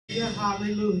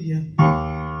Hallelujah.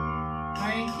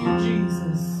 Thank you,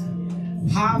 Jesus.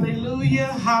 Hallelujah,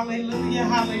 hallelujah,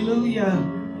 hallelujah.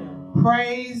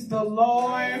 Praise the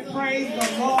Lord, everybody.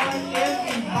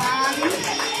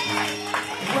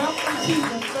 Welcome to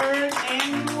the third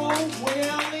annual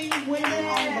Wailing Women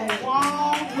on the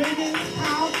Wall Women's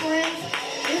Conference.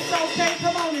 It's okay,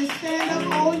 come on and stand up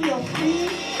on your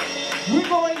feet. We're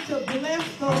going to bless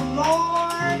the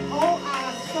Lord, oh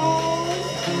our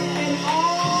souls, and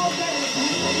all that is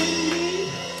within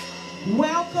me.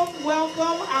 Welcome,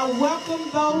 welcome. I welcome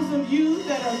those of you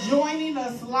that are joining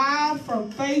us live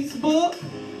from Facebook.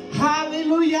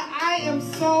 Hallelujah. I am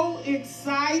so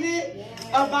excited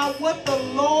about what the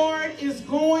Lord is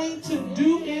going to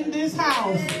do in this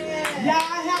house. Yeah,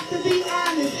 I have to be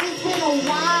honest. It's been a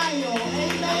while,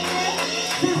 amen,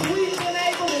 since we've been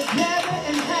able to gather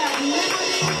and have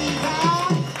liberty in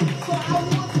God. So I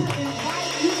want to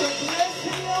invite you to bless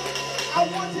Him. I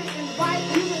want to invite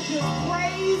you to just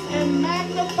praise and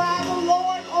magnify the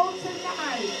Lord on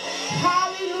tonight.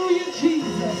 Hallelujah,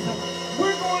 Jesus.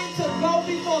 We're going to go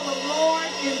before the Lord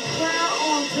in prayer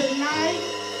on tonight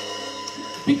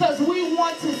because we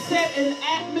want to set an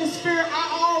atmosphere.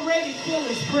 I already feel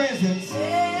His presence.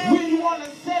 We want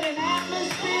to set an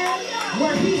atmosphere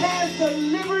where He has the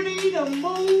liberty to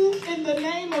move in the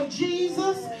name of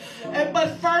Jesus.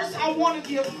 But first, I want to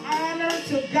give honor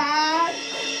to God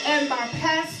and my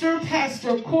pastor,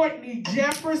 Pastor Courtney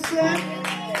Jefferson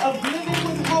of Living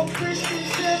with Hope Christian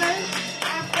Center.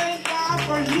 I thank God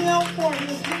for him, for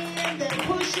his hand that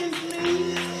pushes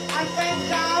me. I thank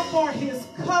God for his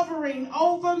covering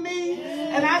over me.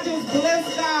 And I just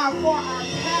bless God for our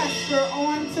pastor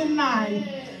on tonight.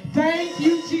 Thank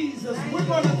you, Jesus. We're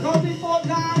going to go before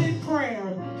God in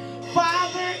prayer.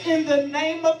 Father, in the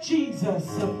name of Jesus,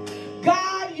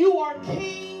 God, you are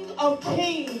King of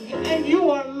kings and you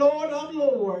are Lord of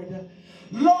lords.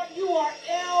 Lord, you are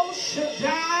El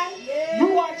Shaddai.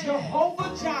 You are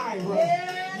Jehovah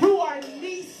Jireh. You are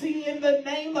Nisi in the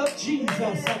name of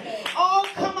Jesus. Oh,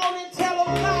 come on and tell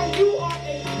them, God, you are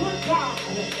a good God.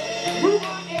 You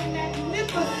are a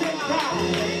magnificent God.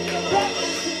 There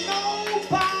is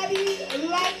nobody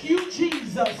like you,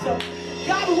 Jesus.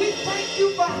 God, we thank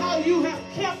you for how you have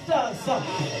kept us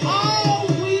all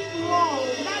week long,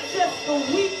 not just the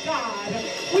week, God.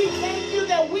 We thank you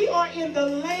that we are in the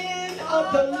land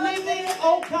of the living,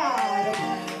 oh God.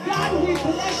 God, we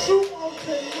bless you on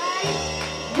tonight.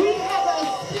 We have a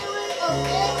spirit of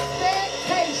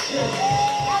expectation.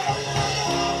 I don't know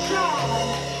about y'all,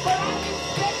 but I'm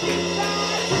expecting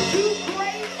God to do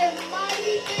great and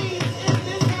mighty things in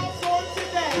this house on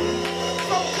today.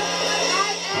 So God,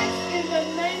 I ask in the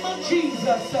name of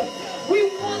Jesus, we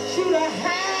want you to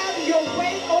have your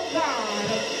way, oh God.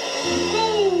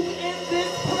 Move in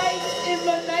this place in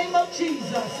the name of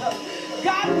Jesus.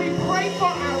 God, we pray for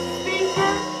our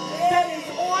speaker that is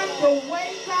on the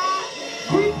way, God.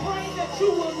 We pray that you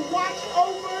would watch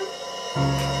over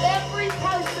every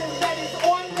person that is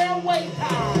on their way,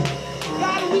 God.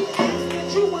 God, we ask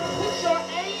that you would put your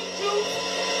angels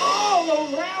all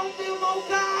around them, oh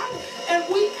God. And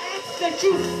we ask that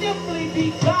you simply be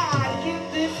God in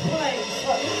this place.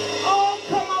 Oh,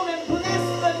 come on and bless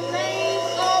the name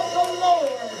of the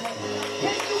Lord.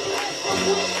 Can you bless them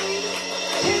with me?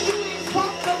 Can you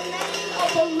exalt the name of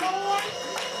the Lord?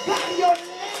 God, your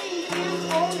name is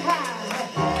on high.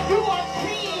 You are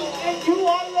King and you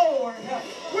are Lord.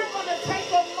 We're going to take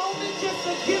a moment just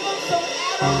to give us some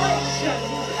adoration.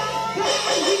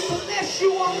 God, we bless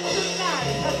you on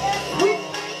tonight. We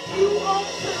thank you on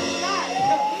tonight.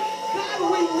 God,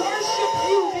 we worship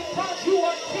you because you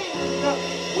are King.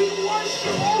 We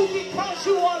worship you because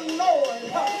you are Lord.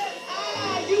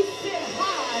 You sit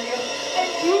high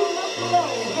and you look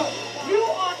low. You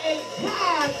are a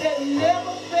God that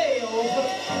never fails.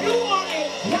 You are a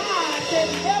God that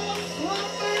never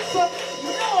slumbers,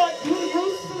 nor do you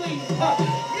sleep.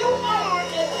 You are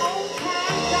an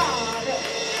on-time God.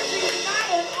 If he's not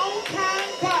an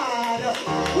on-time God,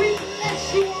 we bless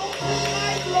you on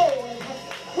tonight, Lord.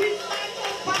 We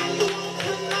magnify you on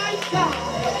tonight, God,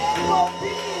 for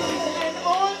being an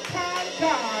on-time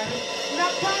God.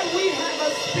 Now, God, we have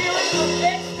a spirit of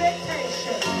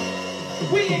expectation.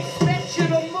 We expect you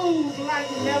to move like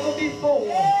never before.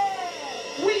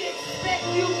 We expect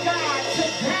you, God, to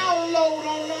download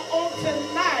on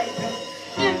tonight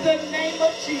in the name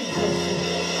of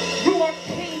Jesus. You are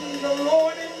King, the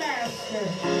Lord and Master.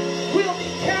 We'll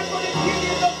be careful to give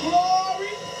you the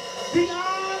glory, the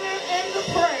honor, and the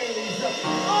praise.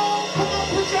 Oh, come on,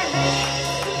 put your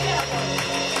hands together.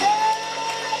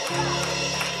 Hey, God.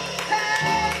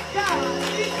 Hey, God.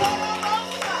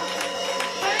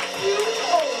 Thank you,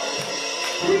 Lord.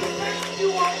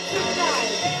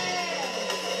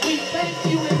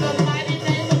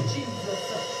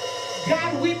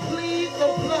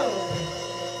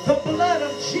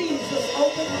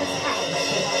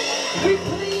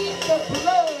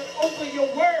 blood over your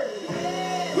word.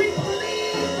 We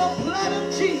plead the blood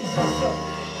of Jesus.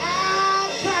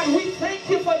 God, we thank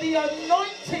you for the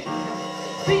anointing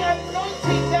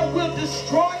that will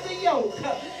destroy the yoke.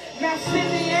 Now send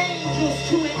the angels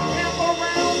to encamp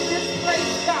around this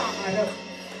place,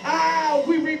 God.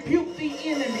 We rebuke the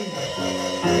enemy.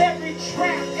 Every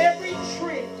trap, every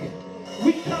trick,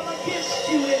 we come against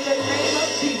you in the name of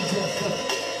Jesus.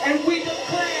 And we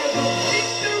declare the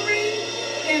victory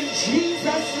in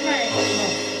Jesus'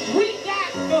 name. We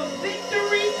got the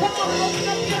victory. Come on, open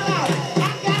up your mouth. I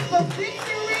got the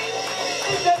victory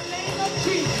in the name of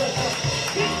Jesus.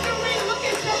 Victory, look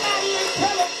at somebody and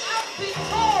tell them, I'm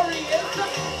victorious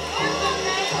in the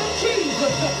name of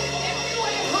Jesus. If you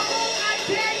at home, I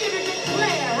dare you to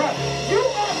declare, you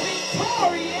are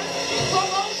victorious in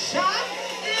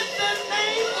the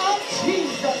name of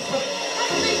Jesus.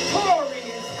 I'm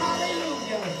victorious.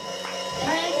 Hallelujah.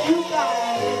 Thank you,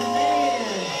 God. Amen.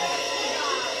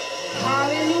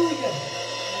 Hallelujah.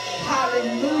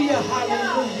 Hallelujah.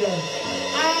 Hallelujah.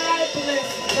 I bless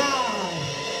God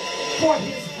for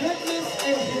his goodness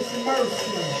and his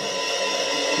mercy.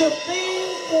 The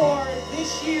theme for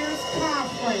this year's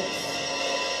conference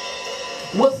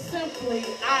was simply,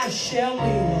 I shall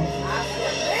live.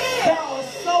 There are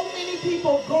so many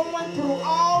people going through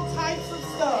all types of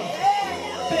stuff.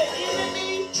 The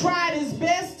enemy tried his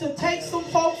best to take some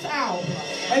folks out.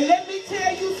 And let me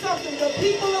tell you something, the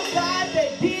people of God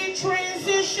that did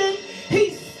transition,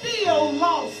 he still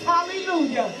lost.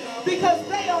 Hallelujah. Because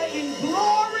they are in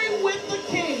glory with the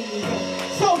King.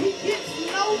 So he gets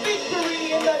no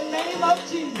victory in the name of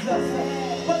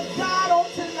Jesus. But God, on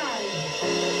tonight,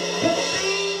 the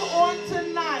theme on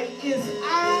tonight is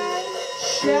I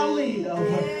shall live.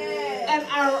 And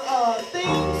our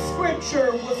theme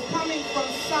scripture was coming from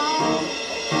Psalm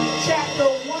chapter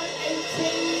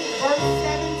 118, verse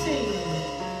 17.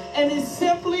 And it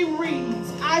simply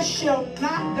reads, I shall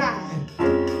not die,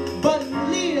 but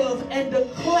live and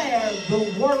declare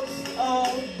the works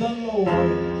of the Lord.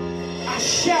 I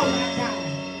shall not die.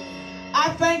 I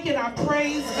thank and I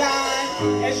praise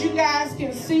God. As you guys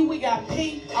can see, we got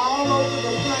pink all over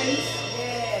the place.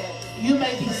 You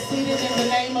may be seated in the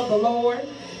name of the Lord.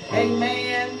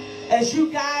 Amen. As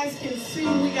you guys can see,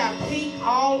 we got pink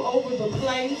all over the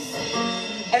place.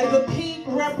 And the pink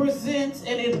represents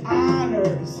and it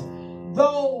honors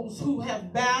those who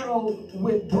have battled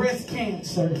with breast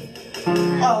cancer.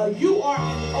 You are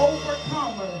an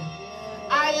overcomer.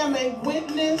 I am a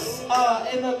witness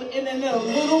in a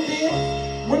little bit.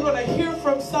 We're going to hear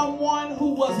from someone who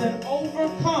was an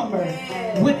overcomer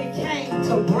when it came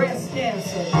to breast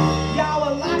cancer.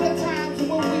 Y'all, a lot of times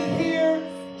when we hear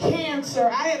cancer,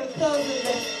 I had a cousin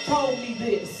that told me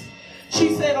this.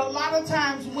 She said a lot of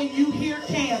times when you hear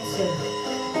cancer,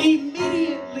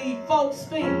 immediately folks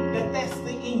think that that's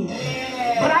the end.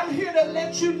 But I'm here to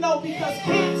let you know, because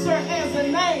cancer has a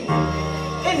name.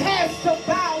 It has to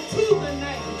bow to the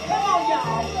name. Come on,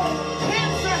 y'all.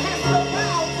 Cancer has to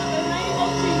bow to the name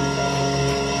of Jesus.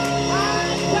 My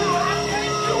God, I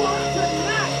thank you on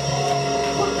tonight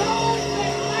for those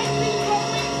that might be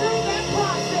going through that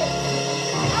process.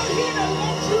 I'm here to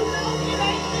let you know it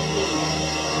ain't the end.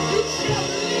 You shall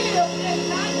live and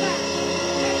not die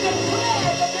and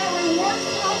declare the very works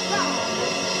of God.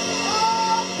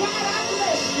 Oh, God, I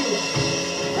bless you.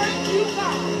 Thank you,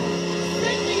 God.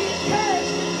 Send me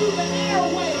encouragement through the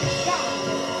airwaves, God.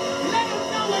 Let them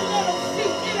know and let them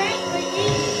see it ain't the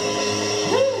end.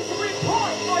 Whose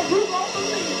report are you going to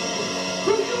believe?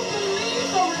 Do you believe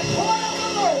the report of the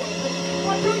Lord?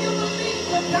 Or do you believe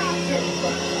the doctors?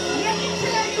 Let me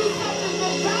tell you something.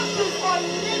 The doctors are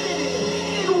limited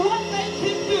in what they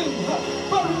can do.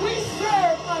 But we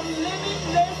serve a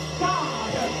limitless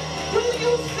God. Do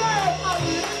you serve a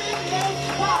limitless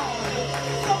God?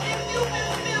 So if you've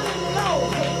been feeling low,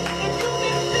 if you've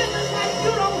been feeling like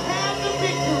you don't have the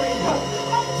victory,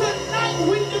 on tonight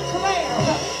we declare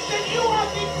that you are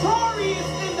victorious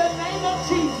in the name of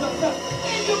Jesus.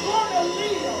 And you're going to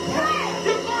live.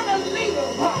 You're going to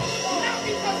live. Not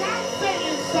because I'm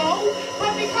saying so,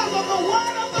 but because of the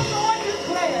word of the Lord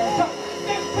declares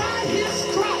that by his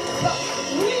stripes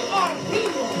we are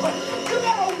healed. You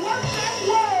better work that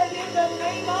word in the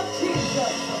name of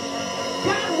Jesus.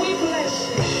 God, we bless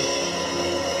you.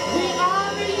 We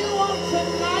honor you on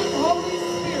tonight, Holy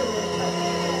Spirit.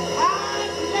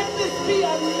 Let this be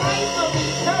a night of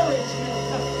encouragement.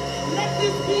 Let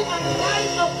this be a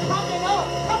night of coming up.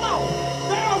 Come on.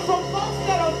 There are some folks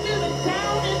that are feeling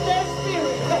down in their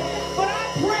spirit. But I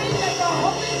pray that the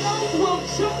Holy Ghost will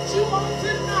jump you on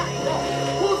tonight.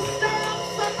 Will stir up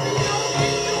something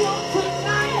in you on tonight.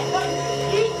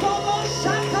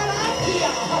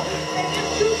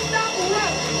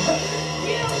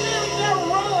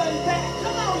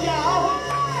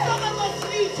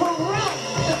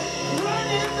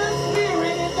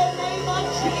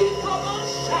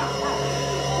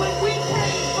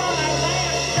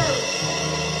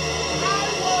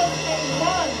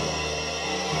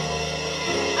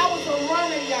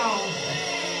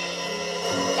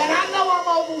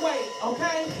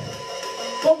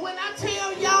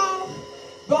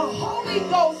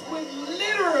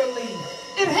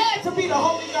 had to be the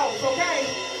Holy Ghost, okay?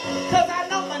 Because I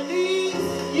know my knees,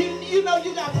 you know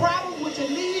you got problems with your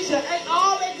knees, your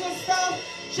all that good stuff,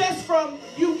 just from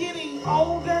you getting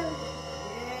older.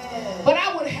 But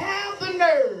I would have the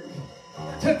nerve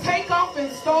to take off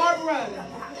and start running.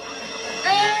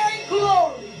 Hey,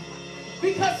 glory.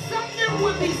 Because something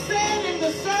would be said in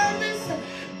the service,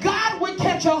 God would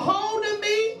catch a hold of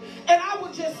me, and I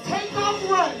would just take off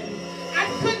running. I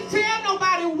couldn't tell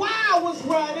nobody why I was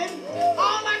running.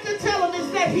 All I could tell them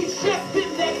is that he's just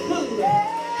been that good.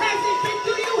 Has he been,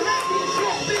 do you have he's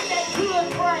just been that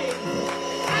good praise?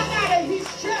 I got it,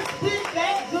 he's just been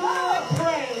that good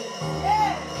praise.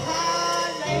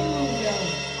 Hallelujah.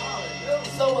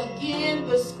 So again,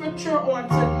 the scripture on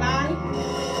tonight,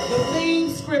 the theme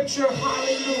scripture,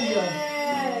 hallelujah,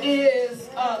 is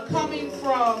coming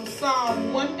from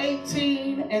Psalm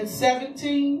 118 and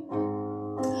 17.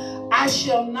 I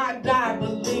shall not die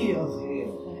but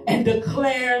live and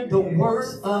declare the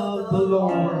works of the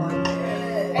Lord.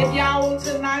 And y'all,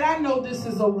 tonight, I know this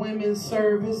is a women's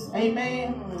service,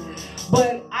 amen.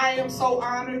 But I am so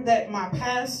honored that my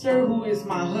pastor, who is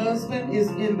my husband, is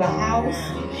in the house.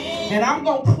 And I'm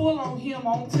going to pull on him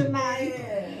on tonight.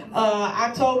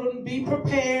 I told him, be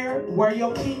prepared, wear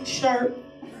your pink shirt,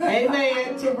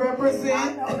 amen, to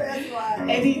represent.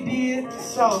 And he did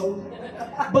so.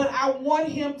 But I want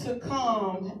him to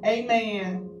come,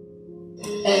 amen,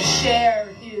 and share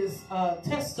his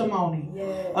testimony,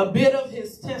 a bit of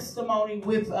his testimony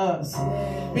with us.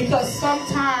 Because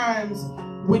sometimes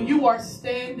when you are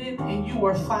standing and you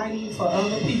are fighting for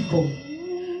other people,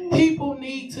 people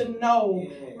need to know,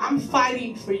 I'm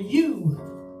fighting for you.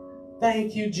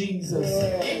 Thank you, Jesus.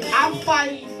 I'm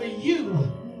fighting for you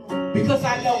because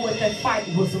I know what that fight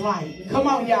was like. Come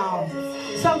on, y'all.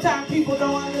 Sometimes people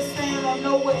don't understand or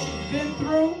know what you've been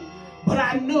through, but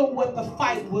I knew what the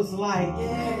fight was like.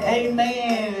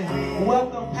 Amen.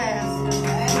 Welcome, Pastor.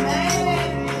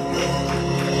 Amen.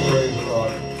 Praise the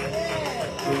Lord.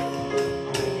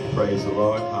 Praise the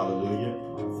Lord. Hallelujah.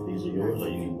 These are yours. Or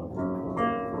you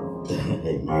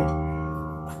Amen.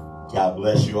 God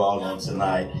bless you all on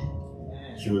tonight.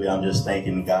 Truly, I'm just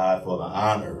thanking God for the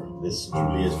honor. This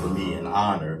truly is for me an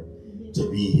honor to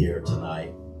be here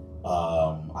tonight.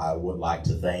 I would like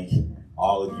to thank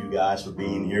all of you guys for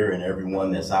being here and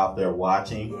everyone that's out there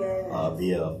watching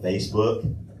via Facebook.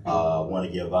 I want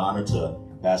to give honor to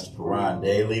Pastor Perron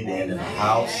Daly being in the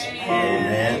house.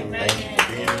 Amen. Thank you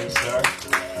for being here, sir.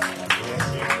 God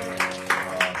bless you.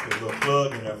 Put a little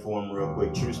plug in there for him real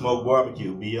quick. True Smoke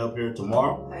Barbecue. Be up here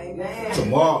tomorrow. Amen.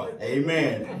 Tomorrow.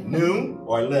 Amen. Noon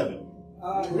or 11?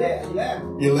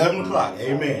 11 o'clock.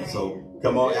 Amen. So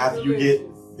come on after you get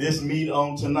this meat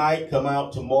on tonight. Come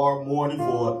out tomorrow morning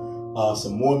for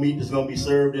some more meat that's going to be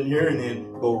served in here, and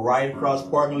then go right across the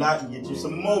parking lot and get you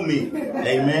some more meat.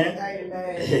 Amen.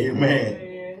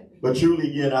 Amen. But truly,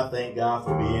 again, I thank God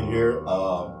for being here.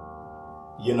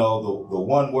 You know, the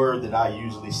one word that I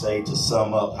usually say to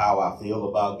sum up how I feel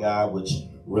about God, which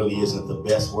really isn't the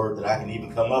best word that I can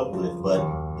even come up with, but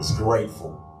it's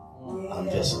grateful. I'm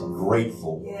just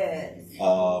grateful.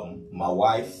 My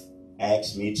wife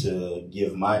asked me to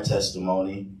give my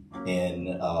testimony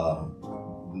and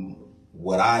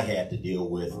what I had to deal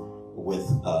with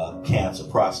cancer,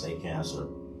 prostate cancer.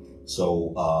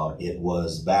 So it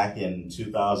was back in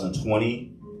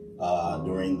 2020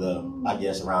 during the, I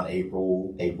guess around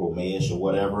April, May-ish or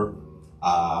whatever.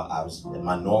 I was at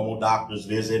my normal doctor's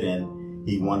visit, and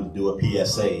he wanted to do a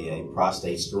PSA, a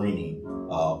prostate screening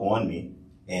on me.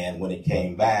 And when it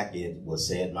came back, it was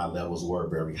said my levels were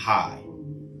very high.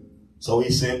 So he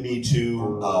sent me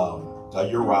to a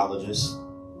urologist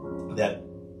that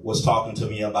was talking to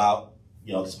me about,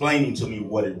 you know, explaining to me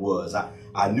what it was.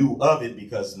 I knew of it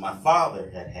because my father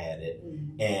had it,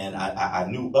 and I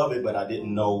knew of it, but I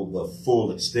didn't know the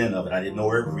full extent of it. I didn't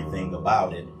know everything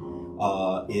about it.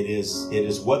 It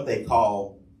is what they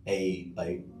call a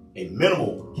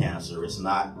minimal cancer. It's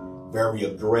not very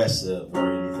aggressive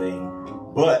or anything,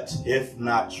 but if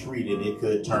not treated, it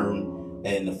could turn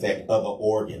and affect other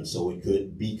organs, so it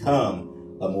could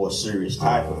become a more serious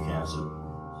type of cancer.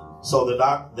 So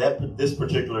this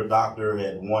particular doctor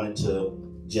had wanted to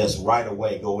just right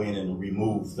away go in and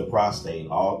remove the prostate.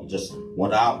 Just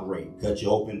want to operate, cut you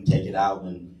open, take it out,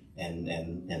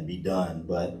 and be done.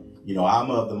 But you know, I'm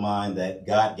of the mind that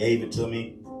God gave it to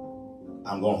me.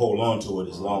 I'm gonna hold on to it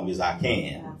as long as I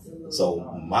can. Absolutely. So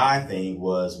my thing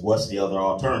was, what's the other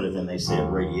alternative? And they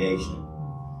said radiation.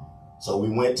 So we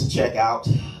went to check out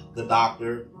the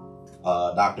doctor,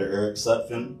 Dr. Eric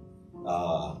Sutphin,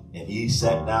 and he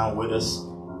sat down with us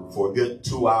for a good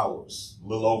 2 hours, a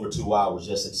little over 2 hours,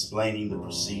 just explaining the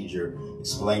procedure,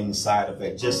 explaining side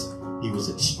effects. He was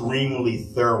extremely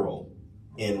thorough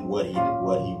in what he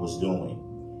was doing.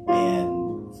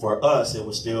 And for us, it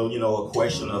was still, a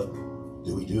question of,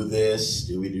 do we do this?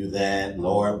 Do we do that?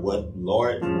 Lord, what do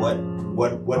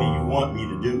you want me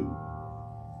to do?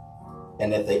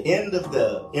 And at the end of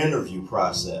the interview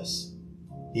process,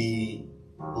 he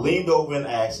leaned over and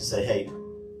asked and said, hey,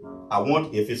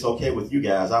 if it's okay with you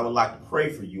guys, I would like to pray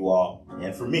for you all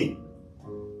and for me.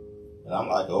 And I'm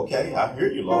like, okay, I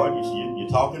hear you, Lord. You're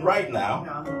talking right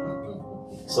now.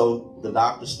 So the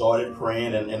doctor started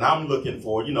praying, and I'm looking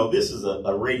for, this is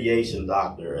a radiation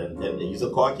doctor, and he's a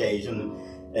Caucasian.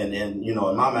 And in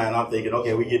my mind, I'm thinking,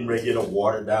 okay, we're getting ready to get a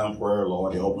watered down prayer,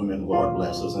 Lord. Help him and Lord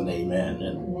bless us and amen.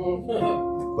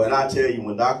 But I tell you,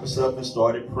 when Dr. Sutphin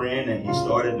started praying and he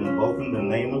started invoking the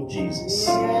name of Jesus,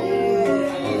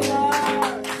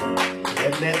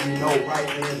 that let me know right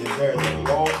then and there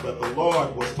that the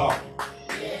Lord was talking.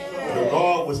 The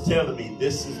Lord was telling me,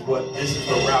 this is the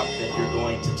route that you're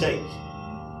going to take.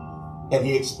 And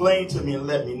he explained to me and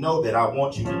let me know that I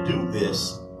want you to do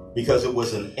this because it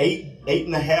was an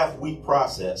 8.5 week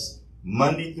process,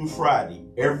 Monday through Friday,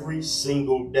 every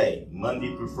single day,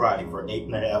 Monday through Friday for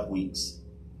 8.5 weeks.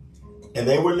 And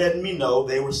they were letting me know,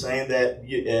 they were saying that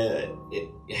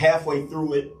halfway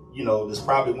through it, this is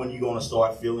probably when you're going to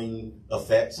start feeling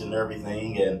effects and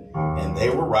everything. And they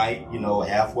were right,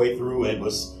 halfway through it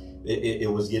was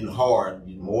getting hard,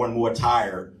 more and more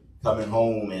tired coming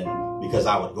home. And because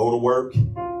I would go to work,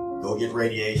 go get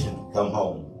radiation, come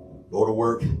home. Go to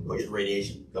work, go get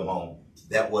radiation, come home.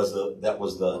 That was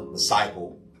the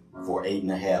cycle for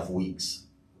 8.5 weeks.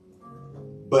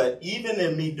 But even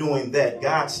in me doing that,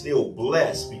 God still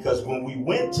blessed, because when we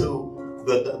went to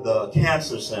the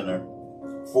cancer center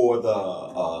for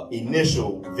the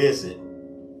initial visit,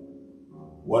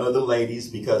 one of the ladies,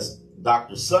 because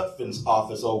Dr. Sutphin's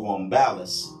office over on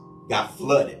Ballas got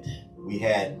flooded. We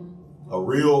had a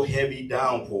real heavy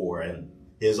downpour, and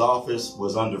his office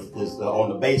was on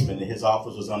the basement, and his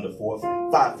office was under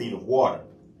 5 feet of water.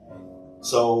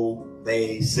 So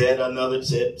they sent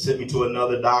me to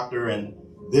another doctor, and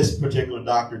this particular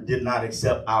doctor did not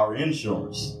accept our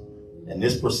insurance, and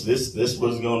this was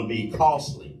going to be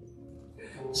costly.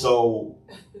 So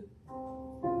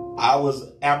I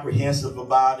was apprehensive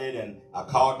about it, and I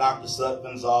called Dr.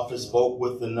 Sutphin's office, spoke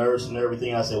with the nurse and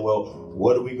everything. I said, well,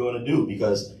 what are we going to do?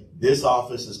 Because this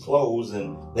office is closed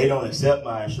and they don't accept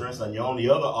my insurance, and the only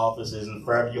other office is in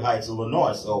Fairview Heights,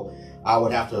 Illinois. So I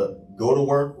would have to go to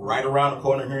work right around the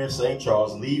corner here in St.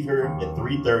 Charles, leave here at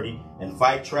 3:30 and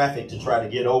fight traffic to try to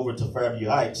get over to Fairview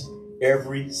Heights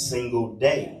every single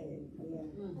day.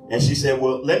 And she said,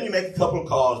 well, let me make a couple of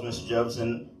calls, Mr.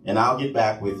 Jefferson, and I'll get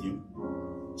back with you.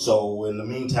 So in the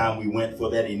meantime, we went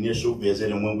for that initial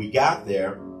visit. And when we got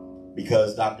there,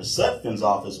 because Dr. Sutphin's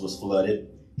office was flooded,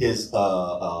 his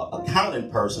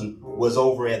accountant person was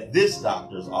over at this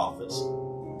doctor's office.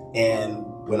 And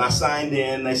when I signed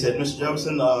in, they said, Mr.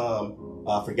 Jefferson,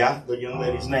 I forgot the young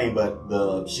lady's name,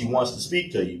 but she wants to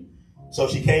speak to you. So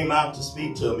she came out to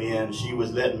speak to me, and she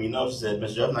was letting me know. She said,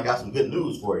 Mr. Jefferson, I got some good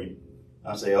news for you.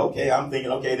 I say, okay. I'm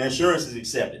thinking, okay, the insurance is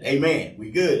accepted. Amen.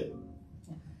 We good.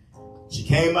 She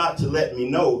came out to let me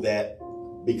know that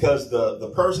because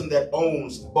the person that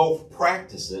owns both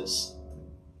practices,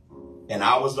 and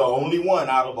I was the only one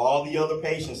out of all the other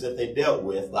patients that they dealt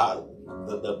with,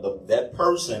 that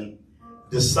person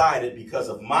decided, because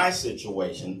of my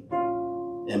situation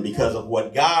and because of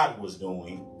what God was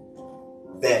doing,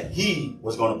 that he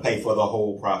was going to pay for the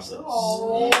whole process.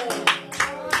 Oh.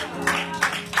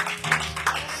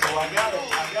 So I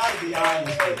gotta be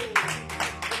honest with you.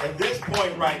 At this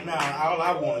point right now, all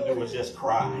I want to do is just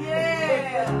cry.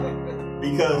 Yeah.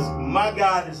 Because my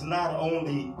God is not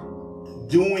only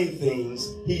doing things,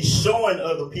 he's showing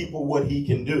other people what he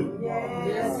can do.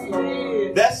 Yes, he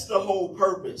is. That's the whole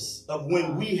purpose of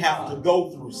when we have to go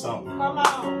through something. Come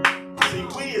on. See,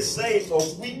 we as saved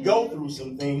folks, we go through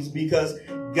some things because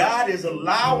God is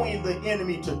allowing the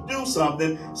enemy to do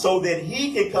something so that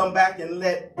he can come back and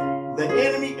let the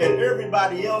enemy and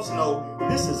everybody else know,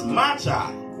 this is my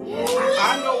child.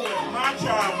 I know what my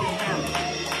child can handle.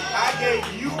 I gave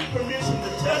you permission to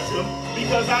touch him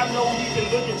because I know he can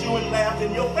look at you and laugh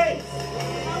in your face.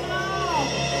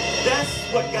 That's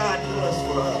what God does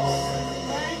for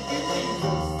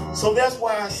us. So that's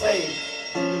why I say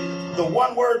the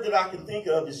one word that I can think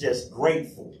of is just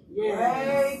grateful.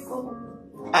 Grateful.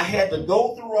 I had to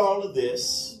go through all of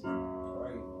this.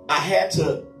 I had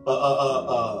to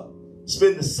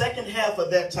spend the second half of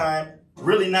that time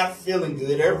really not feeling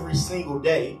good every single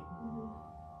day.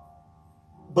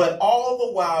 but all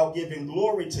the while giving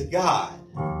glory to God.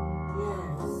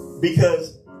 Yes.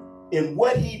 Because in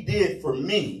what he did for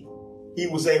me, he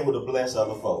was able to bless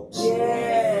other folks.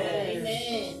 Yes.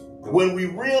 Amen. When we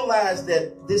realize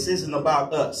that this isn't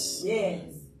about us. Yes.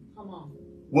 Come on.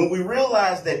 When we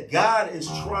realize that God is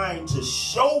trying to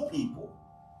show people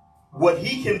what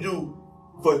he can do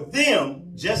for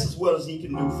them just as well as he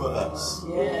can do for us.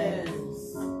 Yes.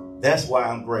 That's why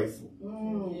I'm grateful.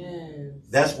 Yes.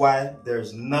 That's why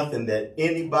there's nothing that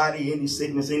anybody, any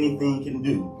sickness, anything can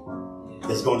do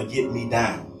that's going to get me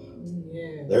down.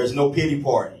 Yes. There's no pity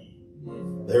party.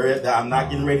 I'm not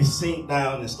getting ready to sink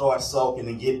down and start sulking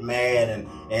and get mad.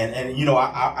 And you know,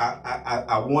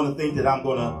 I want to think that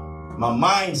my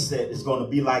mindset is going to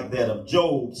be like that of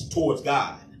Job's towards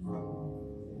God.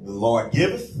 The Lord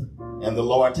giveth and the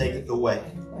Lord taketh away.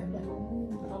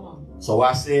 So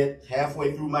I said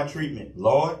halfway through my treatment,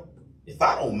 Lord, if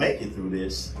I don't make it through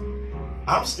this,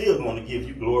 I'm still going to give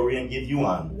you glory and give you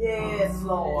honor. Yes,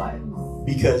 Lord.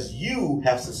 Because you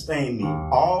have sustained me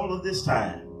all of this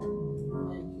time.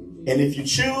 And if you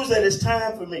choose that it's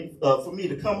time for me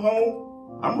to come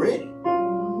home, I'm ready.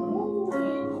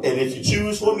 And if you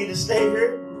choose for me to stay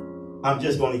here, I'm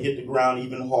just going to hit the ground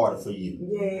even harder for you.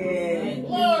 Yes.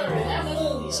 Glory.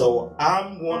 Hallelujah. So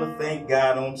I want to thank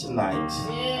God on tonight.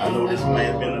 I know this may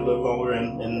have been a little longer,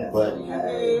 but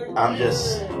I'm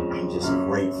just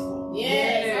grateful.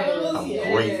 Yes. Hallelujah.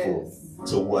 I'm grateful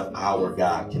to what our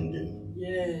God can do.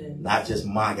 Yes. Not just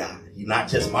my God. He's not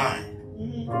just mine.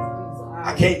 Mm-hmm.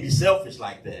 I can't be selfish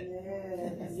like that.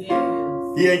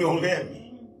 Yes. He ain't gonna let me.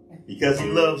 Because he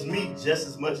loves me just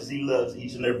as much as he loves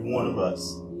each and every one of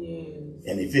us. Yes.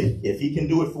 And if he can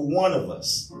do it for one of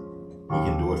us, he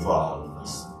can do it for all of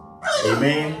us.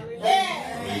 Amen.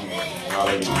 Amen.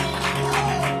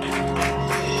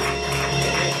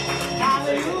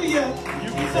 Hallelujah.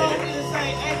 You He can told say me to say,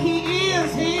 and he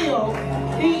is healed.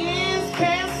 He is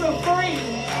cancer free.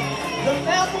 The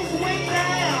levels went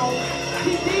down.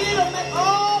 He did them.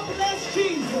 Oh, bless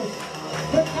Jesus.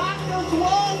 The doctors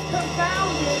was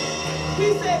confounded.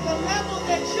 He said the level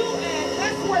that you at,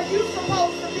 that's where you're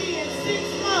supposed to be in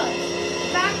 6 months,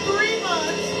 not 3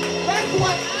 months. That's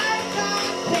what our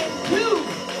God can do.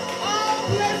 Oh,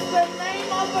 bless the name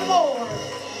of the Lord.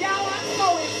 Y'all, I'm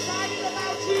so excited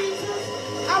about Jesus.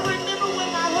 I remember when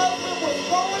my husband was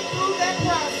going through that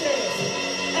process.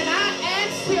 And I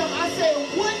asked him, I said,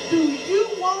 what do you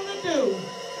want to do?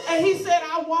 And he said,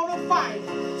 I want to fight.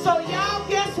 So y'all,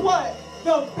 guess what?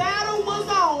 The battle was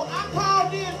on. I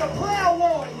called in the prayer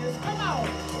warriors. Come on.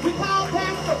 We called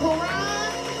Pastor Paran,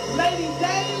 Lady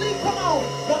Daly. Come on.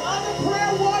 The other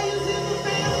prayer warriors in the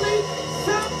family.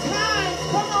 Sometimes,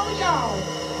 come on, y'all.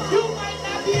 You might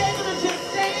not be able to just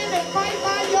stand and fight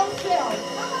by yourself.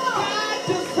 God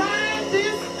designed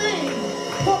this thing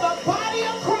for the body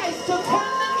of Christ to come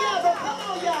together. Come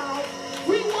on, y'all.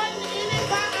 We wasn't in it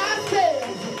by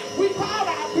ourselves. We called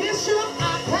our bishop,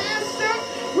 our pastor.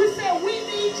 We said, we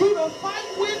need you to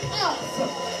fight with us.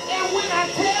 And when I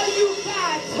tell you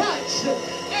God touched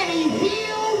and he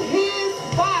healed his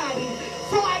body.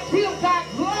 So I give God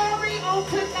glory on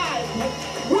tonight.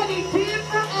 What he did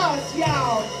for us,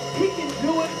 y'all, he can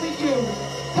do it for you.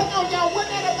 Come on, y'all.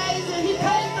 Wasn't that amazing? He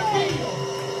paid the bill.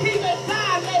 He that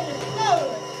died let his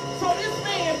blood. So this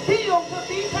man bill could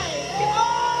be paid.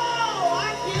 Oh,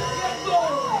 I give him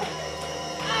glory.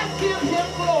 I give him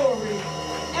glory.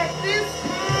 At this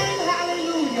time,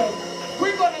 hallelujah,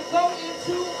 we're going to go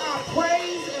into our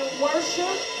praise and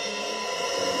worship.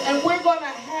 And we're going to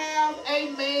have,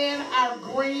 amen, our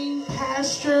Green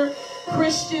Pasture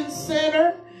Christian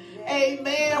Center.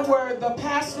 Amen, where the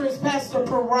pastor is Pastor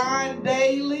Paran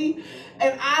Daly.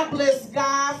 And I bless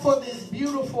God for this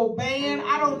beautiful band.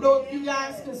 I don't know if you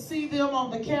guys can see them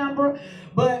on the camera,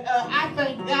 but I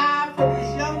thank God for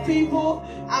these young people,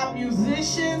 our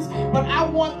musicians. But I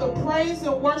want the praise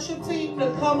and worship team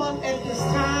to come up at this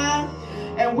time,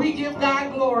 and we give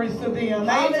God glory for them.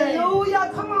 Amen. Hallelujah.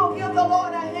 Come on, give the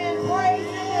Lord a hand praise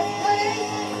in this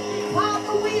place.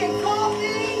 Father, we exalt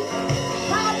thee.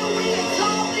 Father, we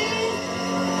exalt thee.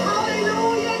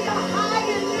 Hallelujah. You're high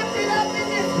and lifted up in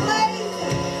this place.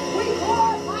 We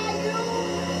glorify you.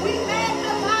 We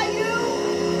magnify you.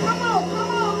 Come on, come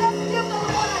on. Let's give the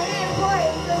Lord a hand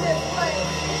praise in this place.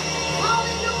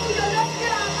 Hallelujah. Let's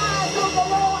get our eyes on the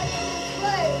Lord in this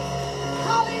place.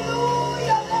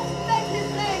 Hallelujah. Let's make his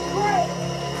name great.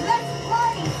 Let's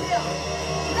praise him.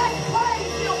 Let's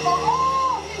praise him for all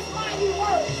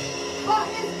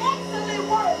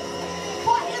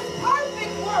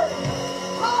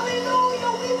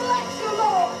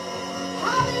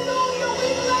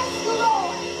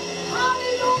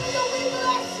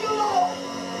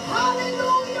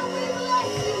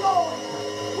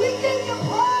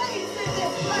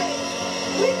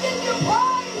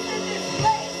praise in this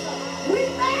place. We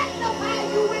magnify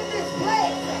you in this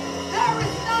place. There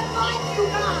is none like you,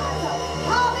 God.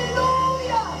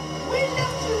 Hallelujah. We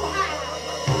lift you high.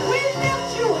 We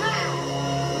lift you high.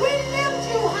 We lift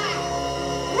you high.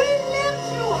 We lift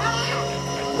you high.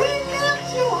 We lift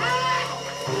you high.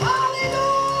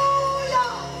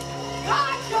 Hallelujah.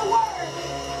 God, you're worthy.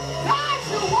 God,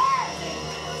 you're worthy.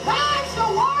 God,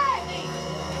 you're worthy.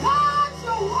 God,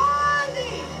 you're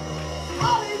worthy.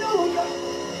 Hallelujah.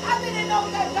 How many know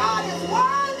that God is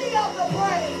worthy of the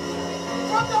praise?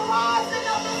 From the rising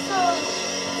of the sun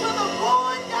to the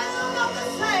going down of the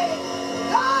same,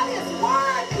 God is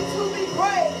worthy to be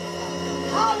praised.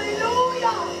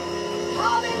 Hallelujah.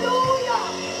 Hallelujah.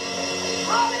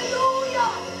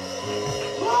 Hallelujah.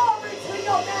 Glory to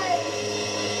your name.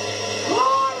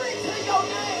 Glory to your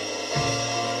name.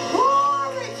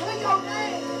 Glory to your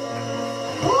name.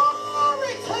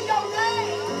 Glory to your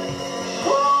name.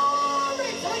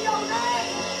 Glory to your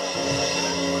name.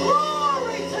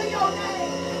 Glory to your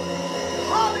name.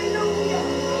 Hallelujah.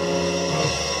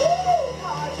 Oh,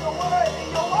 God, you're worthy.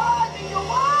 You're worthy. You're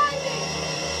worthy.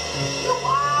 You're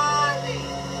worthy.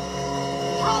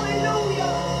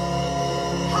 Hallelujah.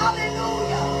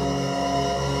 Hallelujah.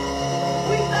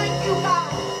 We thank you,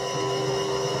 God.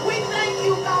 We thank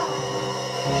you, God.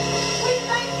 We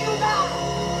thank you,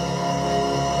 God.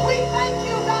 We thank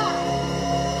you, God.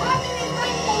 How many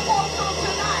thankful folks on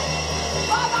tonight?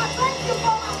 Father, I thank you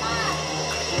for my mind.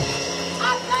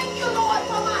 I thank you, Lord,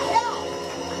 for my health.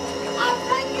 I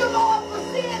thank you, Lord, for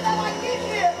seeing that I get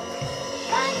here.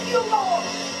 Thank you, Lord.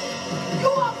 You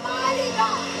are mighty,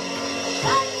 God.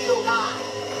 Thank you, God.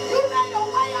 You made a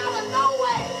way out of no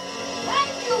way.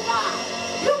 Thank you, God.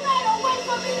 You made a way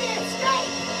for me to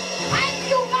escape. Thank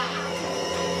you, God.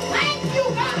 Thank you,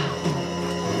 God.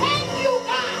 Thank you,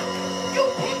 God. You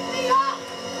picked me up.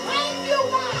 Thank you,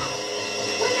 God.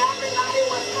 When everybody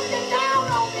was looking down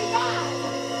on me, God,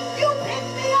 you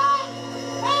picked me up.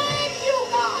 Thank you,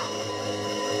 God.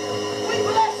 We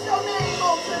bless your name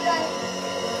on today.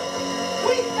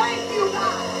 We thank you,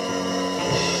 God.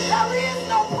 There is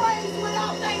no praise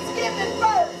without thanksgiving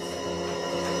first.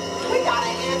 We got to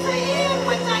enter in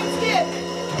with thanksgiving.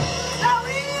 There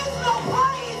is no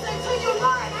praise until you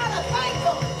learn how to thank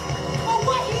him for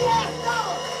what he has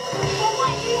done, for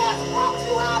what he has brought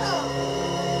you out of.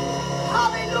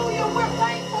 Hallelujah. We're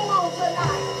thankful on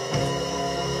tonight.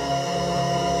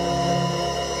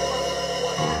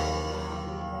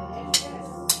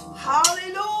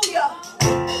 Hallelujah.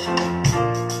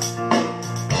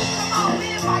 Come on,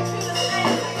 we invite you to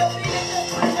stand to your feet and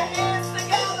just put your hands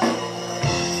together.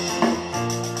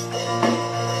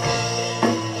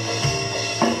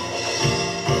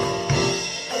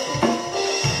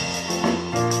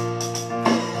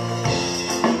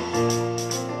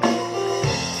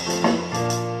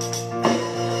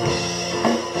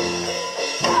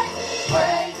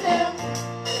 Praise him.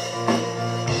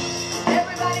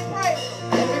 Everybody praise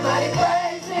him. Everybody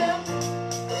praise him.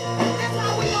 That's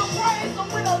how we gonna praise him,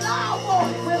 with a loud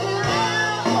voice. With a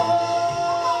loud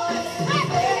voice.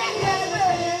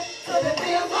 So it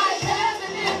feels like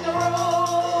heaven in the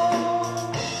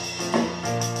room.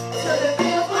 So it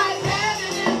feels like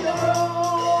heaven in the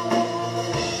room.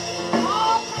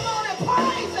 Oh, come on and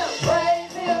praise him.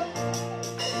 Praise him.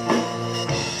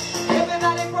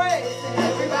 Everybody praise him.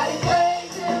 Everybody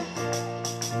praise him.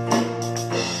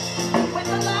 With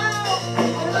the loud.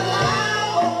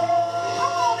 Come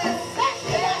on and set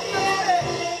the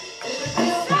atmosphere.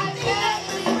 Set the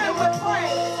atmosphere with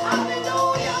praise.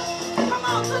 Hallelujah. Come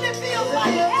on till it feels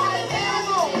like heaven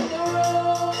in the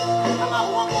room. Come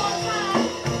on, one more time.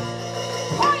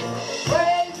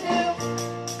 Praise him.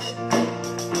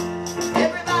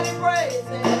 Everybody praise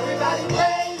him. Everybody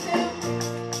praise him.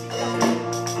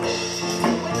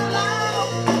 With the loud.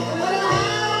 Come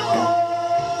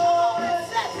on and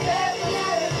set the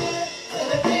atmosphere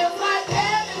till it feels like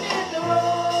heaven in the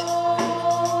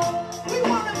room. We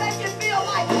want to make it feel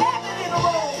like heaven in the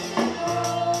room.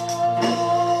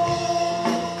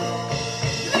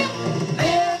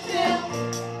 Lift him.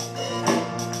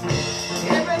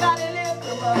 Everybody lift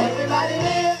him up. Everybody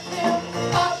lift him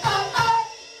up, up, up.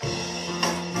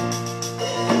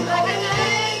 Like an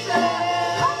angel.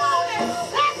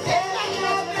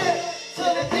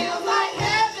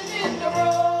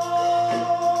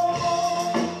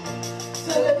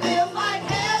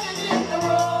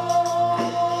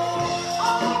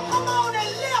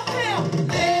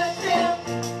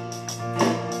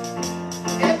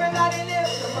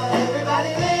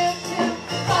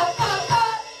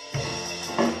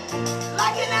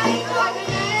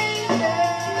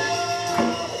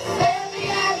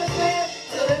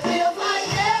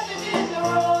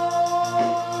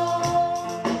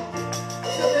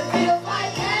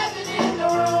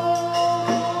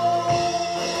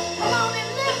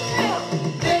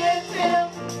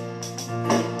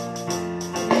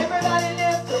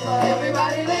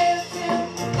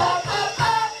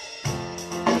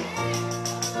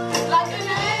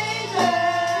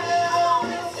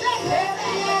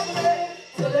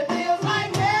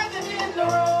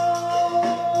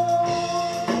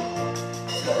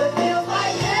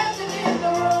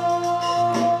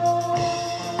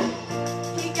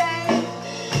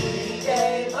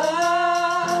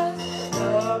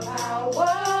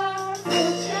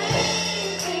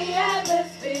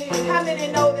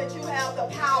 have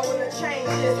the power to change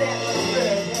this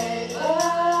atmosphere.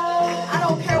 I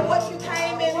don't care what you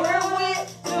came in here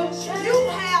with. You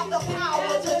have the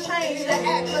power to change the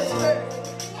atmosphere.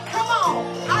 Come on.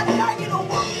 I dare you to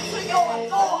walk into your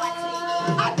authority.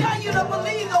 I dare you to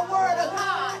believe the word of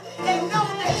God and know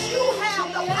that you have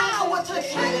the power to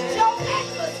change your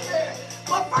atmosphere.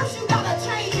 But first you got to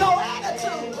change your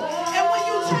attitude. And when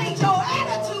you change your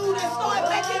attitude and start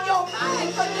making your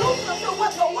mind conducive to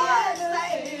what the word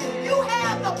says, you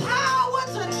have the power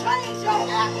to change your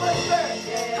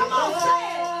atmosphere. Come on, say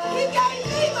it. He gave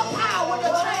me the power to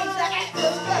change the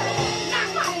atmosphere. Not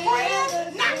my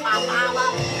friend, not my mama,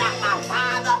 not my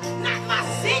father, not my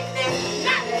sickness,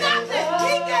 not nothing.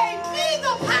 He gave me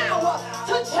the power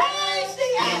to change the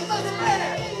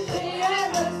atmosphere.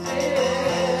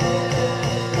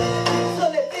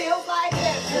 Till it feels like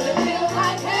heaven. Till it feels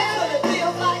like heaven. Till it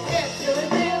feels like heaven. Till it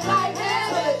feels like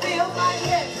heaven. Till it feels like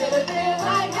heaven. Till it feels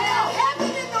like heaven. Heaven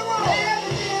in the room.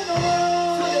 Heaven in the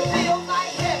room. Till it feels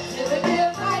like heaven. Till it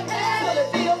feels like heaven. Till it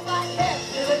feels like heaven.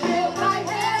 Till it feels like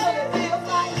heaven. Till it feels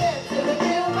like heaven. Till it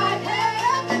feels like heaven.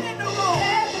 Heaven in the room.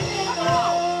 Heaven in the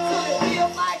room. Till it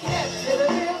feels like heaven. Till it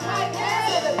feels like heaven.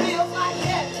 Till it feels like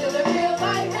heaven. Till it feels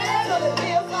like heaven. Till it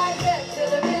feels like heaven.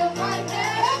 Till it feels like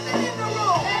heaven. Heaven in the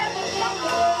room. Heaven in the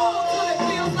room. Till it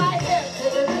feels like heaven.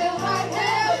 Till it feels like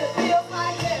heaven. Till it feels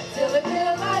like heaven. Till it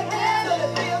feels like heaven. Till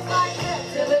it feels like heaven.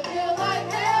 Till it feels like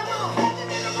heaven. Heaven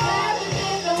in the room. Heaven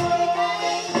in the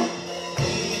room.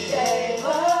 He gave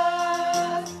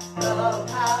us the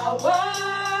power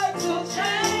to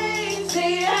change the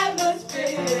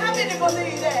atmosphere. How many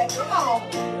believe that? Come on.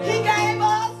 He gave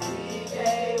us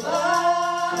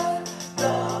the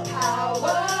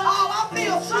power. Oh, I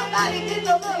feel somebody getting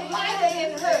a little lighter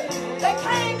in her. They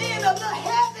came in a little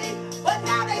heavy, but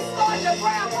now they starting to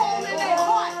grab hold in their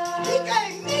heart. He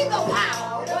gave me the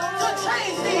power to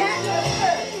change the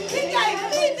atmosphere. He gave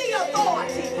me the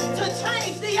authority to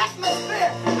change the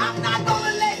atmosphere. I'm not going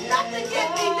to let nothing get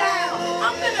me down.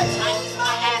 I'm going to change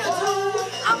my attitude.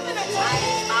 I'm going to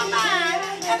change my mind.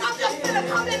 And I'm just going to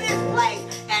come in this place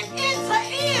and enter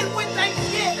in with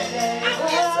thanksgiving. I'm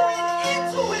entering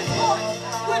into his voice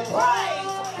with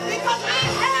praise because I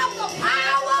have the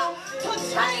power to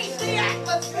change the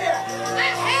atmosphere.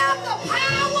 I have the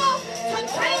power to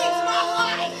change my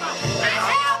life. I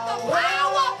have the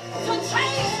power to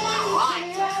change my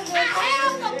heart. I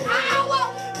have the power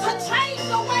to change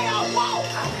the way I walk.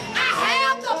 I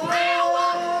have the power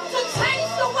to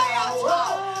change the way I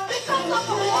talk because of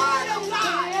the word of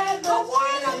God. The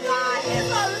word of God is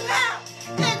a lamp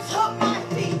into my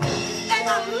feet and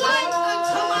a light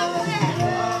unto my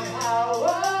path.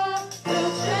 Power to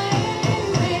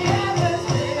change the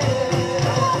atmosphere.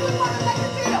 Come on,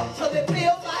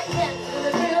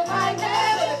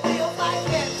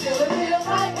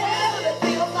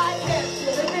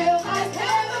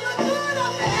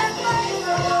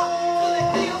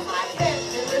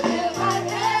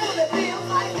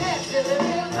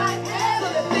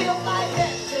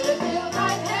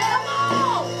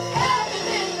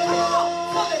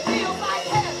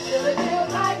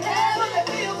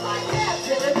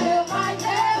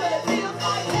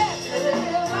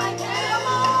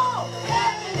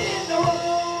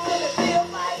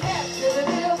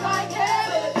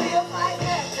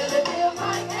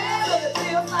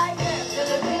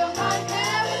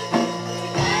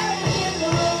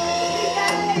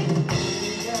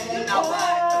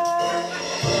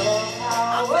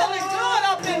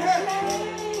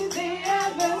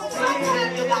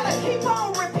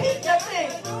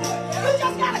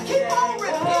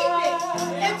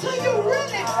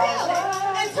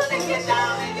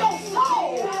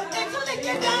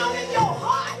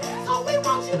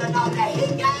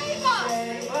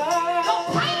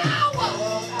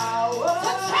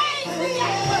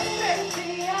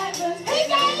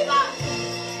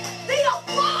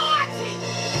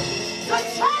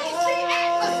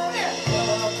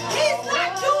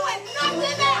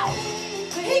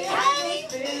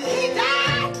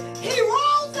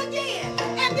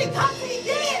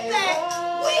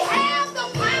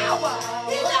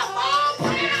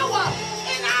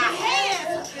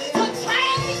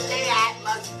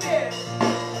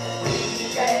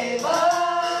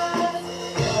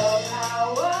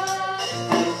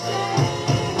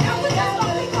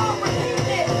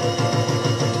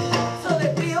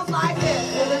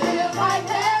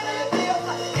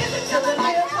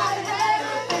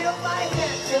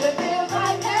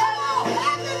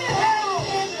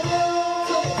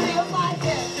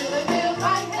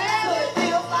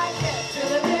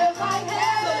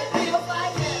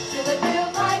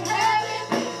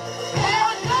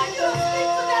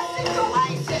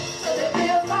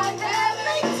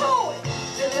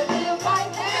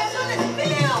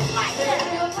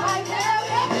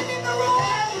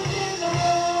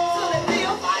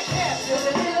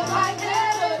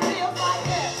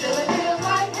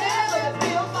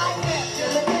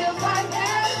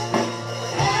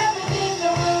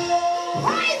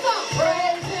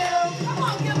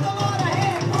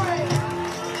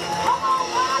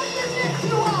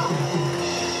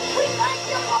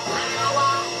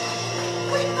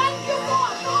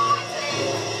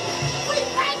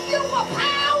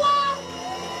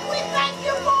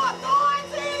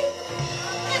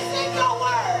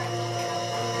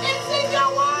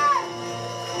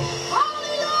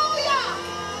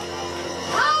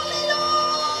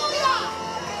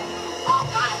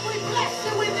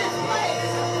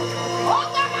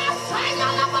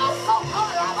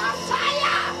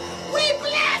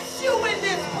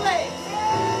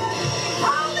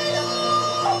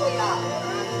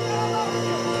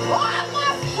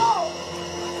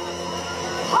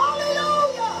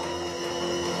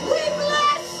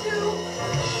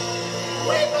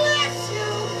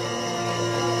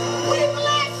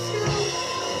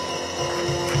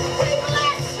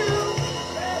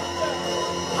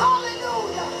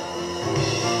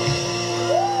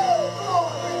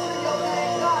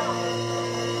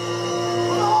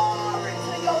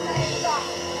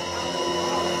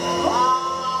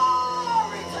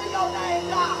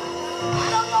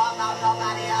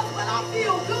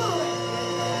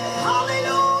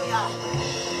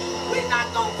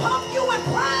 not going to pump you and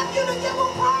prime you to give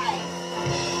him praise.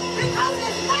 Because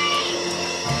his name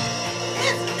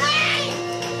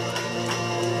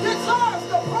deserves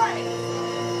the praise.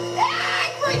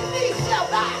 Every knee shall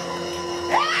bow.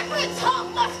 Every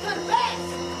tongue must confess.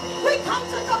 We come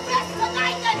to confess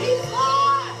tonight that he's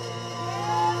Lord.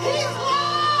 He's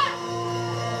Lord.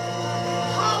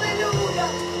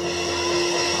 Hallelujah.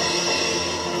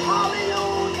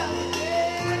 Hallelujah.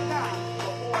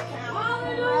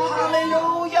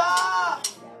 Hallelujah.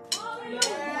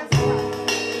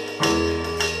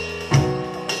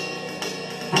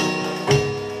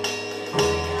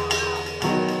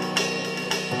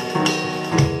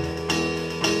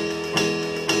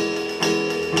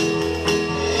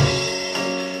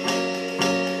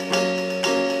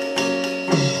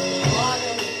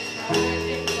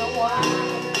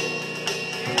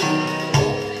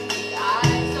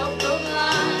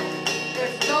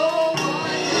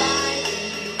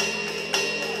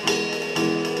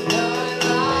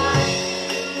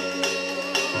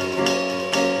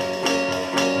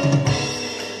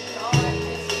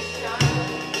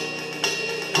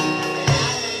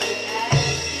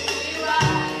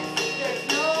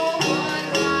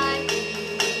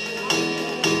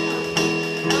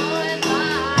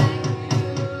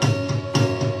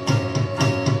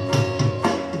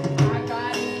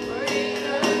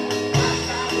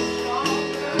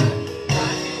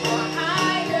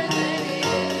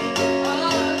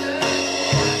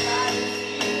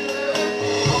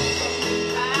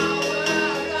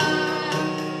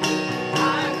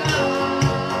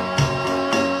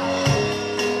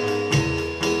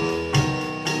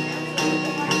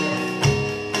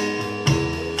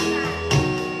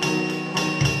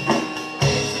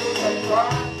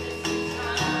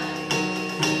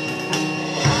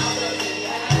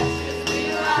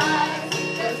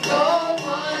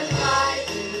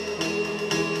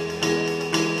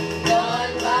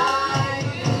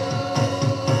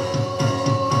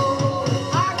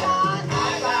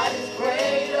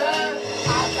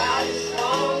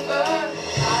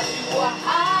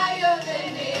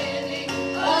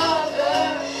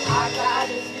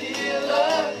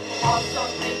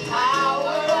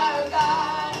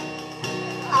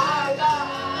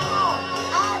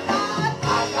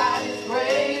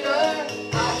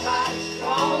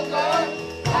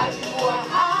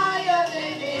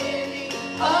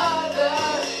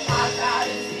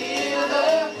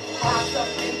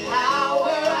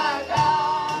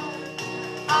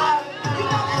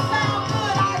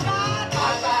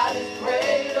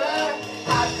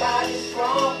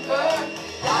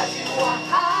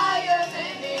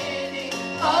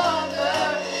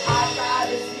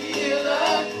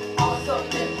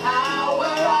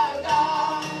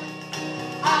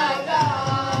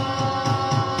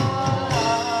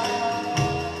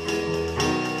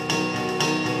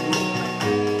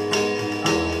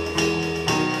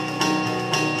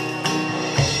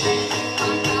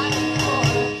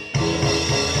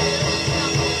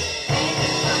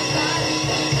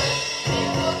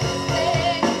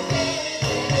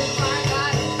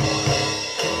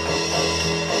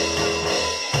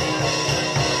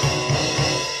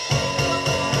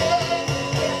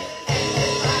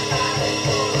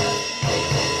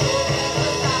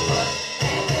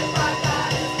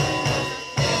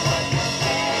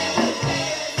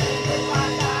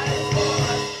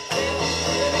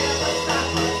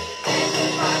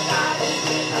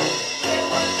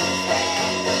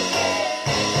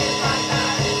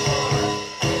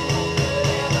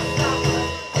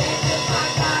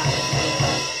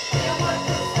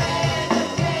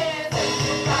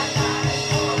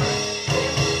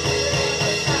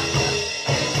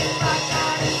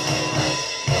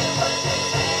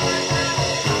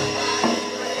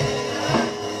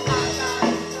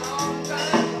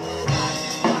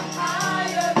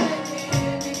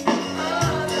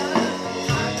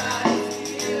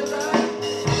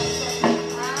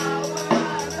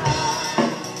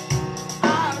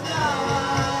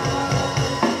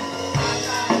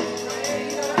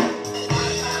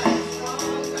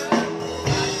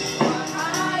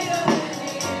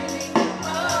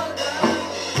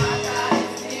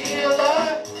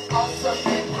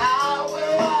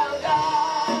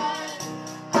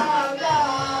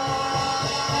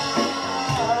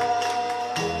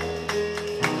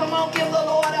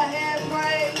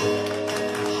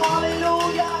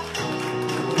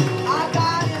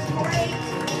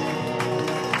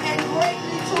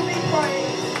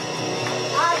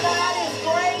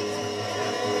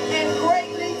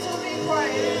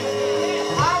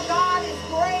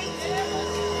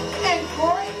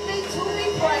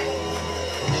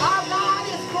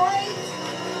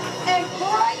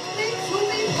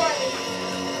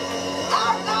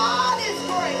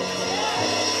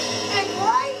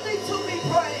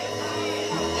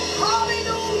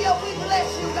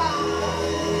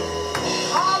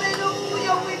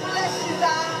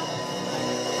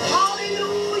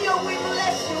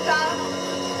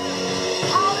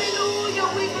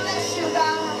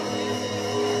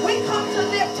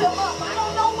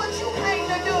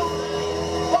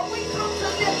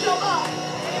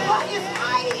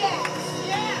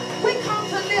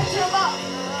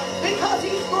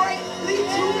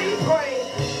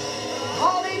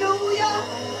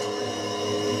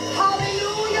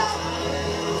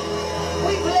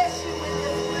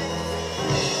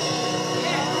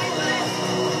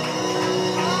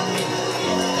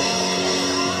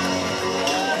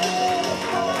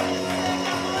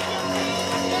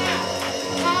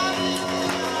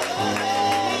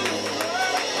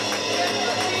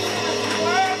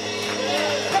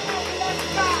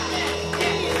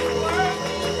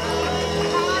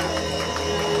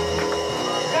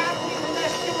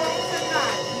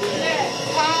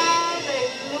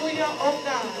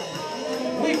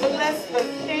 bless the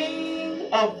King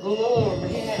of glory.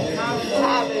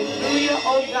 Hallelujah,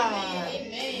 oh God.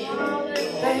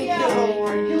 Thank you,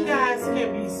 Lord. You guys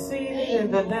can be seated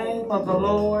in the name of the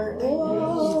Lord.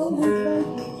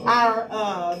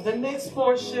 The next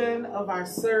portion of our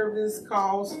service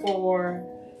calls for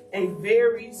a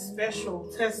very special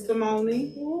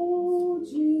testimony.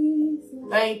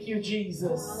 Thank you,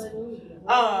 Jesus.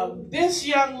 This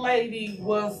young lady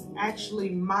was actually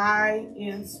my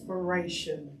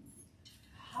inspiration.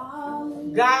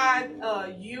 God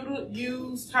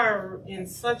used her in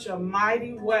such a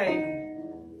mighty way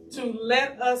to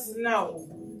let us know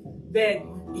that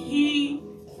He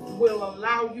will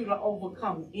allow you to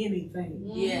overcome anything.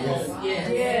 Yes.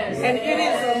 And it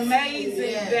is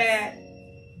amazing that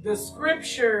the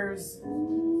scriptures,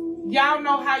 y'all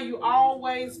know how you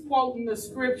always quoting the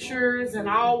scriptures and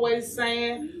always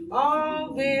saying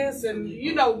all this and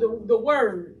you know the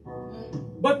word.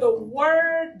 But the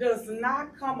word does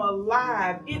not come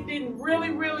alive. It didn't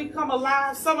really come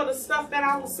alive. Some of the stuff that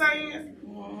I was saying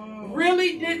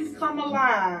really didn't come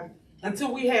alive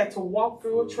until we had to walk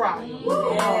through a trial. And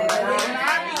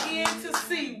I began to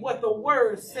see what the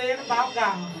word said about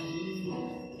God.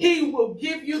 He will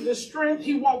give you the strength.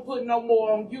 He won't put no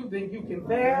more on you than you can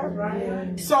bear.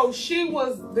 Right. So she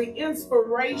was the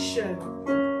inspiration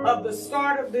of the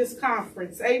start of this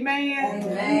conference. Amen.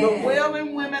 The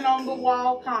Wailing Women on the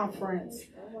Wall conference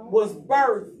was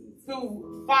birthed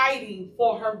through fighting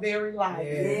for her very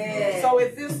life. So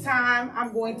at this time,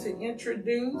 I'm going to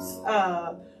introduce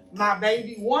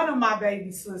one of my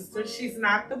baby sisters. She's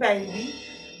not the baby,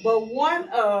 but one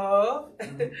of,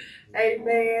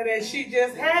 amen, and she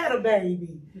just had a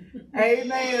baby.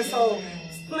 Amen. So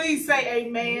please say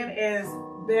amen as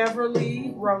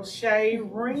Beverly Roche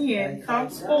Wren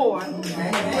comes forth.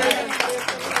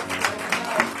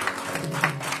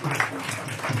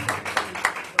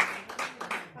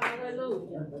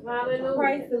 Hallelujah.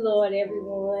 Praise the Lord,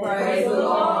 everyone. Praise the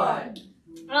Lord.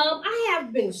 I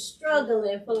have been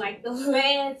struggling for like the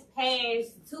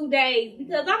past 2 days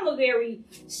because I'm a very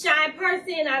shy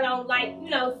person. I don't like,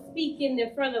 speaking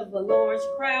in front of a large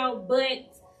crowd, but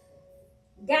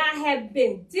God had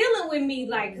been dealing with me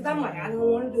because I'm like, I don't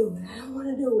want to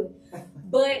do it.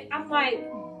 But I'm like,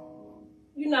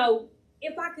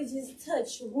 if I could just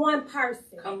touch one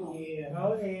person. Come on.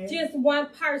 Just one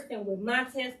person with my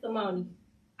testimony.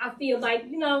 I feel like,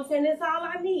 that's all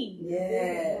I need.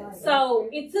 Yeah. So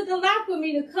it took a lot for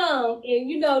me to come and,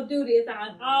 do this.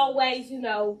 I always,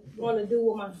 want to do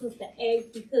what my sister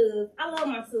asked because I love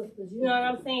my sisters, you know what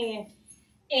I'm saying?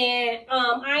 And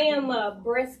I am a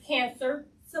breast cancer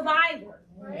survivor.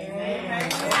 I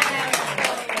have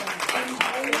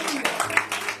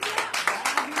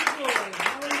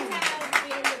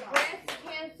been breast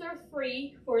cancer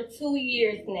free for 2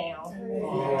 years now.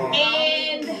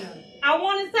 And I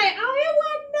want to say, it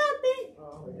wasn't nothing,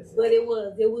 but it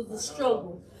was a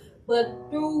struggle. But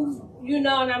through,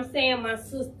 my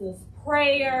sister's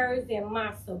prayers and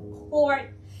my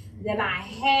support that I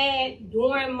had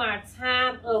during my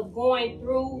time of going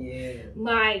through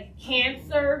my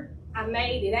cancer, I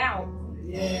made it out.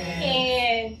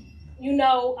 And,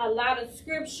 a lot of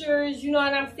scriptures,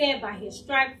 by His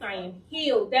stripes I am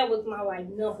healed. That was my,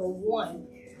 number one.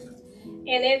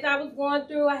 And as I was going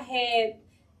through, I had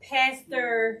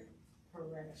Pastor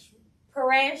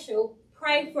Parashel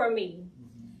pray for me.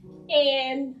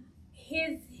 And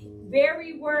his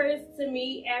very words to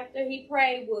me after he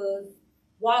prayed was,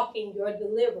 walk in your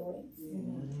deliverance.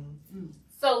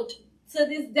 So to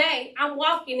this day, I'm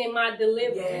walking in my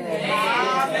deliverance.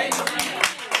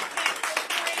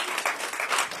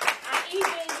 I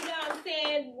even,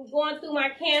 going through my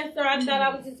cancer, I thought I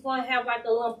was just going to have a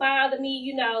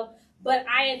lumpectomy, but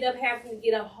I ended up having to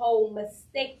get a whole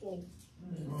mastectomy.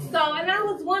 So, and I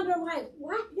was wondering, what?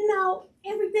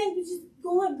 Everything was just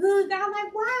going good. I'm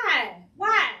like,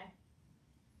 why?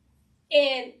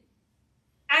 And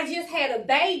I just had a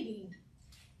baby.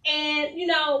 And,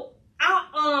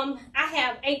 I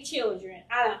have 8 children.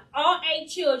 Out of all 8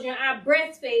 children, I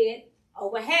breastfed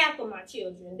over half of my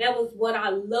children. That was what I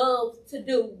loved to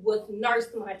do, was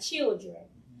nurse my children.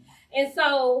 And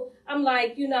so I'm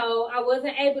like, I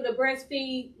wasn't able to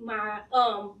breastfeed my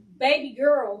baby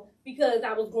girl because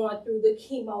I was going through the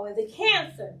chemo and the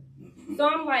cancer. So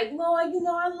I'm like, Lord,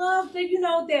 I love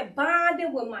that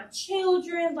bonding with my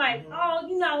children. Then I'm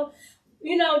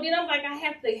like, I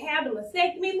have to have the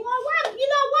mastectomy. Lord, why?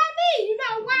 Why me?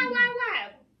 Why?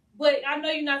 But I know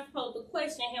you're not supposed to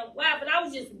question Him why, but I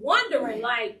was just wondering,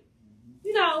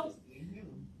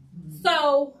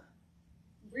 So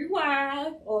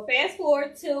rewind or fast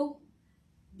forward to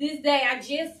this day, I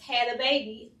just had a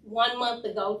baby 1 month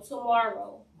ago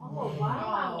tomorrow. Oh,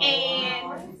 wow.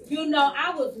 And, you know,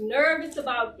 I was nervous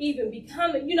about even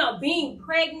becoming, you know, being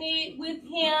pregnant with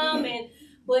him.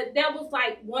 But that was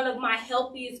like one of my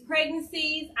healthiest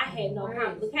pregnancies. I had no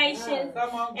complications.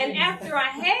 And after I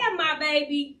had my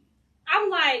baby, I'm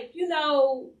like, you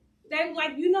know, they were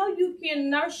like, you know, you can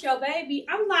nurse your baby.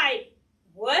 I'm like,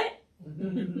 what?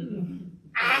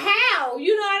 How?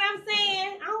 You know what I'm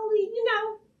saying? I only, you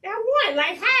know, that one.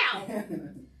 Like, how?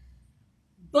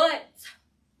 But,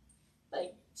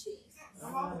 like, Jesus.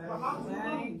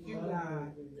 Thank you,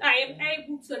 God. I am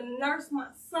able to nurse my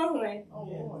son.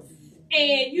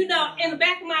 And, you know, in the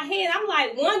back of my head, I'm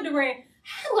like wondering,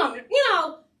 how long, you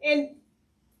know, and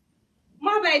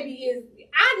my baby is,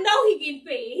 I know he getting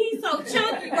fed. He's so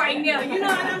chunky right now. You know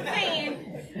what I'm saying?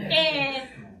 And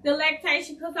the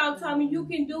lactation consultant told me, you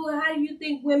can do it. How do you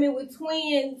think women with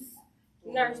twins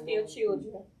nurse their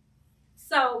children?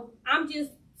 So I'm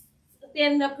just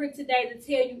standing up here today to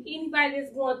tell you, anybody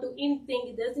that's going through anything,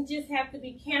 it doesn't just have to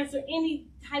be cancer, any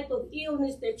type of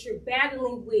illness that you're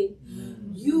battling with,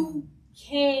 you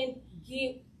can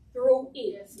get through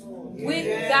it.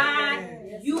 With God,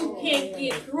 you can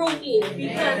get through it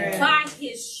because by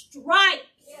His stripes,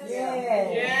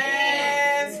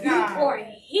 Yes, you are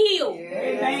healed.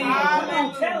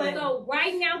 Amen. So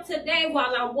right now, today,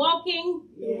 while I'm walking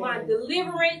through my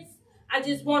deliverance, I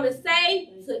just want to say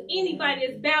to anybody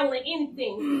that's battling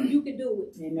anything, you can do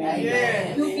it. Amen.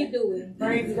 Yes. You can do it.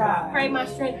 Praise God. Pray my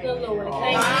strength to the Lord.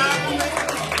 Thank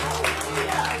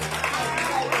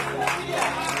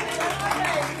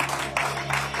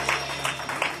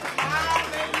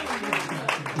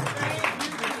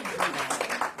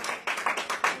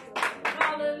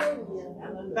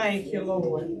Hallelujah. Thank you,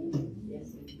 Lord.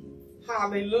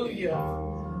 Hallelujah.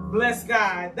 Bless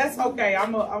God. That's okay.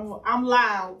 I'm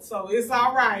loud, so it's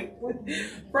all right.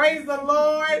 Praise the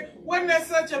Lord. Wasn't that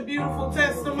such a beautiful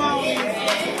testimony?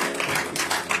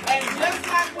 And just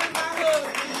like with my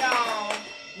husband, y'all,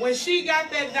 when she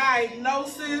got that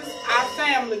diagnosis, our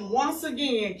family once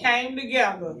again came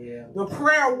together. The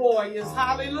prayer warriors,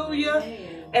 hallelujah.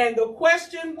 And the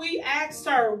question we asked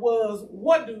her was,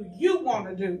 what do you want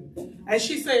to do? And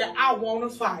she said, I want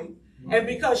to fight. And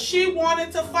because she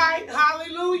wanted to fight,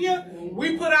 hallelujah,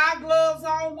 we put our gloves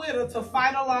on with her to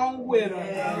fight along with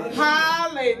her.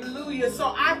 Hallelujah.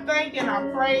 So I thank and I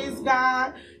praise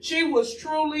God. She was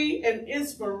truly an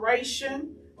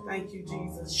inspiration. Thank you,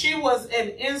 Jesus. She was an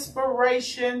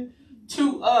inspiration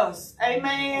to us.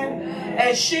 Amen.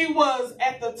 And she was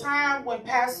at the time when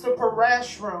Pastor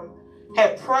Parashram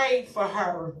had prayed for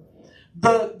her.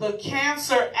 The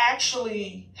cancer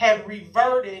actually had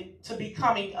reverted to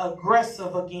becoming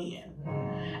aggressive again.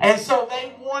 And so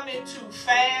they wanted to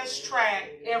fast track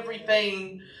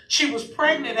everything. She was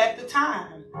pregnant at the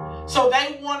time. So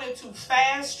they wanted to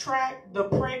fast track the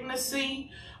pregnancy,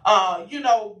 you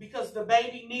know, because the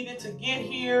baby needed to get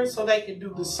here so they could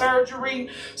do the surgery.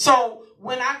 So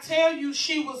when I tell you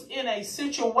she was in a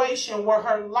situation where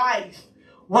her life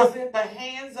was in the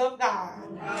hands of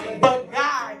God, but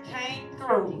God came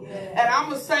through. And I'm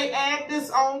going to say, add this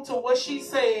on to what she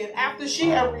said. After she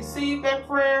had received that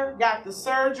prayer, got the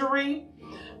surgery,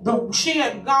 she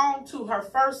had gone to her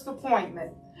first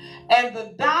appointment. And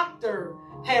the doctor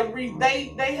had,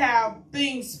 they have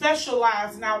things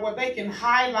specialized now where they can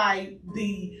highlight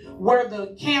where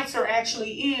the cancer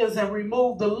actually is and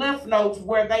remove the lymph nodes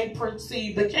where they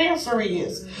perceive the cancer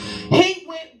is. He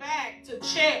went back to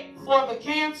check for the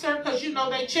cancer because, you know,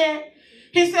 they check.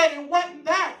 He said it wasn't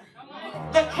there.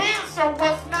 The cancer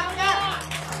was not there.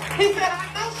 He said, I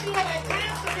know she had a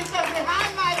cancer because they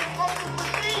highlighted on the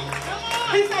machine.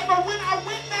 He said, but when I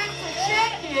went back to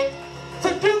check it, to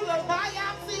do the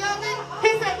biopsy of it,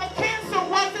 he said the cancer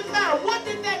wasn't there. What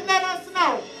did that let us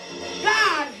know?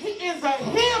 God, He is a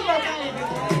healer, baby.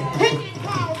 He can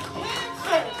cause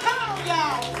cancer, come on,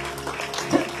 y'all,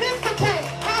 to dissipate.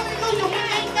 Hallelujah. We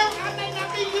ain't know, I may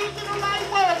not be using the right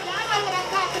word. Y'all know what I'm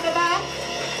talking about.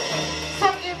 So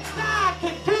if God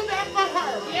can do that for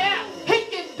her, He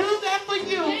can do that for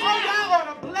you. Oh, y'all ought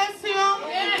to bless Him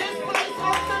in this place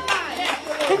on tonight.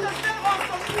 Because there are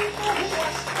some people who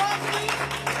are struggling.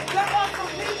 There are some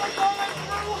people going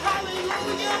through.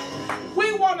 Hallelujah. We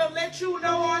want to let you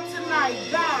know on tonight,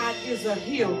 God is a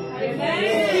healer.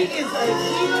 Amen. He is a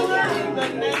healer in the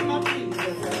name of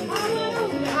Jesus.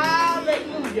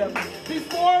 Hallelujah.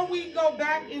 Before we go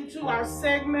back into our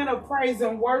segment of praise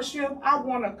and worship, I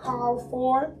want to call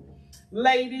forth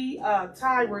Lady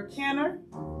Tyra Kenner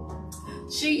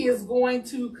She is going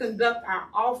to conduct our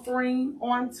offering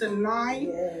on tonight.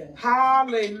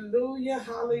 Hallelujah,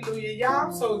 hallelujah. Y'all,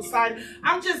 I'm so excited.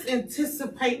 I'm just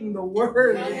anticipating the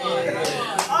word.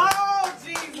 Oh,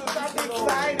 Jesus, I'm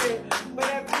excited. But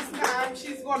at this time,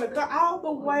 she's going to come all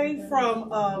the way from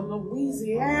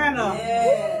Louisiana.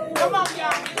 Come on,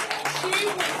 y'all. She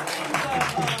was in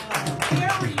the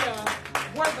area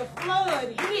where the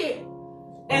flood hit.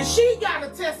 And she got a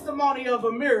testimony of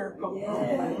a miracle.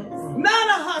 None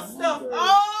of her stuff.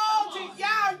 Oh,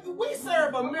 y'all, we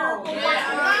serve a miracle working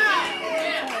God.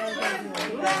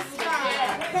 Bless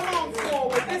God. Come on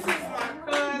forward. This is my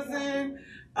cousin,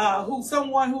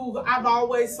 someone who I've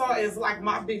always saw as like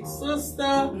my big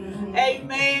sister.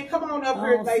 Amen. Come on up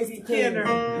here, baby Kenner.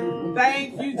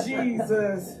 Thank you,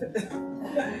 Jesus.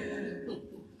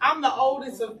 I'm the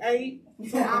oldest of 8,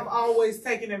 so I've always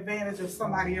taken advantage of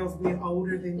somebody else being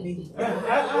older than me.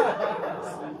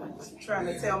 Trying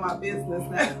to tell my business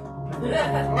now.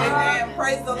 Amen.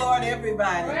 Praise the Lord,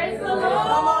 everybody. Praise the Lord.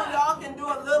 Come on, y'all can do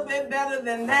a little bit better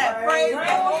than that. Praise the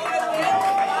Lord,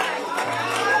 everybody.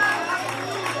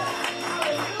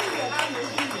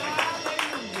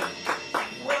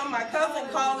 Well, my cousin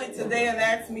called me today and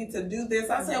asked me to do this.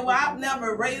 I said, well, I've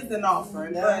never raised an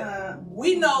offering, but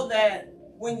we know that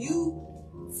when you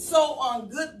sow on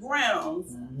good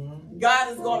grounds, God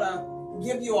is going to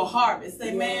give you a harvest.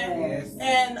 Amen. Yes.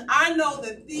 And I know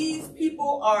that these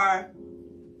people are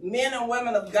men and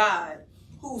women of God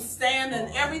who stand in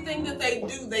everything that they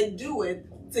do it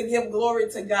to give glory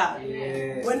to God.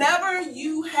 Yes. Whenever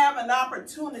you have an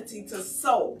opportunity to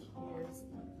sow,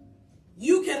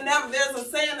 you can never, there's a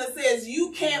saying that says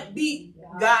you can't beat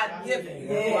God given,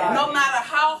 no matter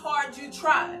how hard you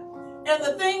try. And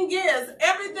the thing is,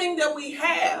 everything that we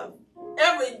have,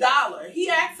 every dollar,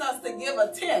 he asks us to give a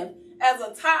 10th as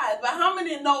a tithe. But how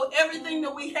many know everything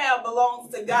that we have belongs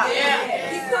to God?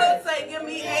 Yeah. He could say, give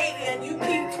me 80 and you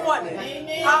keep 20.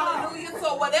 Amen. Hallelujah.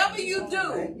 So whatever you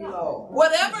do,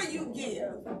 whatever you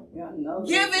give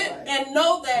it and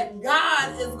know that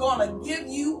God is going to give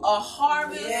you a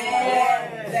harvest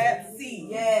for that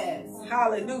seed. Yes.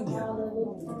 Hallelujah.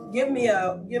 Give me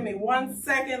 1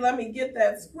 second. Let me get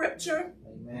that scripture.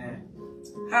 Amen.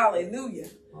 Hallelujah.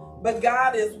 But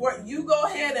God is what you go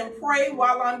ahead and pray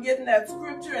while I'm getting that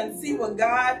scripture and see what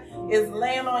God is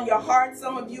laying on your heart.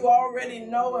 Some of you already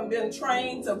know and been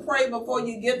trained to pray before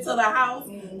you get to the house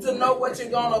to know what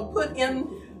you're going to put in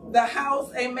the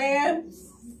house. Amen.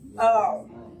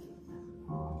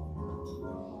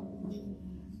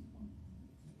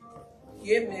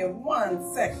 Give me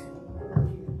 1 second.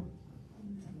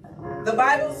 The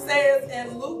Bible says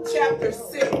in Luke chapter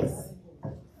 6,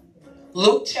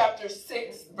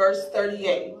 verse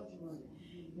 38,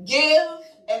 give,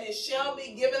 and it shall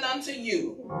be given unto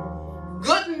you.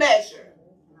 Good measure,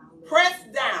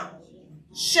 pressed down,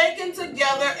 shaken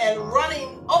together, and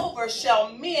running over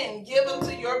shall men give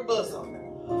unto your bosom.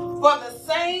 For the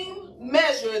same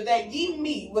measure that ye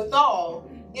meet withal,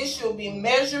 it shall be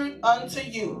measured unto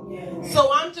you.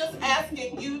 So I'm just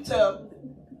asking you to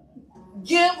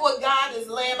give what God is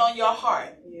laying on your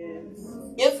heart.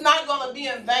 It's not going to be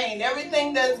in vain.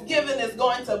 Everything that's given is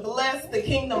going to bless the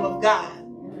kingdom of God.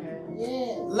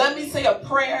 Let me say a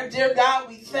prayer. Dear God,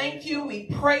 we thank you. We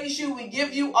praise you. We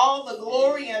give you all the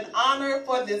glory and honor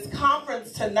for this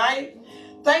conference tonight.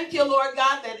 Thank you, Lord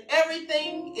God, that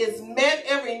everything is met.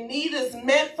 Every need is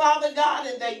met, Father God,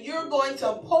 and that you're going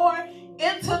to pour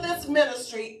into this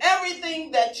ministry everything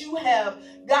that you have.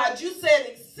 God, you said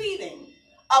exceeding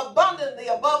abundantly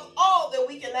above all that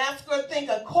we can ask or think,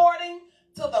 according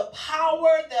to the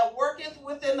power that worketh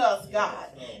within us, God.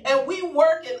 And we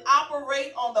work and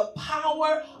operate on the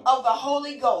power of the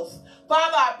Holy Ghost.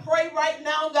 Father, I pray right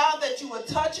now, God, that you would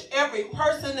touch every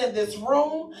person in this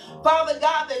room. Father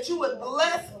God, that you would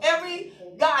bless every,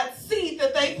 God, seed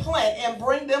that they plant and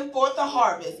bring them forth a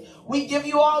harvest. We give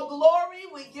you all glory,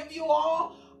 we give you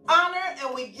all honor,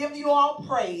 and we give you all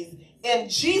praise. In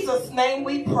Jesus' name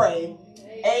we pray.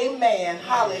 Amen.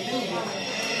 Hallelujah.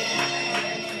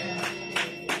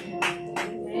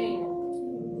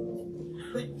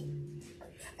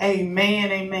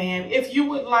 Amen, amen. If you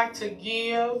would like to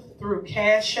give through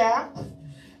Cash App,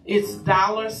 it's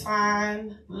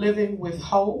 $ Living with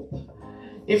Hope.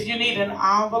 If you need an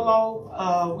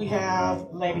envelope, we have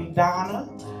Lady Donna.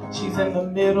 She's in the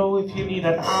middle if you need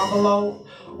an envelope.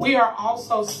 We are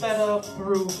also set up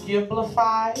through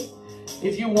Givelify.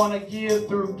 If you want to give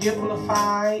through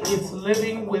Givelify, it's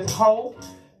Living with Hope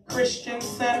Christian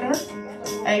Center.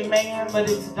 Amen. But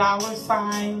it's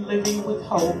 $ Living with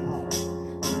Hope.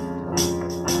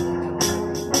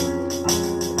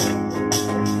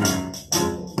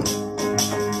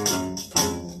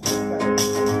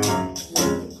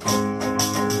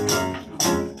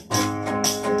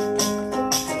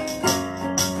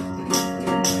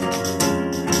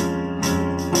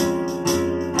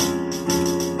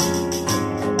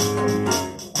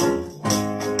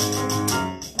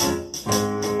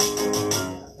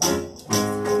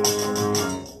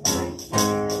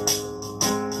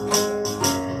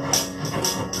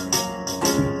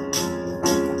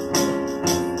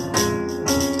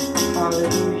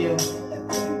 Hallelujah.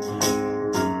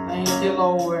 Thank you,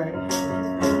 Lord.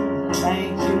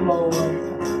 Thank you,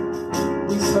 Lord.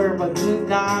 We serve a good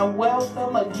God.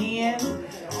 Welcome again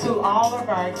to all of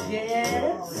our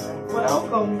guests.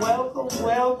 Welcome, welcome,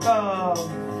 welcome.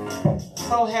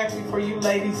 So happy for you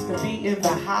ladies to be in the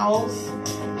house.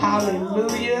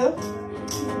 Hallelujah.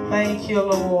 Thank you,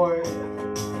 Lord.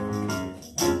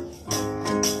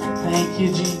 Thank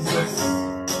you, Jesus.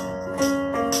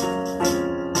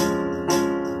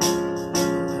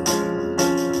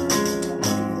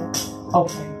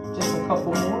 Okay, just a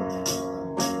couple more.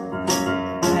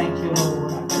 Thank you,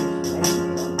 Lord.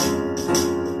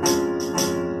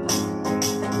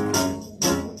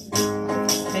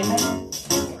 Amen.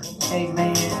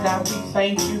 Amen. God, we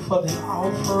thank you for the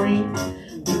offering.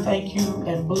 We thank you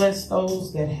and bless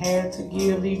those that had to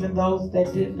give, even those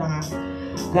that did not.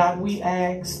 God, we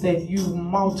ask that you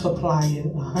multiply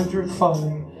it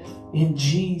 100-fold in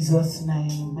Jesus'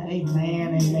 name.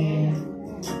 Amen. Amen.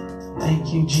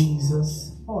 Thank you,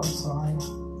 Jesus. Oh, I'm sorry.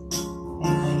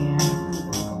 Amen.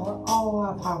 Oh,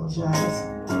 I apologize.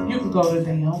 You can go to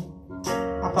them.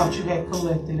 I thought you had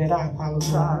collected it. I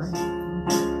apologize.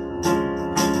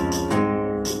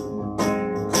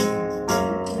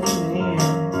 Amen.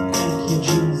 Thank you,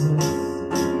 Jesus.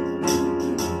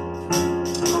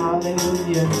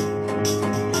 Hallelujah.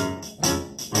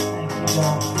 Thank you,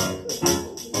 God.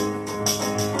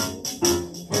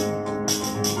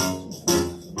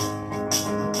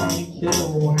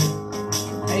 Lord.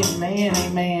 Amen,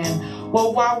 amen.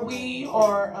 Well, while we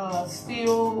are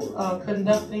still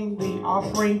conducting the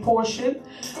offering portion,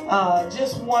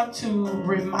 just want to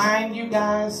remind you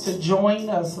guys to join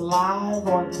us live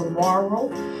on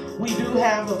tomorrow. We do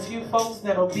have a few folks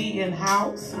that'll be in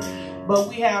house, but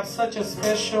we have such a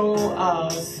special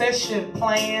session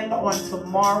planned on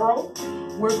tomorrow.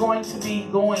 We're going to be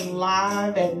going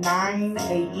live at 9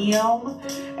 a.m.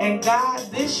 And God,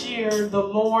 this year, the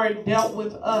Lord dealt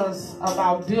with us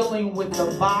about dealing with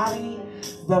the body,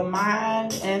 the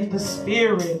mind, and the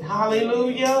spirit.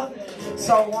 Hallelujah.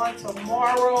 So on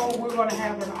tomorrow, we're going to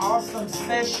have an awesome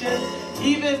session.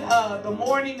 Even the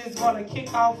morning is going to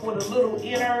kick off with a little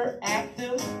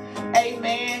interactive,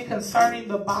 amen, concerning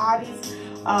the body.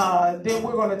 Then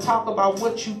we're going to talk about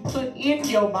what you put in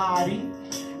your body.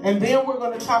 And then we're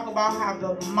going to talk about how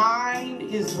the mind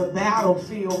is the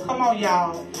battlefield. Come on,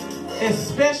 y'all.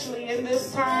 Especially in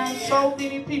this time, so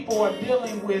many people are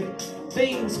dealing with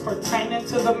things pertaining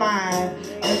to the mind.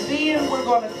 And then we're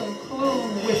going to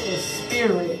conclude with the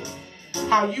spirit.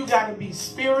 How you got to be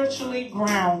spiritually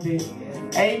grounded.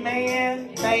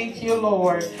 Amen. Thank you,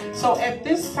 Lord. So at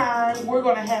this time, we're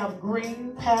going to have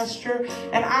Green Pasture.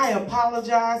 And I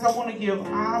apologize. I want to give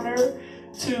honor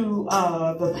to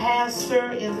the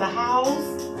pastor in the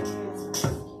house,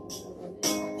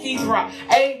 Keith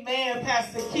Amen,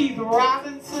 Pastor Keith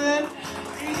Robinson.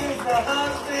 He is the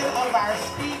husband of our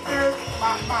speaker.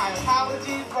 My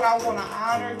apologies, but I want to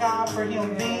honor God for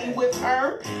him being with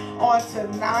her on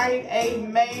tonight.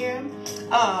 Amen.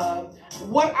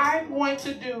 What I'm going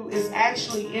to do is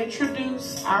actually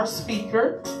introduce our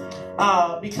speaker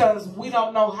because we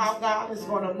don't know how God is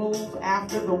going to move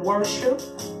after the worship.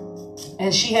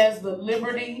 And she has the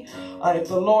liberty, if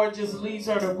the Lord just leads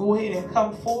her to go ahead and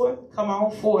come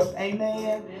on forth.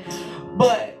 Amen.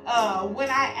 But when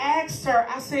I asked her,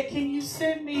 I said, can you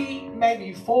send me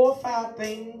maybe 4 or 5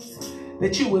 things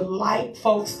that you would like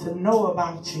folks to know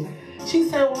about you? She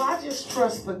said, well, I just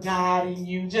trust the God in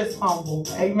you, just humble.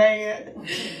 Amen.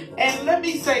 And let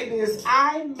me say this.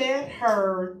 I met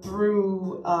her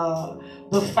through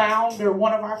the founder,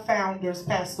 one of our founders,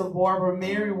 Pastor Barbara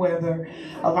Merriweather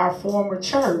of our former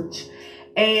church.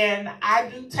 And I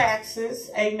do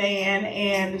taxes, amen,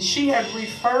 and she had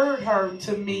referred her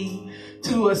to me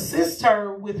to assist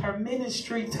her with her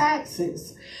ministry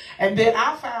taxes. And then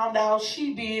I found out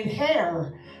she did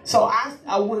hair. So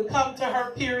I would come to her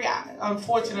period.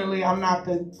 Unfortunately, I'm not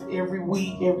every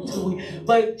week, every 2 weeks,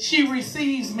 but she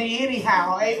receives me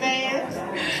anyhow.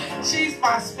 Amen. She's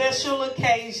my special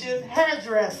occasion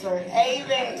hairdresser.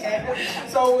 Amen.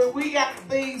 So when we got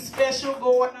things special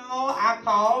going on, I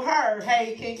call her.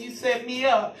 Hey, can you set me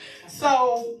up?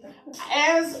 So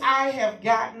as I have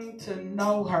gotten to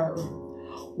know her,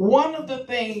 one of the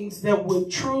things that would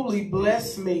truly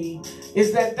bless me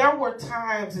is that there were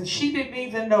times, and she didn't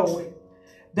even know it,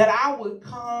 that I would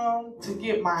come to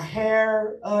get my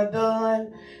hair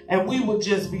done, and we would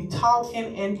just be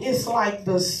talking, and it's like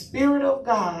the Spirit of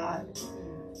God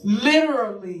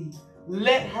literally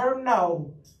let her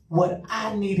know what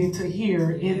I needed to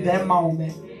hear in that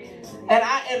moment.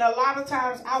 And a lot of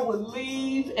times I would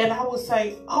leave and I would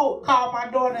say, oh, call my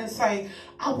daughter and say,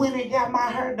 I went and got my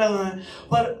hair done.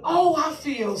 But oh, I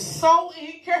feel so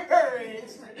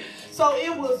encouraged. So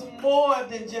it was more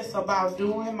than just about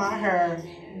doing my hair.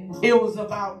 It was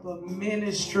about the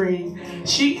ministry.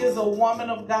 She is a woman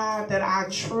of God that I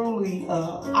truly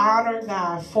honor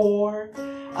God for.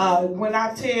 When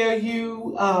I tell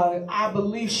you, I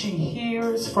believe she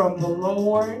hears from the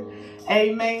Lord.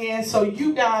 Amen. So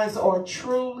you guys are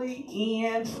truly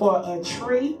in for a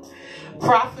treat.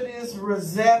 Prophetess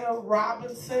Rosetta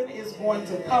Robinson is going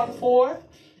to come forth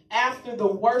after the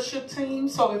worship team.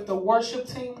 So if the worship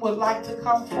team would like to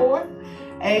come forth.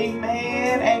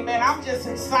 Amen. Amen. I'm just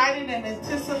excited and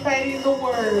anticipating the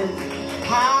word.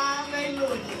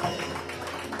 Hallelujah.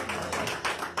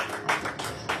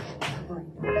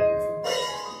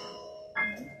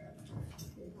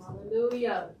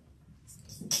 Hallelujah.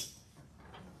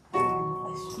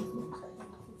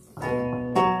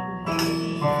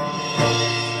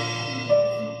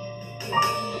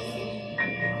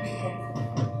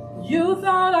 You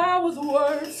thought I was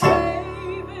worth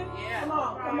saving. Come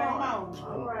on.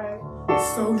 All right.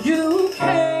 So you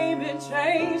came and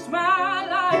changed my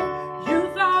life. You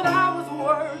thought I was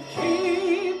worth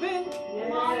keeping.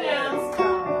 Come on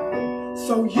now.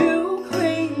 So you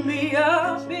cleaned me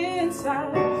up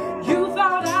inside. You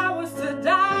thought I was to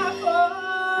die for.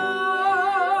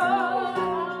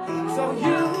 So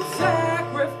you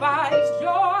sacrificed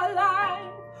your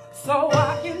life so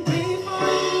I can be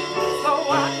free, so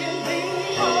I can be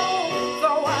whole,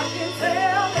 so I can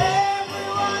tell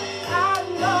everyone I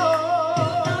know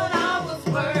that I was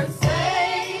worth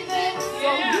saving.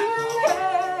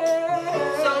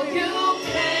 So you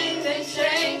came and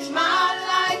changed my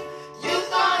life. You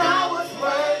thought I was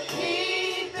worth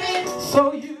keeping. So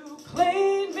you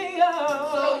cleaned me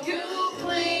up. So you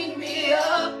cleaned me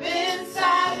up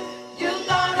inside. You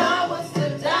thought I was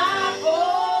to die for.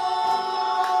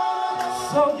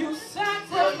 So you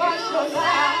sacrificed your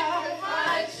life.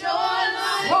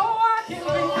 So I can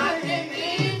be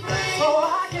free. So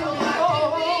I can be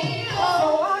whole. So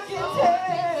I can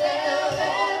tell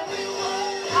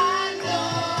everyone I know.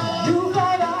 You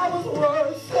thought I was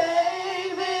worth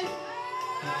saving.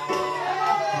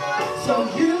 So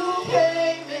you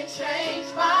came and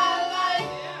changed my life.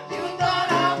 You thought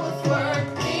I was worth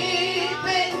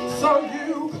keeping. So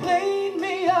you cleaned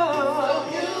me up. So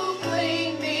you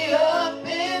cleaned me up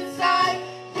inside.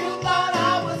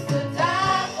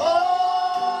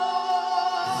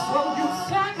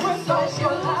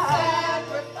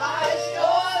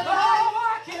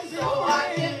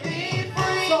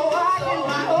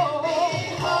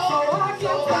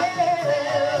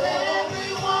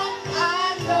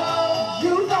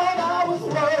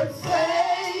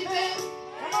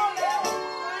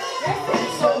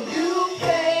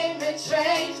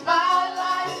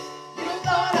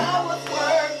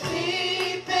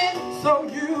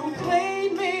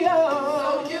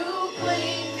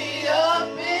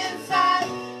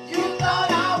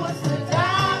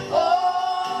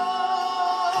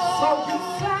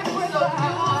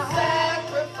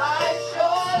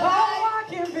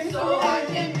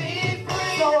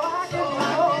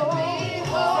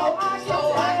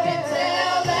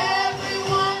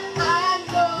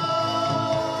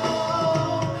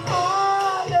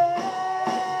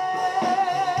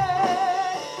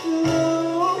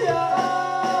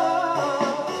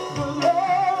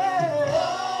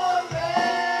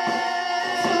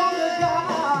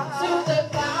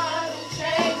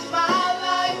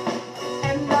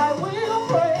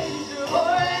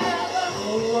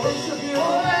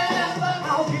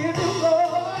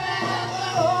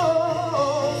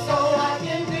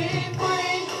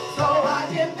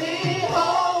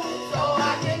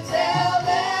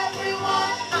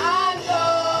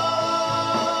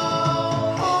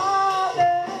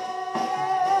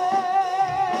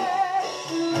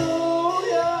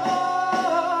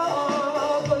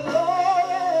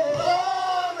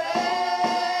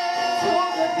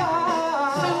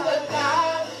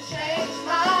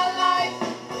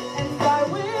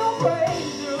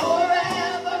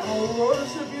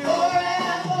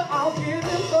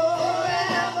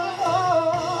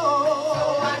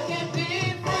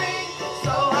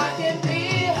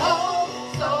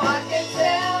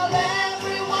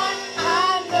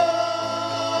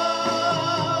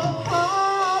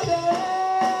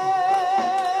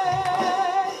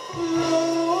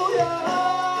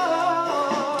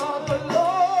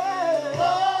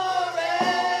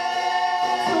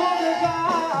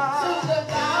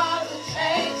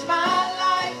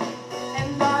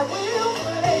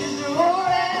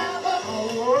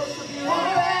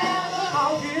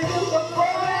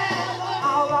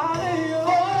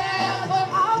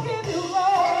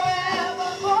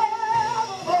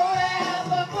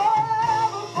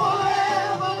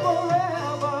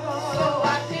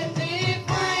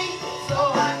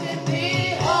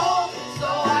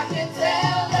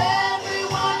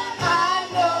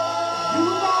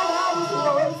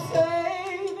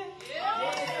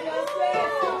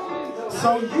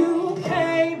 So you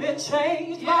came and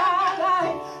changed my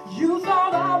life. You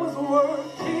thought I was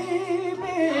worth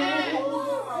keeping.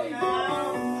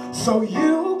 So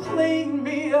you cleaned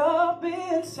me up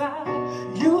inside.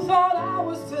 You thought I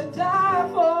was to die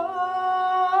for.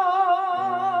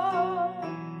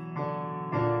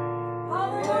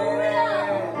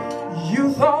 Hallelujah.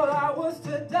 You thought I was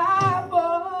to die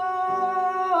for.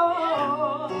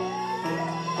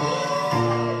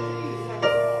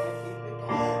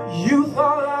 You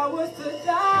thought I was to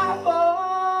die for.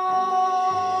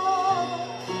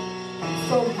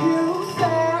 So you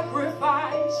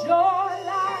sacrificed your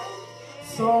life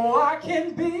so I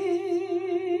can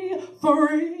be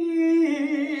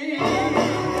free.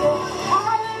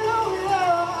 Hallelujah,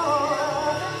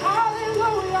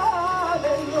 hallelujah,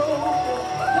 hallelujah.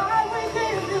 God, we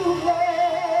give you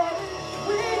glory.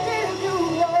 We give you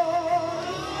glory.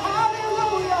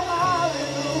 Hallelujah,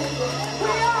 hallelujah.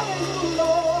 We honor you,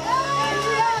 Lord.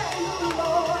 We honor you,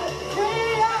 Lord. We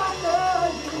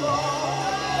honor you,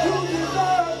 Lord. You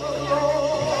deserve the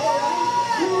glory.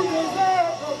 You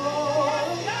deserve the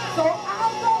glory. So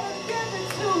I'm going to give it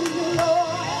to you,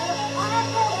 Lord. I'm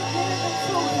going to give it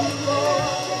to you, Lord.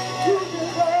 You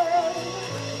deserve it.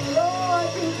 Lord,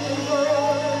 you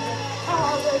deserve it.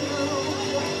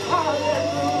 Hallelujah.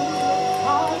 Hallelujah.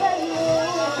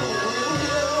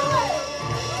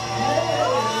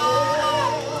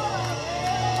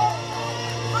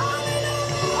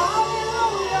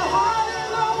 Hallelujah.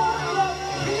 Hallelujah.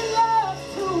 He loves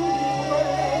to be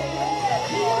praised.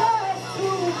 He loves to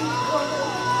be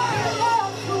praised. He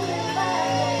loves to be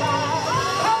magnified.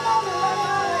 Come on,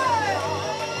 everybody.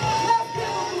 Let's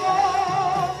give him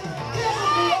glory. Give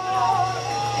him glory.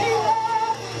 He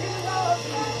loves it. He loves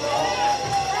it.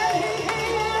 And he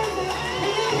hears it.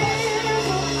 He hears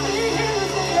it. He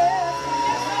hears it. Yes.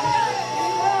 He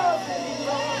loves it. He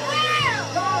loves it.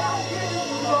 God, I'll give you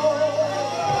glory.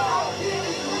 I'll give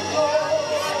you glory.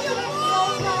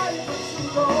 Nobody but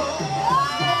you, Lord.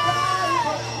 Nobody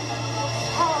but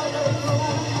you.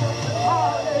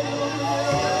 Hallelujah.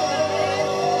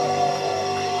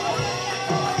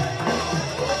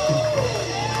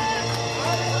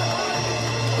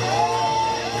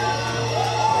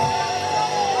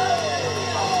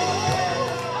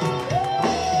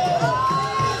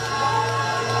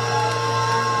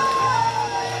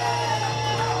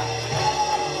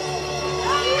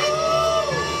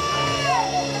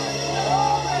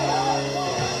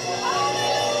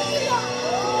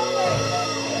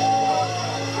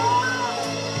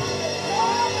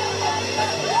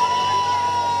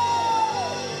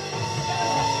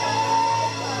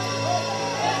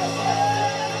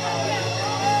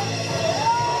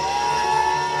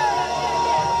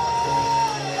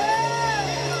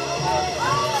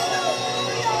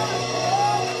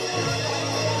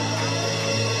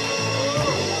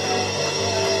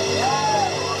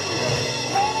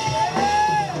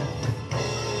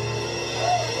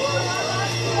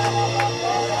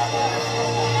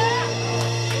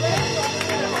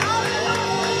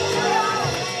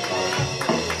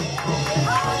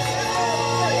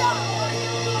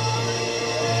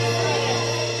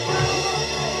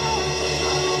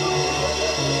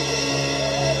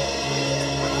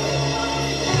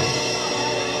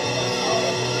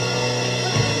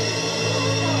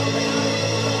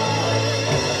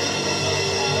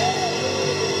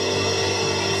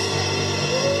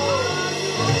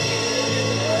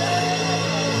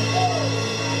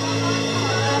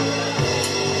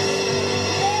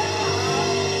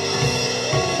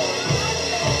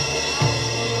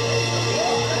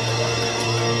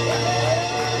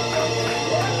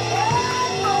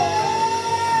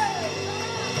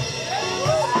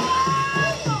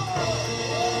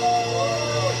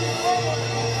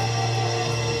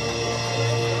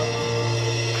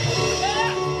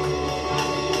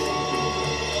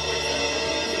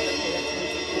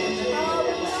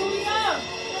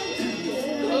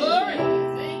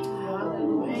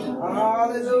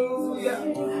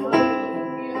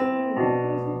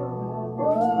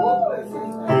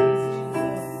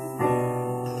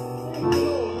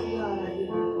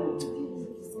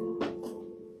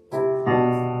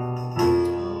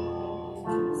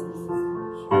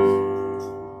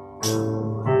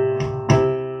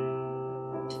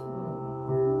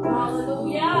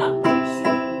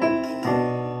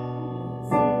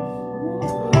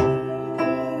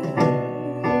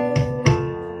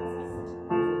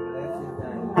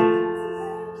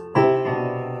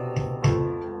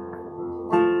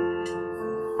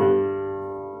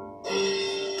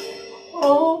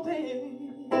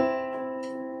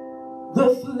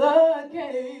 the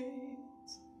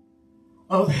floodgates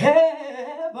of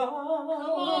heaven. Come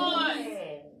on.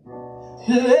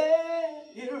 Let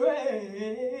it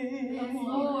rain. Yes,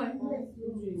 Lord.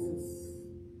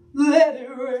 Let it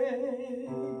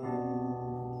rain.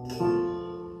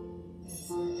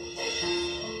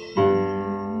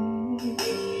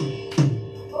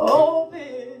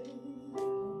 Open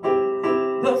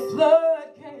the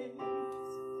floodgates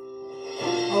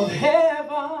of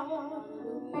heaven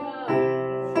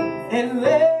and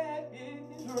let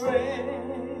it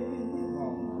rain.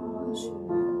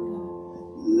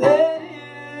 Let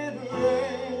it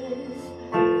rain.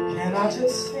 Can I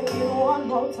just sing it one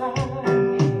more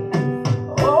time?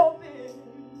 Open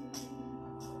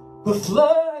the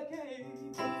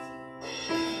floodgates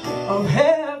of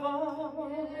heaven.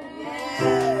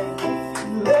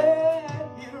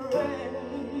 Let it rain.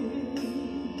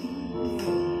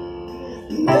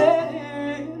 Let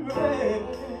it rain.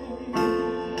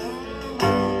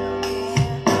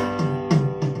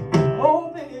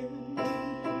 Open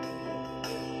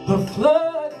the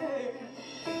floodgates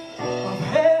of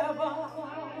heaven.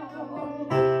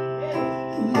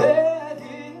 Let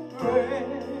it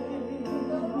rain.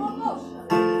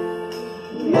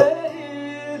 Let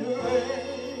it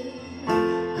rain.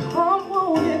 Come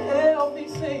on and help me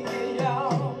sing it,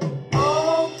 y'all.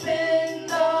 Open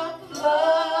the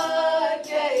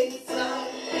floodgates of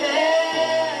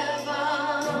heaven.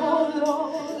 Oh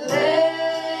Lord,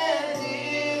 Let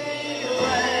it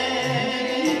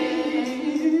rain.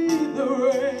 the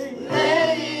rain.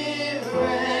 Let it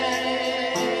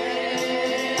rain.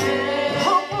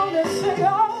 Come on and say,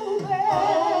 oh,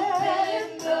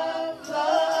 Open the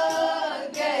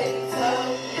floodgates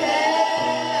of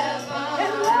heaven.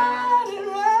 and let it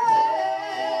rain.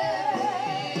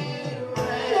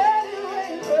 Let it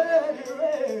rain, let it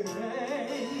rain,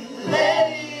 rain.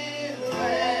 Let it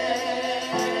rain.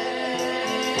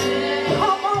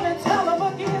 Come on and tell them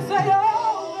again, say,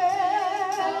 oh,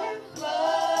 man.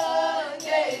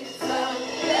 Floodgates of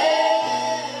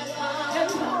heaven.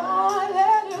 And Lord,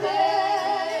 let it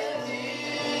rain.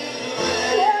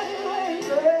 Let it rain,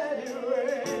 let it rain.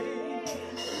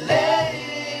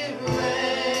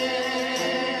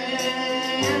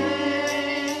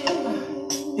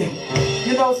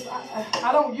 You know,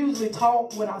 I don't usually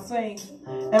talk when I sing.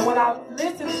 And when I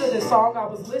listened to this song, I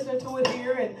was listening to it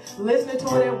here and listening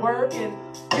to it at work. And,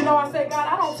 you know, I said, God,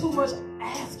 I don't too much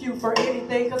ask you for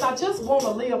anything because I just want to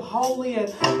live holy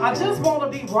and I just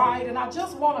want to be right and I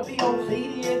just want to be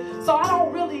obedient. So I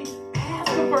don't really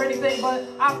ask him for anything. But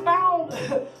I found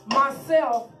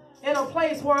myself in a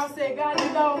place where I said, God,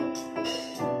 you know,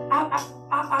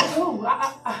 I do.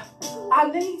 I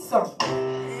need something.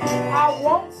 I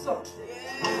want something.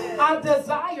 I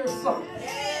desire something.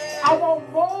 I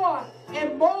want more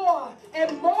and more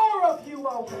and more of you,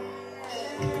 oh God.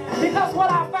 Because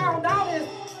what I found out is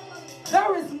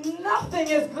there is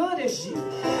nothing as good as you.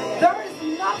 There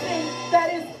is nothing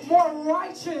that is more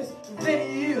righteous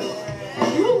than you.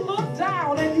 You looked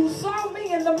down and you saw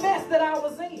me in the mess that I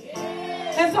was in.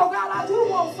 And so, God, I do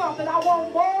want something. I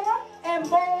want more and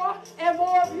more and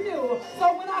more of you.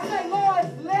 So when I say,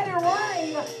 Lord, let it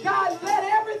rain, God, let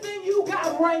everything you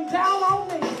got rain down on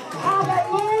me.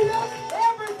 Hallelujah.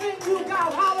 Everything you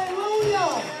got.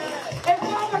 Hallelujah. And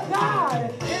Father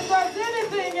God, if there's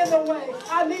anything in the way,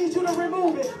 I need you to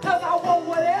remove it because I want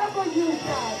whatever you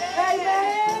got.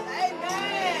 Amen.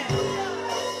 Amen.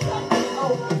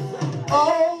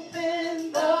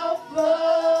 Open the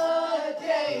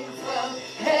floodgates of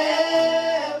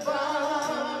heaven.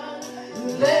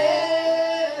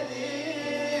 Let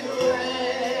it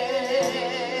rain.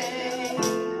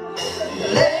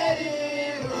 Let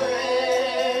it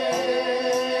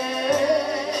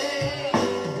rain.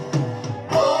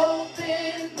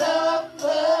 Open the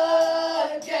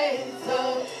floodgates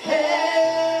of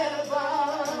heaven.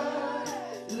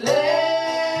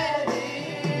 Let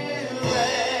it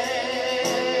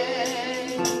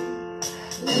rain.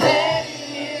 Let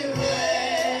it rain.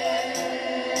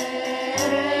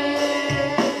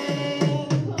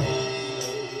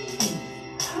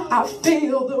 I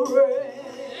feel the rain.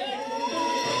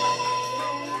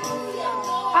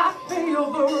 I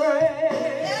feel the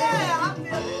rain. Yeah, I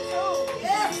feel it too.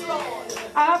 Yes, Lord.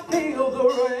 I feel the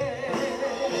rain.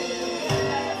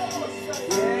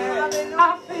 Yeah,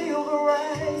 I feel the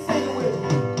rain. Sing it with me.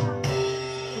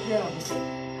 Together.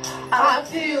 I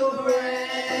feel the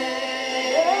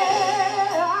rain.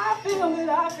 Yeah, I feel it.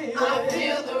 I feel it. I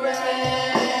feel the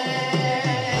rain.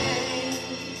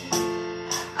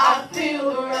 I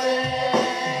feel the rain.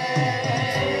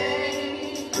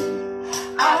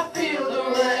 I feel the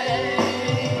rain.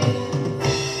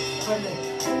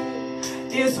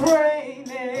 It's raining.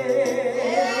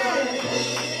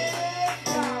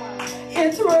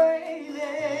 It's raining.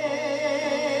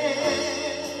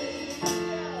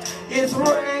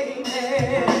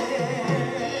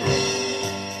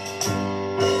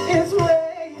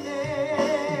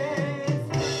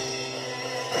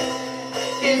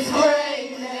 It's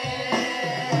raining.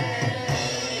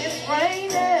 It's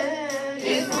raining.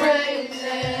 It's raining.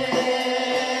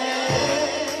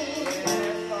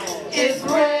 It's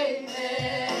raining.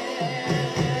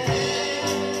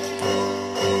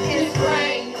 It's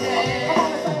raining.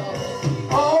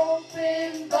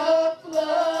 Open the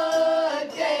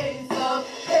floodgates of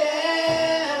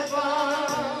heaven.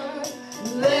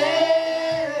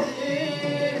 Let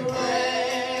it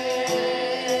rain.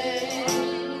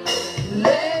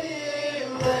 Let it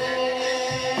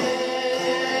rain.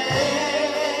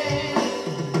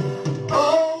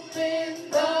 Open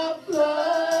the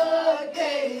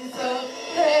floodgates of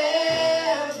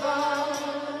heaven.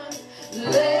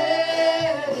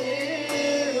 Let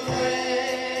it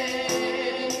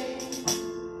rain.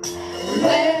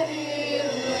 Let it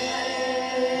rain.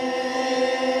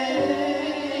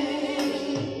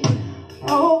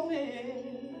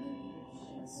 Open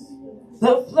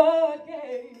the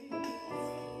floodgates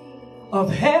of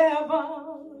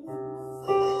heaven,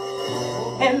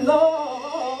 and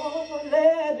Lord,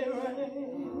 let it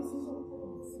rain.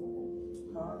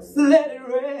 Let it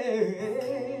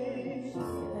rain.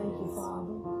 Thank you,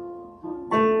 Father.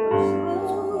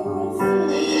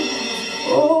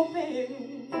 Open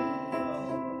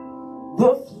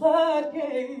the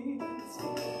floodgates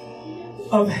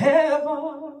of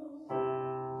heaven,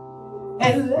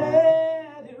 and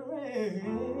let it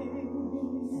rain.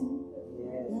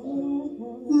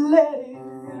 Let it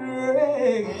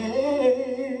rain.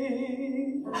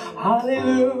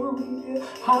 Hallelujah,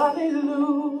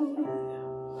 hallelujah.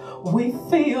 We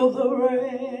feel the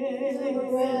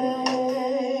rain.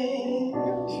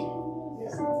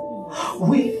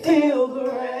 We feel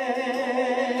the rain.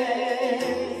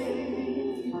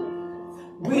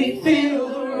 We feel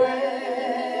the rain.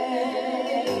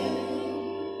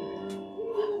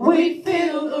 We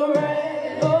feel the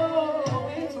rain.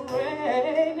 Oh, it's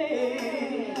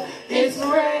raining. It's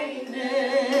raining.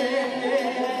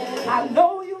 I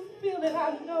know you feel it.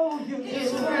 I know you feel it.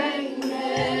 It's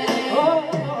raining. Oh,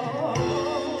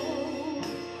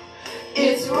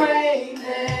 it's raining.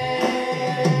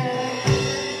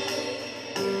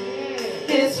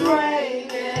 It's raining.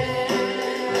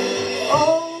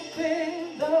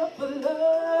 Open the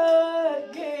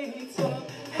floodgates of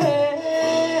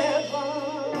heaven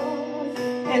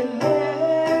and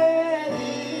let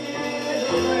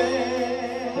it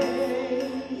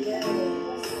rain.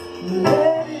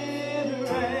 Let it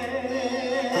rain.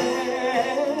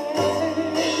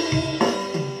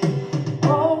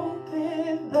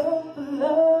 Open the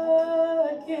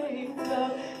floodgates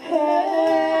of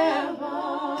heaven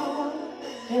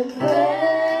and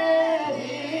let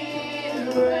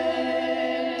it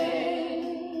rain.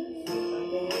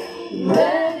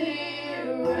 Let it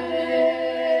rain.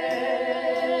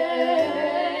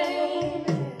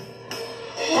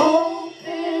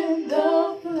 Open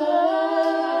the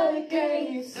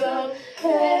floodgates of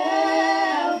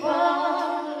heaven.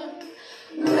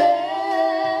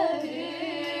 Let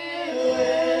it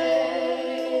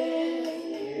rain.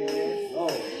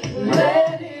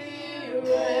 Let it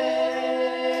rain.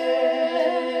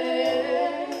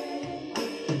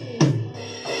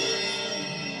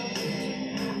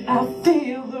 I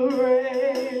feel the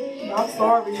rain. I'm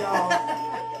sorry, y'all.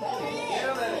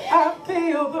 I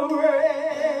feel the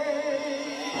rain.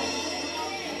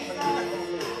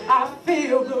 I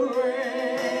feel the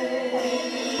rain.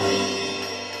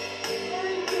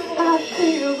 I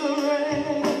feel the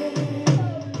rain.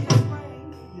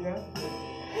 Yeah.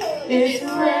 It's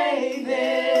raining.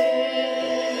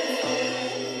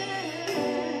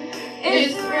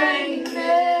 It's raining.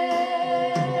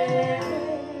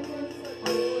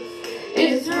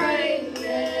 It's raining.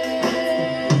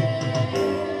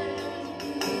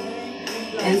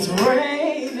 It's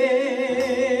raining.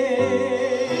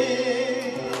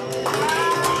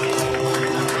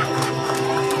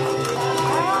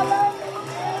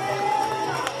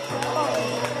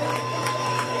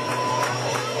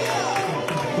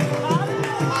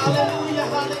 Hallelujah,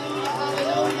 hallelujah,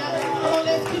 hallelujah. Come on,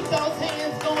 let's keep those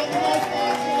hands going. Come on,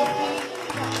 stand to your feet.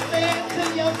 Stand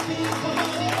to your feet. Come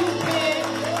on, if you can.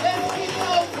 Let's keep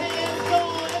those hands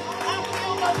going. I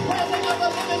feel the presence of the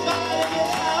living God in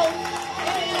this house.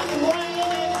 It is raining.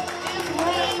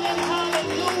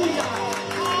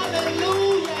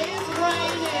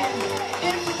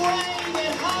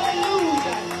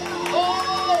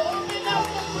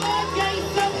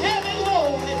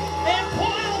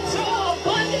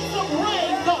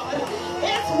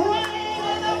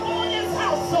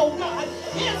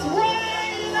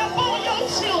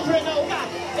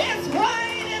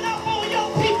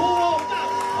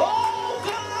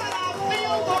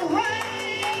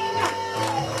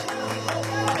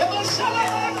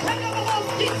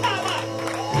 Come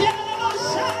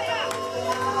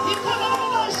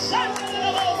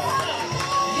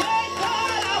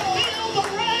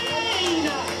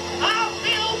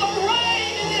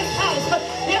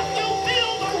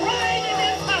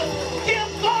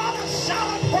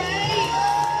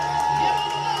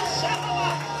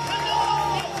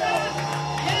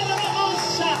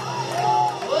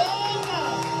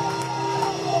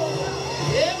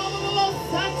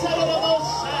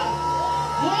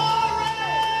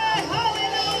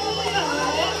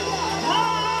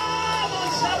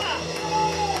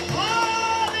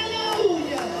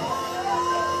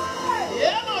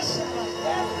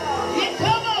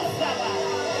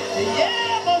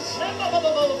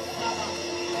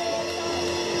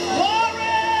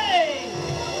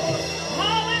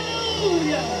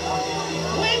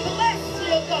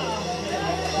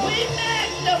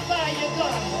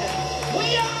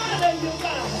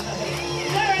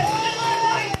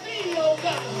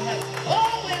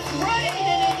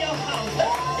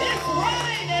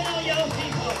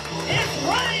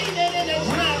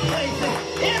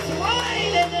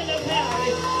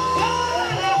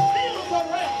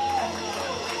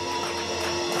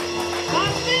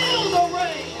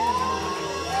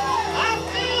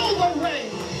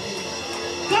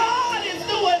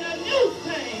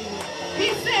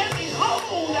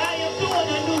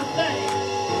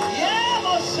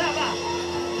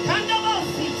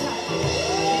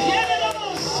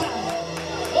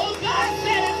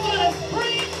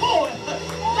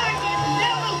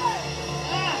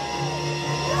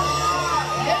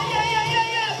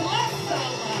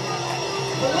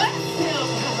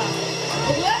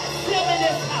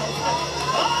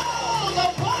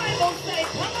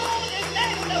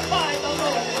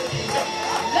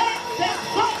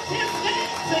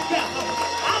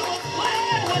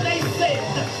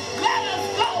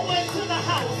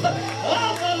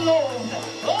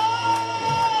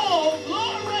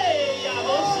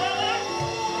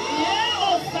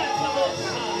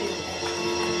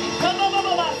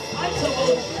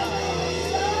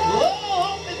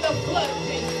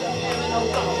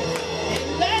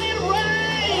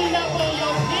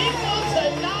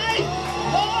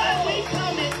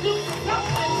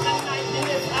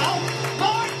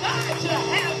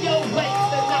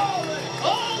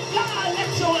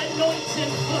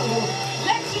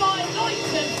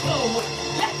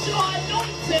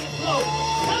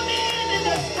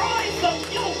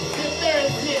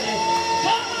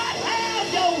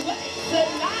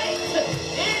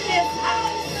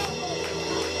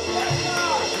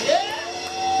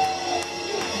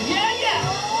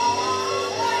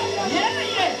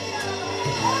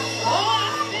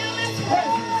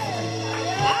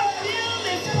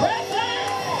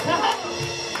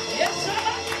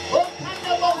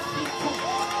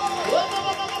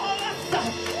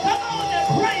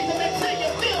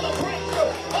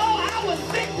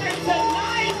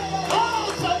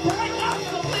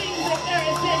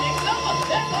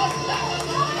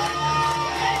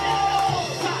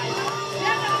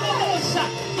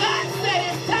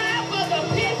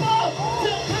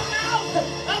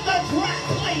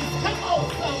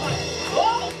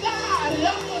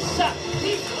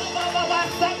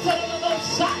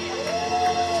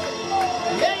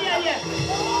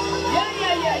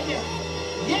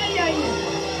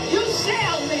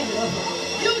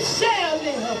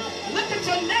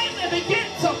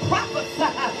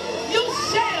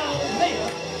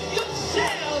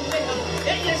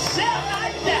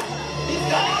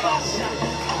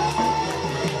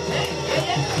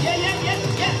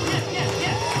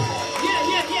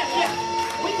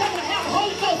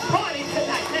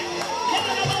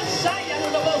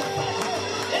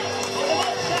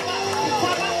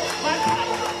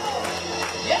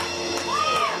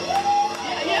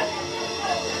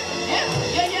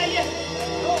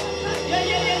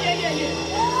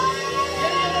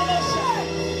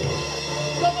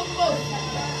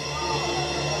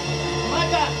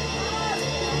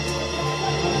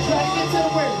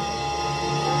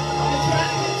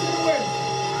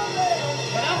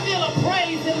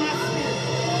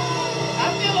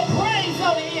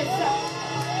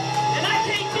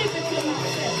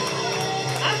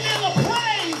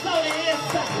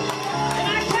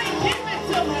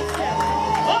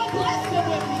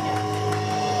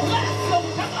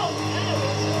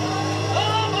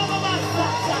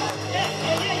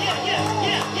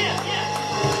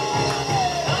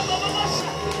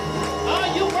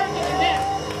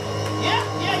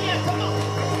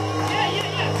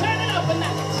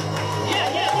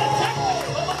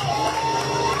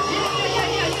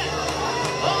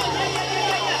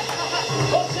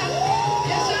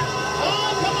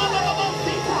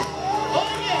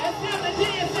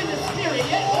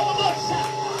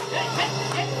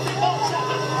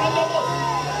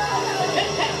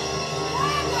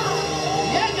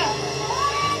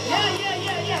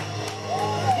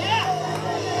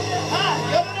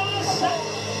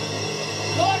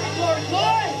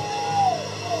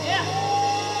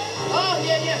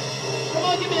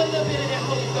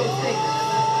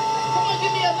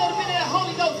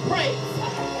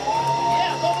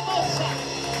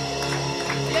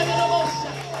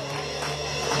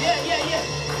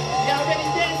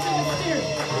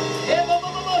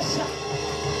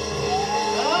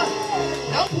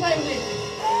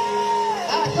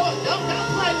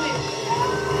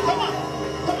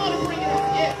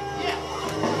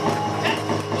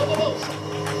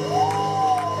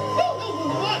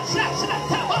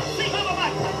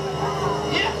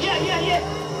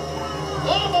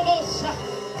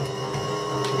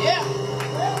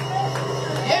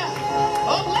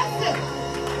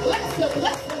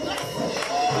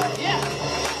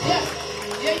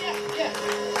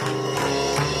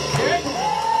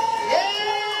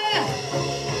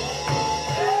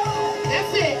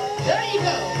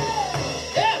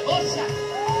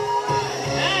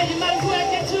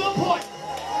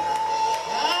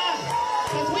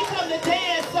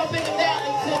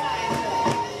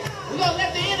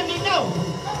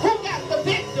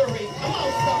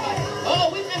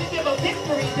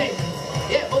 3 days.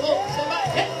 Yeah, come on, somebody.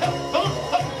 Yeah, come on,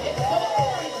 come on, yeah, come on.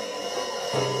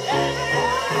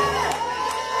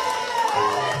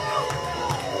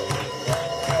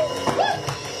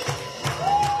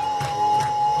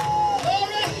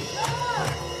 Glory,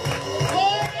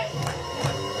 glory,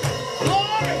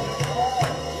 glory.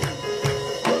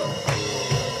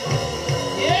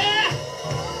 Yeah.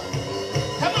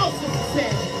 Come on, Sister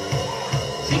Sandy.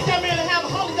 She come here to have a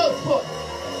Holy Ghost for us.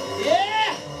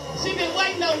 Yeah. She been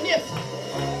waiting on this.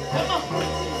 Come on.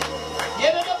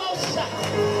 Get her the most shot.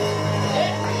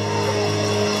 Yeah.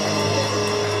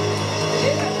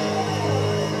 Yeah.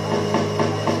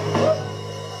 Woo.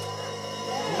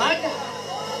 My God.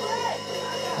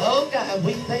 Oh God,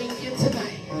 we thank you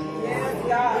tonight.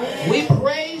 We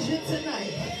praise you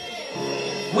tonight.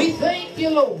 We thank you,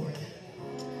 Lord.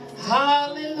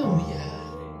 Hallelujah.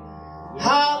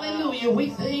 Hallelujah. We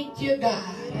thank you,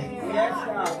 God,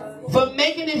 for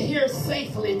making it here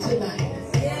safely tonight.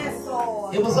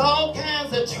 It was all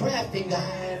kinds of traffic,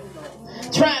 God,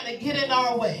 trying to get in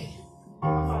our way.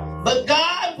 But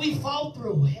God, we fought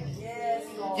through it.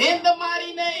 In the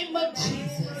mighty name of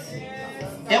Jesus.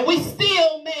 And we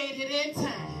still made it in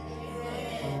time.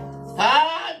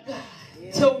 Ah, God,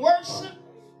 to worship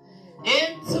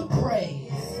and to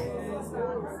praise.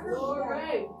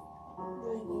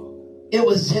 It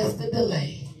was just a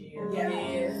delay.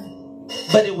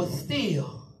 But it was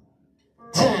still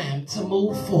time to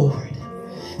move forward.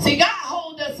 See, God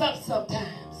holds us up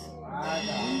sometimes.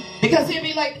 Because he'll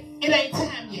be like, it ain't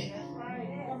time yet.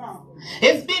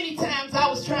 It's many times I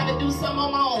was trying to do something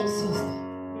on my own, sister.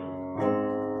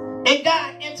 And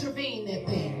God intervened that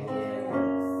thing.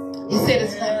 He said,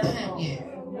 it's not time yet.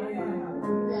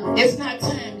 It's not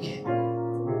time yet.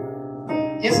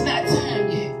 It's not time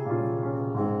yet.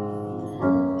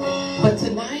 But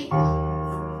tonight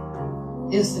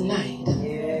is the night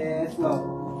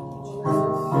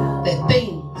that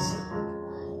things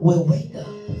will wake up.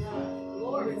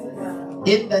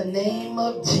 In the name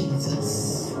of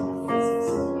Jesus,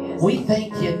 we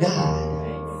thank you, God,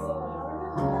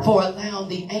 for allowing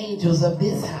the angels of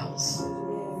this house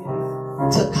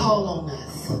to call on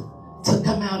us, to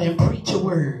come out and preach a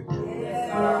word.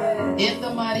 In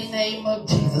the mighty name of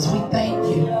Jesus, we thank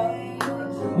you.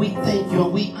 We thank you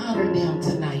and we honor them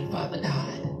tonight, Father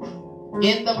God.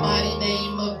 In the mighty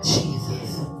name of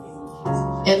Jesus.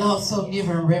 And also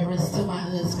giving reverence to my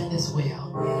husband as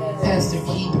well, Pastor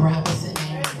Keith Robinson.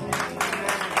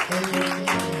 Amen.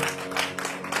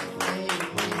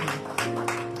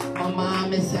 Amen. My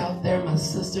mom is out there. My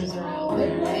sisters are out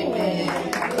there. Amen.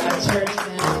 My church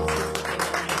now.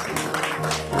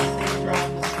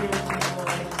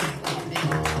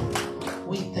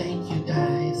 We thank you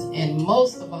guys. And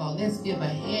most of all, let's give a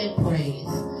hand praise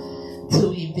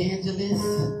to Evangelist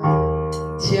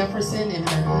Jefferson and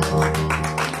her husband.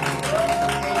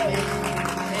 Amen.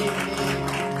 Amen.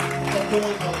 They're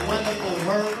doing a wonderful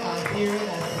work. I hear it. I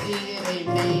see it.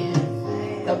 Amen.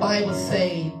 The Bible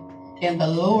says, and the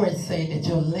Lord say that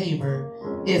your labor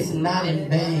is not in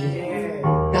vain.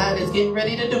 God is getting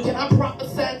ready to do. Can I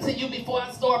prophesy to you before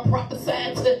I start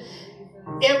prophesying to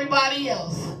everybody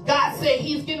else? God said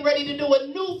he's getting ready to do a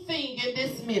new thing in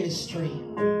this ministry.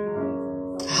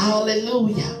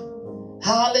 Hallelujah.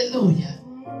 Hallelujah.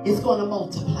 It's going to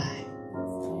multiply.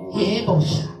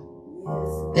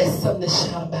 That's something to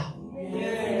shout about.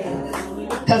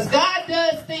 Because God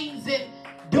does things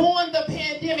during the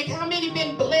pandemic. How many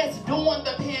been blessed during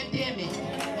the pandemic?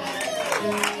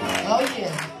 Oh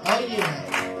yeah. Oh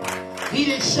yeah. He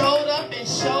just showed up and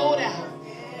showed out.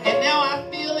 And now I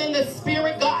feel in the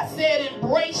spirit, God said,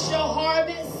 embrace your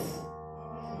harvest.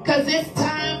 Because it's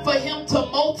time for him to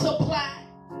multiply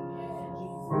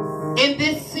in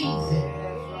this season.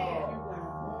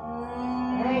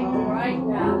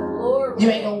 You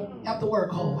ain't going to have to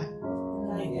work hard.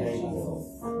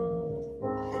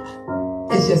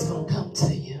 It's just going to come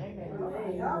to you.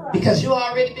 Because you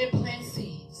already been planting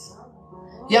seeds.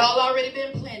 Y'all already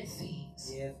been planting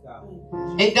seeds.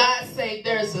 And God said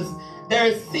there's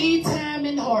seed time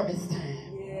and harvest time.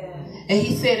 And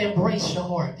he said embrace your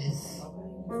harvest.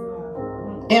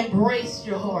 Embrace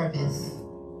your harvest.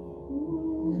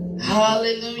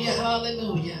 Hallelujah,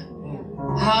 hallelujah.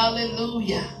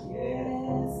 Hallelujah.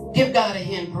 Give God a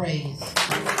hand praise.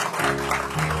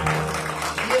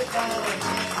 Give God a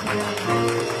hand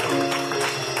praise.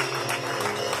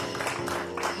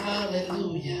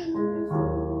 Hallelujah.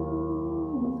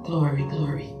 Glory,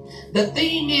 glory. The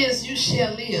theme is you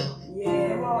shall live.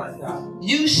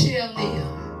 You shall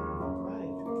live.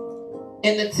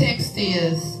 And the text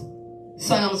is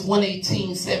Psalms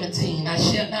 118:17. I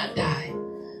shall not die,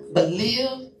 but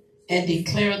live and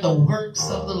declare the works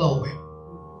of the Lord.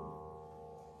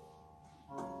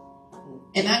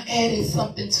 And I added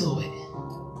something to it.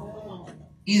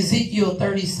 Ezekiel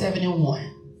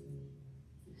 37:1.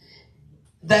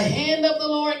 The hand of the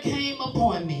Lord came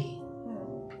upon me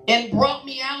and brought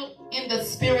me out in the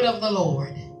spirit of the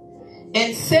Lord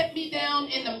and set me down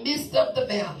in the midst of the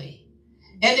valley,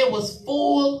 and it was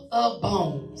full of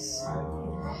bones.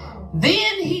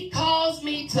 Then he caused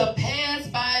me to pass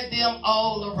by them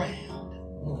all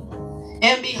around.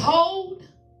 And behold,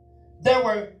 there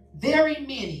were very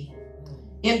many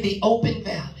in the open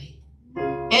valley.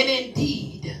 And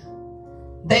indeed,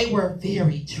 they were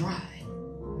very dry.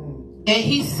 And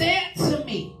he said to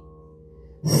me,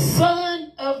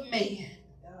 Son of man,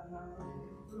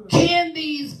 can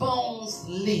these bones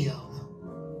live?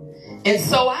 And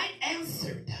so I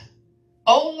answered,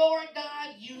 O Lord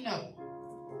God, you know.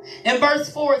 And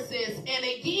verse 4 says, and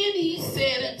again he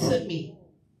said unto me,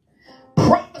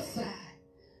 prophesy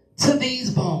to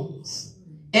these bones,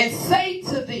 and say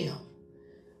to them,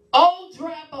 O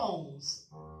dry bones,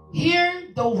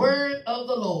 hear the word of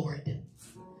the Lord.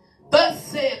 Thus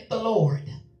saith the Lord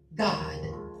God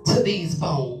to these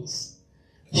bones,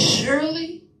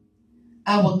 surely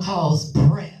I will cause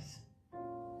breath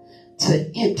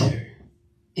to enter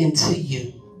into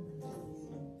you,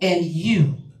 and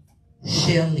you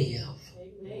shall live.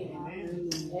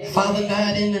 Father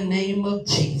God, in the name of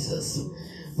Jesus,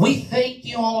 we thank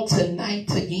you on tonight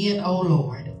again, oh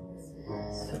Lord.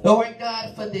 Lord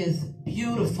God, for this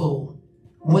beautiful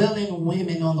willing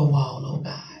women on the wall, oh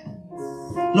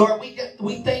God. Lord,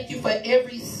 we thank you for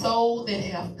every soul that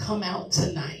have come out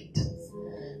tonight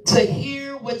to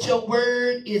hear what your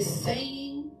word is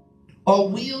saying or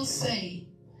will say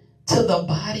to the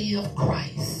body of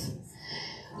Christ.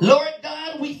 Lord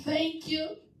God, we thank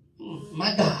you,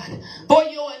 my God, for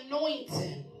your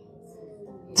anointing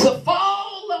to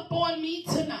fall upon me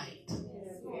tonight,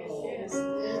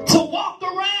 to walk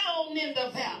around in the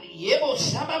valley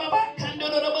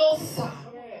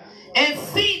and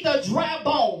see the dry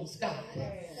bones, God.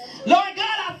 Lord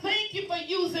God, I thank you for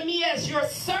using me as your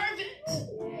servant.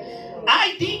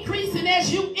 I decrease and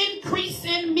as you increase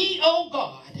in me, oh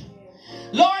God.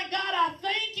 Lord God, I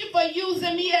thank you for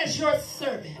using me as your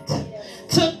servant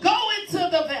to go into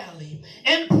the valley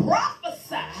and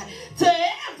prophesy to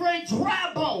every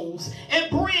dry bones and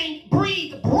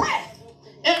breathe breath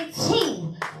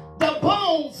into the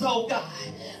bones, oh God.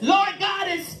 Lord God,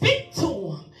 and speak to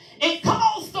them and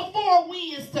cause the four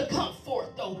winds to come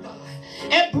forth, oh God,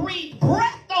 and breathe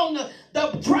breath on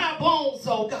the dry bones,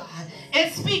 oh God,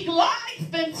 and speak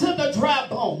life into the dry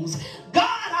bones. God,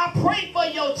 I pray for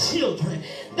your children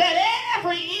that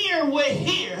every ear will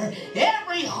hear,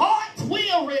 every heart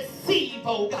will receive,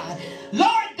 oh God.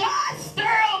 Lord God, stir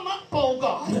them up, oh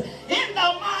God, in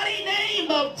the mighty name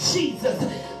of Jesus.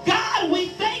 God, we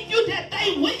thank you that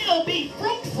they will be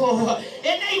fruitful and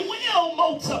they will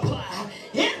multiply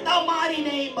in the mighty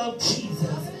name of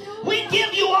Jesus. We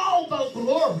give you all the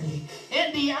glory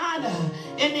and the honor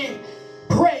and the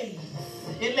praise.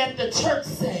 And let the church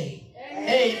say,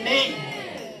 amen.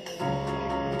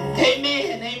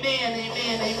 Amen, amen,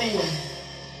 amen, amen.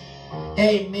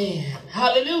 Amen.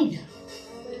 Hallelujah.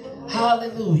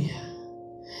 Hallelujah.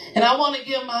 And I want to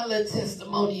give my little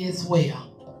testimony as well.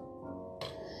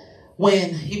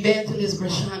 When Evangelist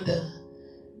Brashonda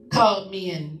called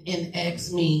me and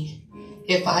asked me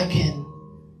if I can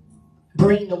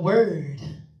bring the word,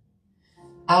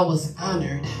 I was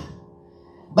honored.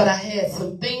 But I had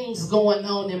some things going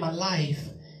on in my life,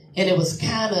 and it was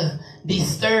kind of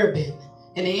disturbing.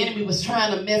 And the enemy was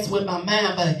trying to mess with my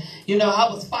mind. But, you know, I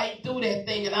was fighting through that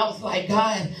thing, and I was like,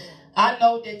 God, I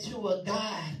know that you are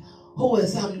God who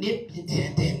is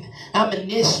omnipotent and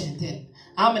omniscient and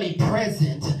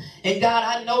omnipresent. And God,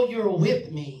 I know you're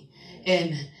with me.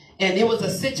 And it was a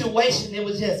situation that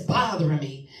was just bothering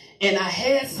me. And I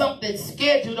had something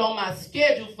scheduled on my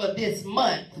schedule for this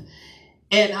month.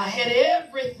 And I had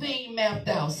everything mapped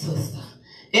out, sister.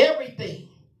 Everything.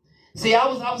 See, I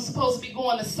was supposed to be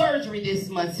going to surgery this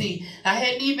month. See, I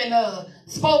hadn't even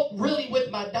spoke really with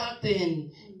my doctor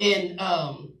and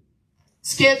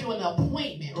schedule an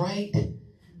appointment, right?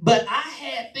 But I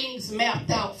had things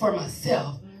mapped out for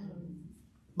myself.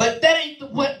 But that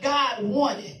ain't what God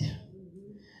wanted.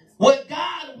 What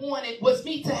God wanted was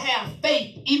me to have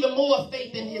faith, even more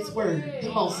faith in his word.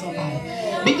 Come on, somebody.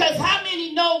 Because how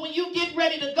many know when you get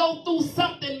ready to go through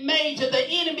something major, the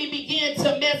enemy began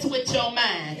to mess with your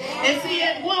mind? And see,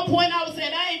 at one point I was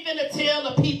saying, I ain't finna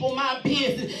tell the people my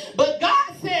business. But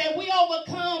God said we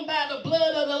overcome by the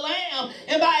blood of the Lamb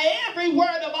and by every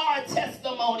word of our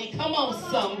testimony. Come on,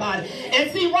 somebody.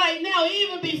 And see, right now,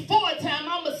 even before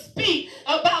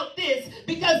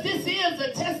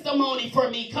family for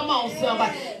me. Come on,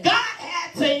 somebody. God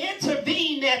had to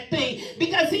intervene that thing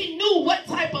because he knew what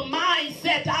type of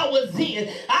mindset I was in.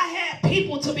 I had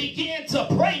people to begin to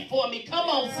pray for me. Come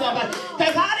on, somebody.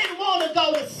 Because I didn't want to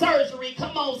go to surgery.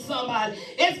 Come on, somebody.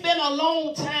 It's been a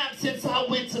long time since I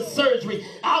went to surgery.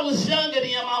 I was younger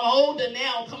then. I'm older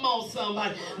now. Come on,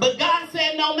 somebody. But God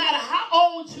said no matter how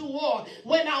old you are,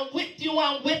 when I'm with you,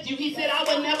 I'm with you. He said I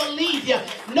will never leave you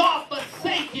nor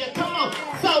forsake you. Come on.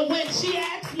 So when she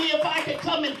asked me if I could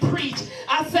come and preach,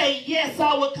 I say yes,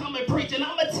 I will come and preach. And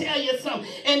I'm going to tell you something.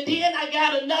 And then I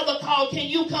got another call. Can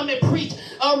you come and preach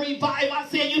a revival? I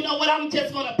said, you know what? I'm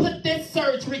just going to put this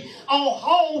surgery on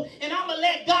hold and I'm going to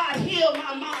let God heal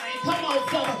my mind. Come on,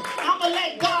 somebody. I'm going to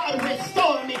let God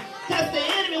restore me because the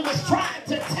enemy was trying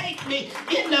to take me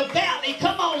in the valley.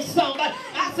 Come on, somebody.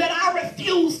 I said, I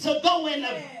refuse to go in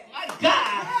the... My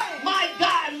God, my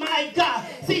God, my God.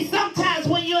 See, sometimes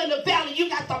when you're in the valley, you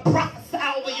got to prophesy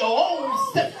over your own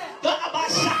self.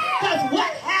 Because what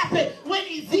happened when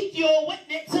Ezekiel went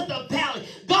into the valley?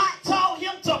 God told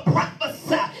him to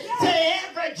prophesy to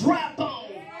every dry bone.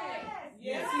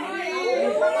 Yes,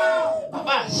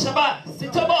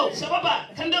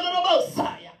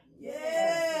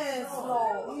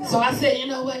 So I said, you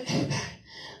know what?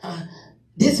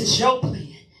 This is your plan.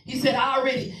 He said, I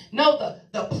already know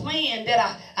the plan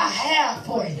that I have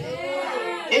for you.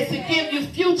 It's to give you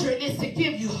future and it's to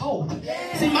give you hope.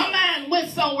 See, my mind went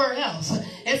somewhere else.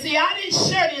 And see, I didn't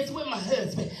share this with my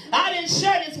husband. I didn't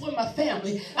share this with my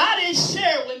family. I didn't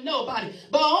share it with nobody.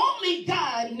 But only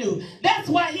God knew. That's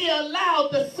why he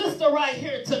allowed the sister right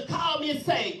here to call me and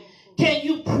say, can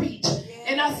you preach?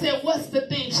 And I said, what's the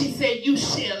thing? She said, you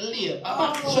shall live.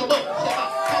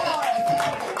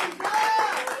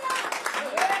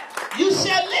 You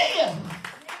shall live.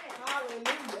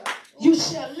 You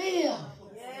shall live.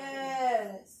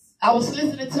 Yes. I was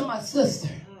listening to my sister,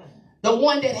 the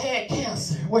one that had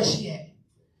cancer. Where's she at?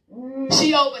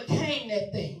 She overcame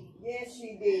that thing. Yes,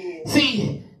 she did.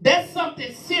 See, that's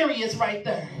something serious right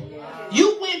there.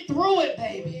 You went through it,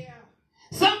 baby.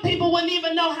 Some people wouldn't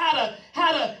even know how to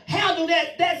handle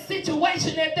that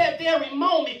situation at that very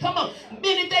moment. Come on. The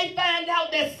minute they find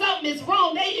out that something is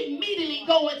wrong, they immediately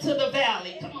go into the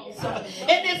valley. Come on, somebody.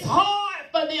 And it's hard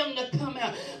for them to come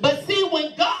out. But see,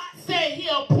 when God said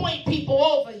he'll appoint people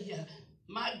over you,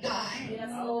 my God.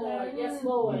 Yes, Lord. Yes,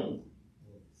 Lord.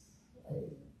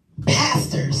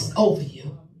 Pastors over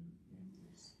you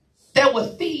that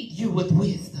will feed you with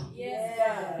wisdom,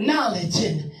 knowledge,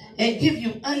 and give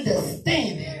you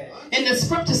understanding. And the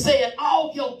scripture said,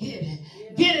 all your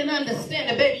get an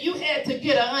understanding. Baby, you had to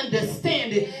get an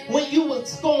understanding when you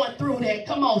was going through that.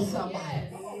 Come on, somebody.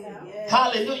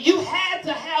 Hallelujah. You had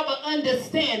to have an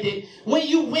understanding when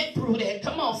you went through that.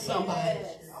 Come on, somebody.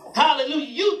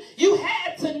 Hallelujah. You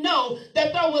had to know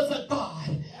that there was a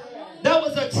God. There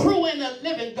was a true and a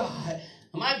living God.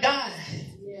 My God.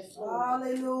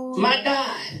 Hallelujah. My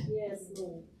God. Yes,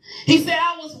 Lord. He said,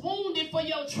 I was wounded for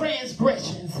your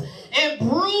transgressions and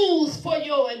bruised for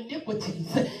your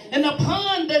iniquities. And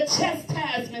upon the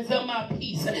chastisements of my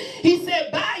peace, he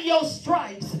said, by your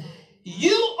stripes,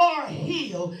 you are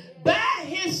healed. By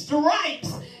his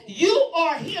stripes, you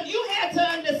are healed. You had to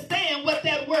understand what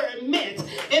that word meant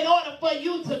in order for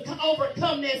you to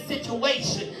overcome that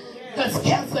situation. Because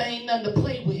cancer ain't nothing to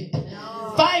play with.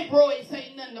 Fibroids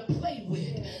ain't nothing to play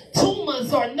with.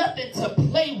 Tumors are nothing to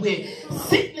play with.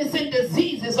 Sickness and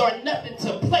diseases are nothing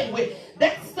to play with.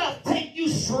 That stuff take you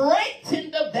straight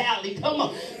in the valley. Come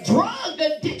on. Drug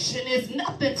addiction is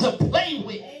nothing to play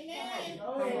with.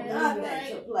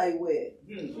 Nothing to play with.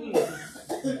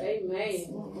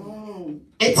 Amen.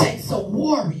 It takes a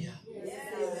warrior.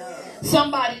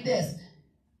 Somebody that's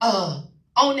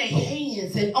on their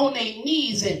hands and on their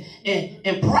knees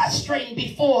and prostrating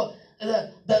before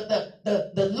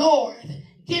the Lord,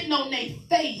 getting on their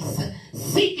face,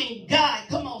 seeking God.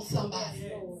 Come on,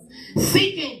 somebody.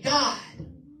 Seeking God.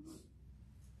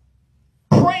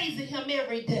 Praising him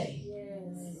every day.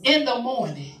 In the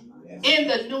morning. In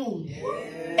the noon.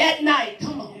 At night.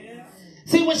 Come on.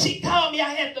 See, when she called me,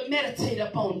 I had to meditate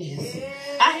upon this.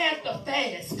 I had to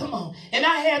fast. Come on. And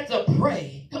I had to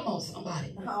pray. Come on,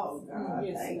 somebody. Oh, God.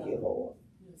 Thank you, Lord.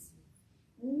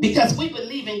 Because we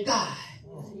believe in God.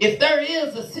 If there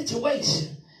is a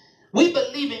situation, we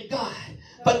believe in God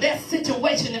for that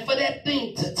situation and for that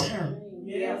thing to turn.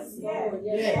 Yes, Lord.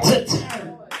 Yes, To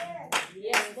turn.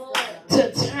 yes, Lord.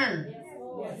 To turn.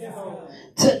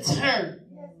 To turn.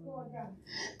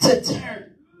 To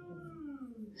turn.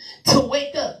 To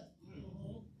wake up.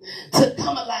 To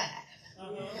come alive.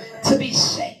 To be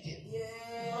shaken.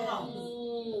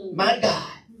 My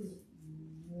God.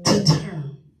 To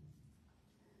turn.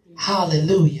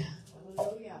 Hallelujah.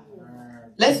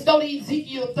 Let's go to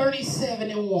Ezekiel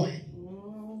 37:1.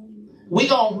 We're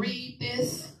going to read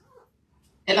this,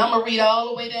 and I'm going to read all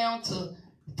the way down to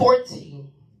 14.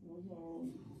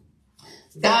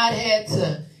 God had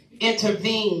to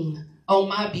intervene on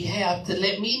my behalf to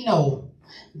let me know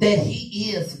that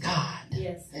he is God.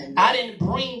 Yes. I didn't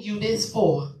bring you this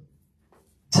for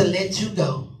to let you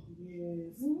go.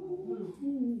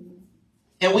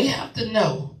 And we have to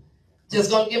know, just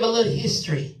going to give a little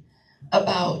history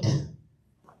about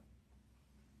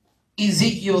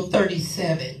Ezekiel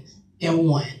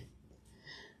 37:1.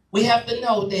 We have to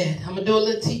know that, I'm going to do a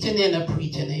little teaching and a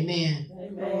preaching, amen.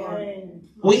 Amen.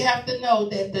 We have to know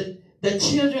that the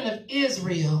children of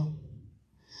Israel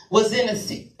was in a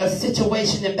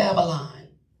situation in Babylon.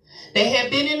 They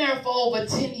had been in there for over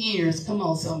 10 years. Come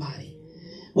on, somebody.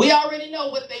 We already know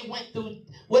what they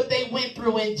went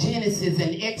through in Genesis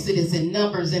and Exodus and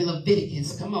Numbers and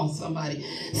Leviticus. Come on, somebody.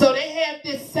 So they had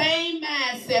this same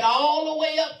mindset all the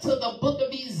way up to the book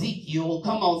of Ezekiel.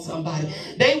 Come on, somebody.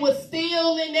 They were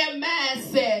still in that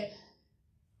mindset,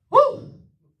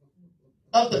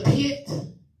 of the pit,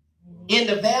 in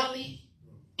the valley,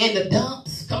 in the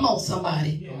dumps. Come on,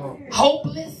 somebody.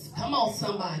 Hopeless. Come on,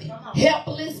 somebody.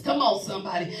 Helpless. Come on,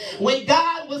 somebody. When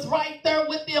God was right there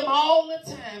with them all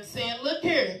the time saying, look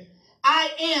here, I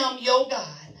am your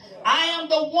God. I am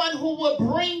the one who will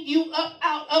bring you up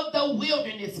out of the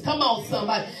wilderness. Come on,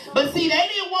 somebody. But see, they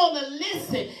didn't want to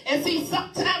listen. And see,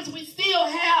 sometimes we still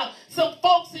have some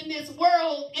folks in this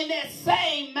world in that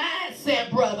same mindset,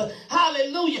 brother.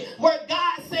 Hallelujah. Where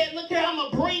God said, look here, I'm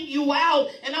going to bring you out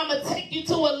and I'm going to take you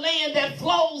to a land that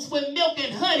flows with milk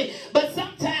and honey. But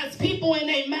sometimes people in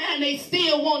their mind, they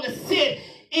still want to sit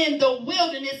in the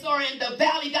wilderness or in the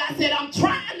valley. God said, I'm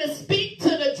trying to speak to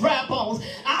the dry bones.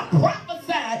 I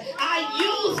prophesied.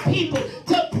 I use people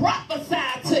to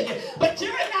prophesy to you. But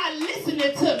you're not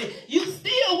listening to me. You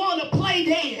still want to play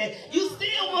dead. You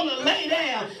still want to lay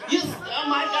down. Oh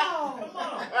my God.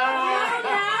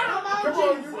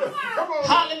 Come on.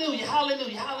 Hallelujah,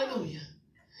 hallelujah, hallelujah.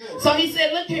 So he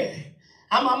said, look here.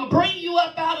 I'm going to bring you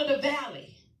up out of the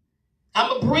valley. I'm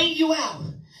going to bring you out.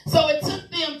 So it took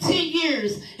them 10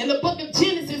 years. In the book of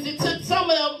Genesis, it took some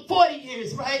of them 40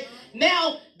 years, right?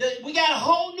 Now, we got a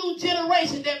whole new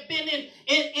generation that's been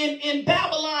in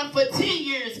Babylon for 10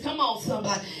 years. Come on,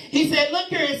 somebody. He said, look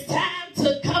here, it's time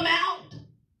to come out.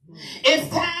 It's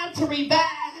time to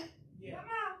revive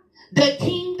the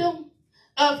kingdom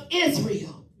of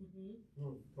Israel.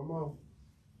 Come on.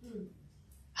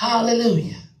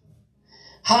 Hallelujah.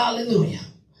 Hallelujah.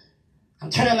 I'm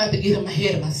trying not to get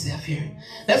ahead of myself here.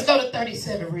 Let's go to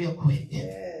 37 real quick.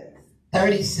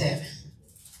 37.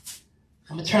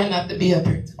 I'm going to try not to be up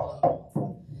here too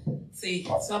long. See,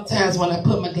 sometimes when I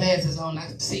put my glasses on, I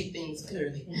see things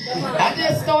clearly. I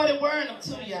just started wearing them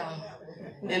too, y'all.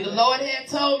 And the Lord had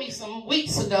told me some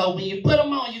weeks ago, when you put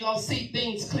them on, you're going to see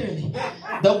things clearly.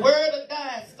 The word of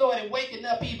God started waking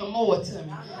up even more to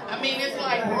me. I mean, it's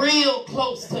like real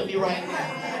close to me right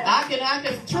now. I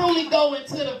can truly go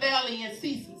into the valley and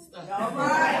see some stuff. All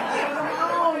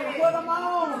right. Put them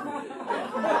on.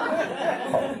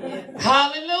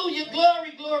 Hallelujah.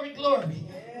 Glory, glory, glory.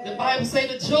 The Bible says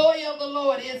the joy of the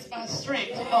Lord is my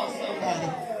strength. Come on, somebody.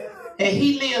 And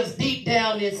he lives deep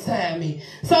down inside me.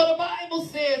 So the Bible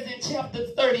says in chapter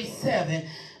 37,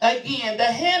 again, the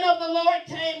hand of the Lord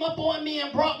came upon me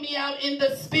and brought me out in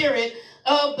the spirit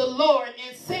of the Lord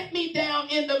and set me down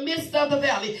in the midst of the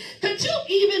valley. Could you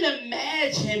even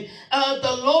imagine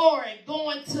the Lord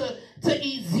going to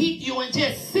Ezekiel and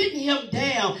just sitting him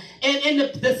down, and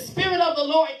the spirit of the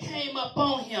Lord came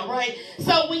upon him, right?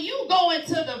 So when you go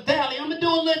into the valley, I'm going to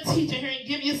do a little teaching here and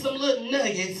give you some little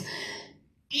nuggets.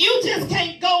 You just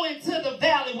can't go into the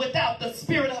valley without the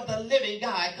spirit of the living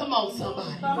God. Come on,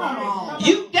 somebody. Come on.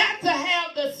 You got to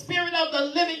have the spirit of the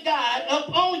living God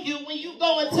upon you when you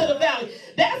go into the valley.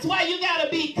 That's why you got to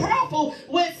be careful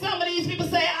when some of these people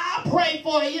say, I'll pray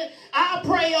for you. I'll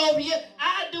pray over you.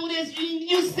 I'll do this.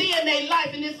 You see in their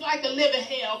life and it's like a living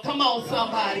hell. Come on,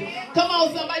 somebody. Come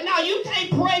on, somebody. No, you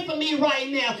can't pray for me right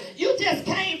now. You just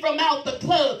came from out the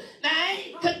club. Now, I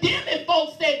ain't condemning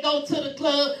folks that go to the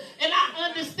club. And I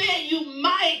understand you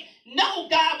might know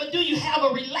God, but do you have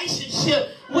a relationship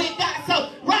with God?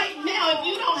 So right now, if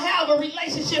you don't have a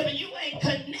relationship and you ain't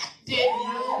connected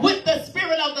with the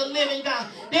spirit of the living God,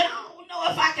 then I don't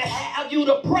know if I can have you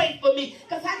to pray for me,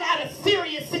 because I got a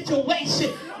serious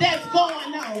situation that's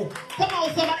going on. Come on,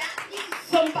 somebody. I need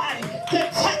somebody to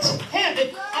touch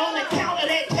heaven on account of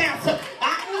that cancer.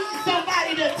 I need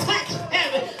somebody to touch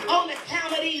heaven on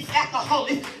account of these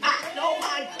alcoholics. I know,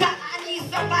 my God, I need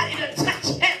somebody to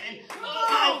touch heaven.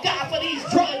 Oh, my God,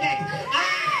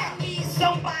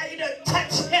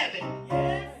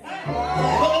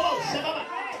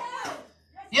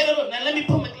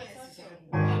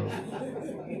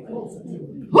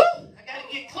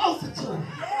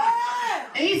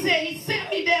 he said he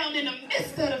set me down in the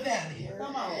midst of the valley.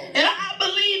 And I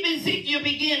believe Ezekiel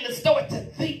began to start to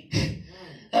think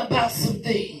about some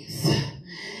things.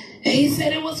 And he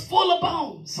said it was full of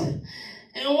bones.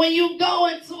 And when you go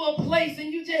into a place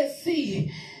and you just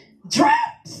see dry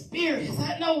spirits,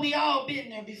 I know we all been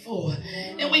there before.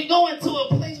 And we go into a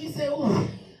place, we say, oh,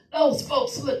 those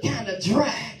folks look kind of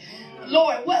dry.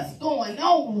 Lord, what's going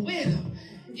on with them?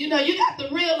 You know, you got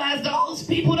to realize those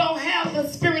people don't have the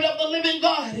Spirit of the living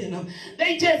God in them.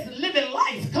 They just living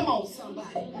life. Come on,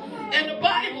 somebody. And the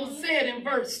Bible said in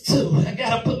verse 2, I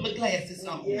got to put my glasses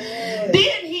on. Then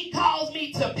he caused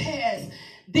me to pass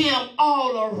them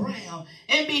all around.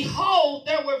 And behold,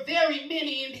 there were very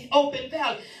many in the open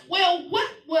valley. Well, what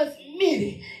was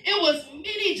many? It was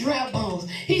many dry bones.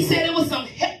 He said it was some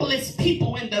helpless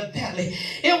people in the valley.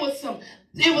 It was some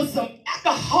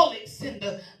alcoholics in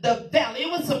the valley. It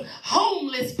was some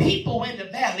homeless people in the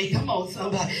valley. Come on,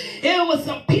 somebody. It was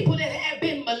some people that had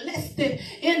been molested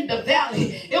in the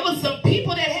valley. It was some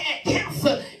people that had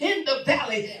cancer in the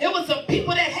valley. It was some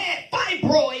people that had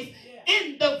fibroids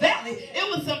in the valley. It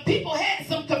was some people had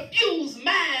some confused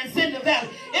minds in the valley.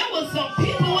 It was some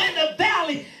people in the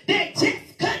valley that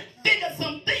just couldn't figure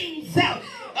some things out.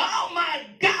 Oh my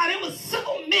God, it was so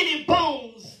many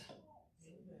bones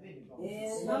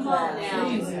Come on now.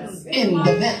 in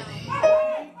the valley.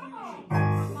 Come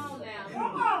on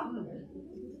now.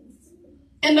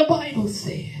 And the Bible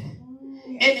said,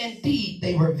 and indeed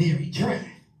they were very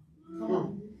dry.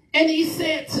 And he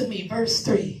said to me, verse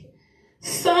 3,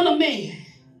 Son of man,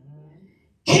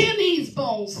 can these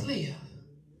bones live?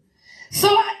 So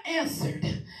I answered,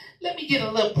 let me get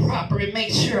a little proper and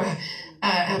make sure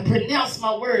I pronounce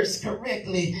my words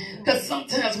correctly, because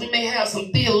sometimes we may have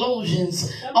some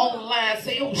theologians online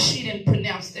say, oh, she didn't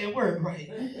pronounce that word right.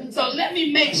 So let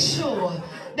me make sure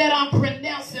that I'm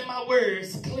pronouncing my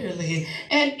words clearly.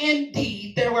 And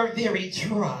indeed, they were very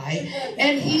dry.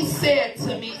 And he said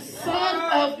to me,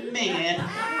 Son of man,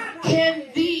 can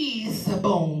these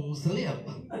bones live?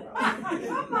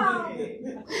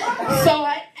 So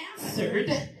I answered,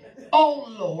 oh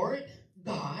Lord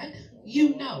God,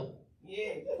 you know.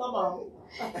 Come on.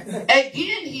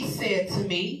 Again he said to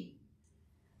me,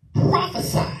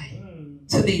 prophesy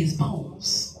to these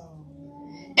bones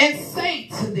and say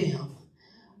to them,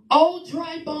 oh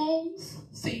dry bones.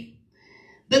 See,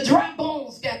 the dry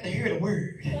bones got to hear the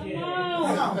word.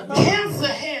 Cancer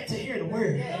had to hear the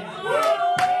word.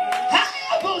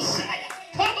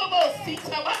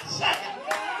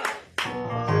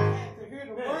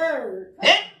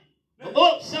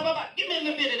 Give me a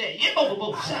little bit of that.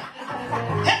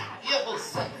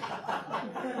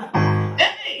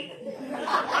 Hey.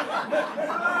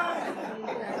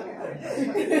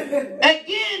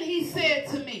 Again he said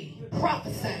to me,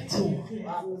 prophesy to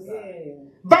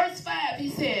him. Verse 5, he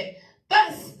said,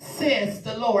 thus says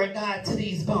the Lord God to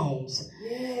these bones,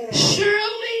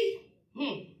 surely,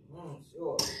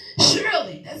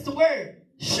 surely, that's the word,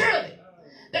 surely.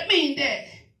 That means that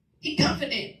he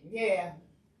confident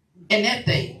in that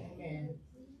thing.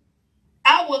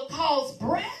 I will cause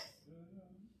breath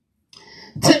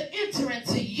to enter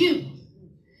into you,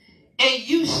 and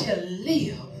you shall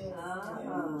live.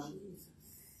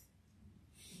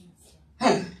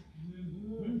 And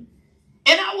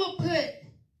I will put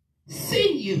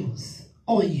sinews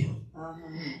on you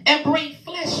and bring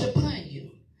flesh upon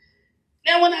you.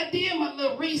 Now, when I did my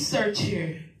little research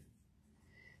here,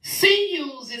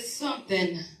 sinews is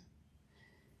something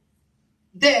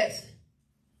that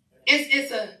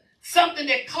it's something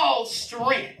that calls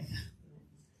strength.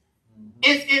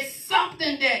 It's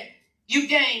something that you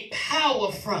gain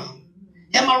power from.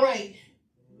 Am I right?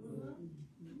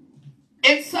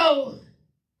 And so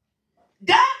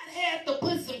God had to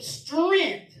put some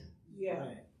strength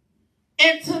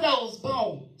into those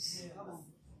bones.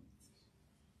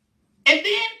 And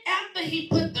then after he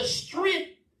put the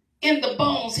strength in the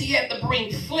bones, he had to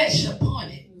bring flesh upon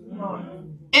it.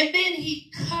 And then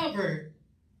he covered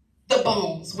the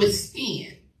bones with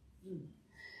skin.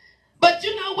 But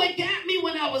you know what got me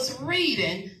when I was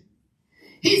reading?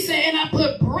 He said, and I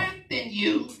put breath in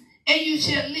you, and you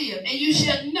shall live, and you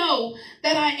shall know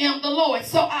that I am the Lord.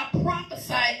 So I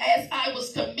prophesied as I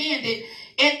was commanded,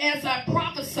 and as I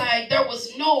prophesied, there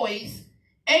was noise,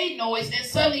 and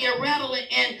suddenly a rattling,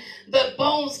 and the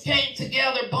bones came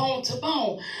together, bone to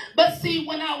bone. But see,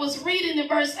 when I was reading in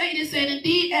verse 8, it said,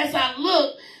 indeed, as I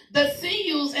looked, the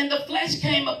sinews and the flesh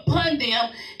came upon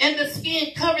them, and the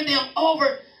skin covered them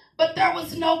over, but there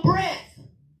was no breath.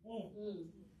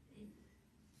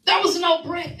 There was no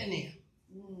breath in them.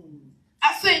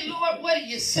 I said, Lord, what are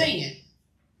you saying?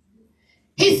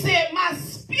 He said, my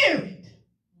spirit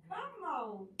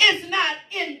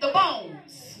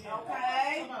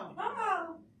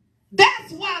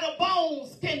that's why the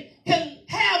bones can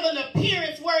have an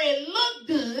appearance where it look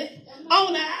good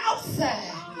on the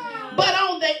outside. But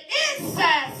on the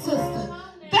inside, sister,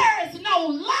 there is no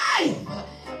life.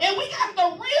 And we got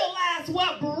to realize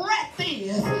what breath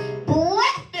is.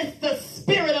 Breath is the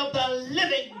spirit of the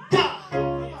living God.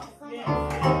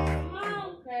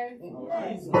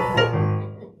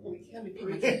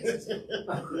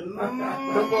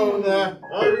 Come on now.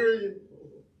 I hear you.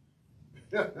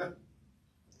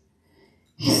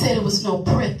 He said there was no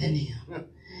breath in him.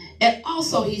 And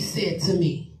also he said to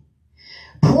me,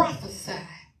 prophesy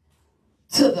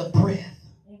to the breath.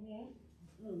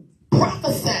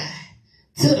 Prophesy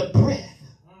to the breath.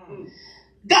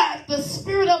 God, the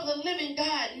spirit of the living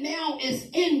God now is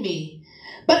in me.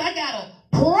 But I got to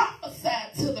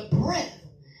prophesy to the breath.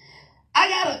 I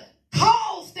got to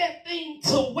cause that thing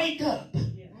to wake up.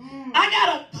 I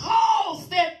got to cause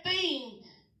that thing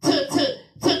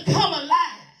to come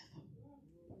alive.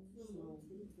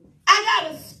 I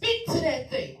got to speak to that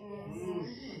thing.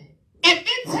 If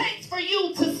it takes for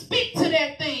you to speak to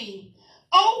that thing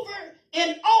over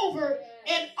and over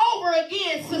and over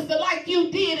again, sister, like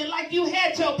you did and like you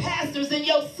had your pastors and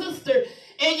your sister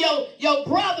and your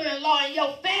brother-in-law and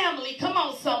your family, come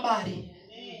on somebody.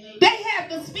 They have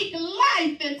to speak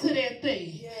life into that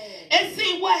thing. And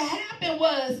see, what happened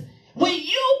was when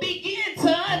you begin to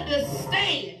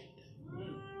understand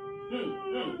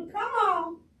Come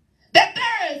on. that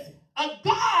there is a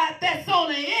God that's on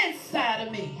the inside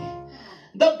of me.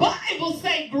 The Bible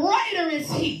say greater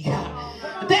is he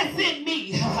that's in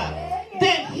me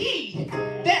than he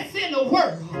that's in the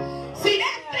world. See,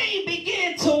 that thing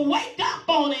began to wake up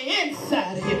on the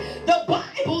inside of you. The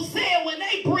Bible said when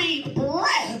they breathed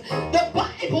breath, the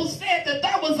Bible said that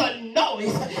there was a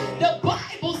noise. The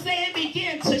Bible said it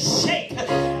began to shake.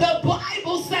 The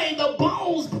Bible said the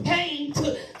bones came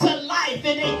to life,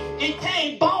 and it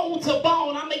came bone to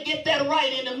bone. I'm going to get that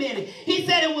right in a minute. He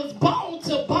said it was bone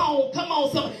to bone. Come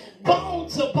on, somebody. Bone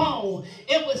to bone.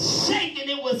 It was shaking.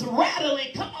 It was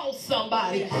rattling. Come on,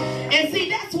 somebody. And see,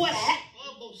 that's what happened.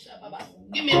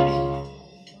 Give me a minute.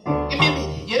 Give me a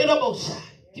minute.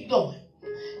 Keep going.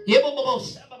 Yeah.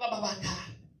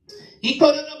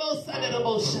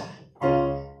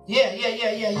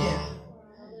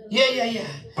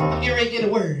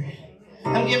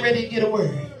 I'm getting ready to get a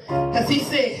word. Because he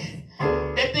said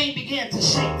that thing began to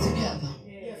shake together.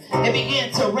 It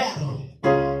began to rattle.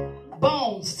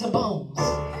 Bones to bones.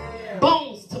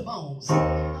 Bones to bones.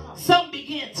 Some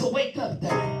began to wake up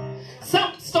there.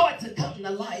 Some start to come to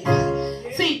life.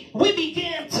 See, we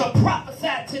began to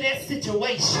prophesy to that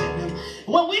situation.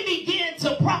 When we begin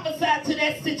to prophesy to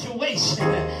that situation,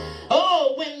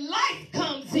 oh, when life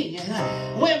comes in,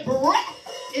 when breath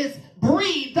is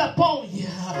breathed upon you,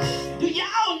 do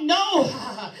y'all know,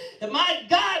 my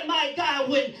God,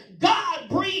 when God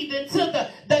breathed into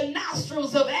the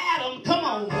nostrils of Adam, come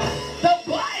on, the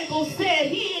Bible said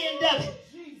he ended up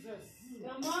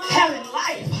having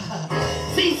life.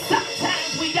 See,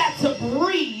 sometimes we got to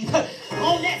breathe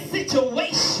on that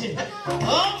situation.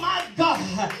 Oh my God.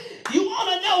 You want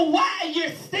to know why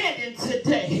you're standing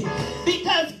today?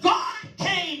 Because God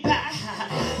came by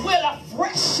with a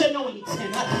fresh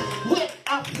anointing, with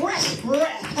a fresh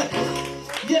breath.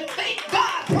 You think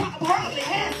God probably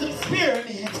has some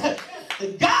experiment.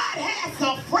 God has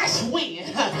some fresh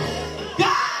wind.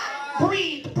 God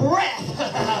breathed breath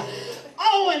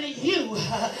on you.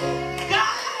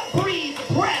 God breathed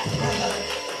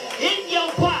breath in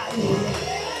your body.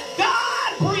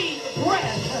 God breathed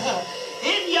breath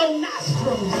in your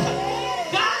nostrils.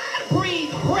 God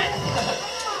breathed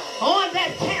breath on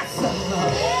that cancer.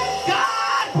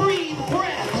 God breathed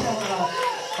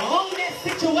breath on that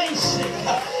situation.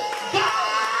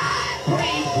 God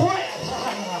breathed breath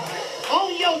on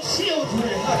your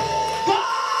children.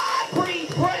 God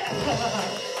breathed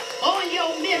breath on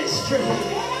your ministry.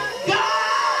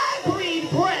 God breathed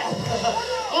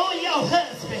breath on your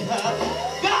husband.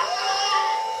 God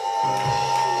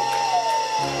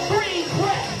breathed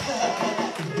breath.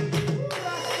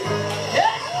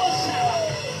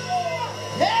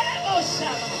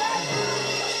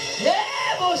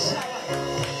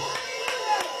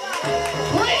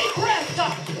 Breathe breath,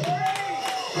 God.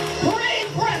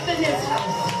 Breathe breath in this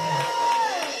house.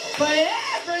 For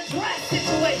every dry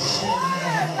situation.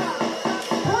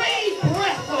 Breathe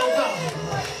breath, oh God.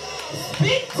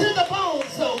 Speak to the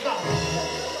bones, oh God.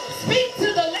 Speak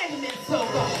to the ligaments, oh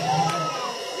God.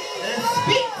 And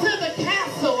speak to the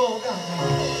cancer, oh God.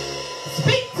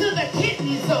 Speak to the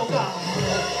kidneys, oh God.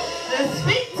 And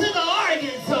speak to the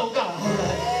organs, oh God.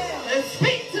 And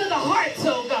speak to the hearts,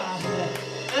 oh God.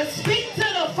 And speak to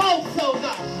the folks, oh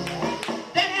God,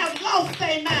 that have lost their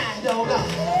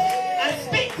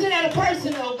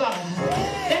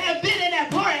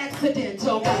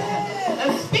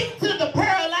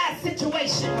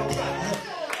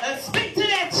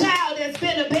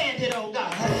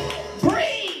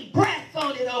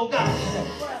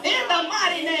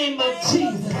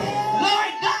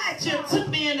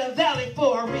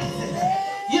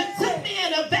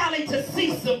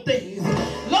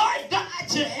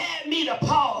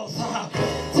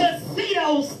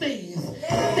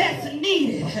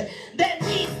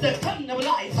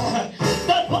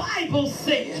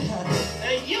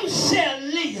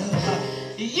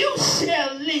you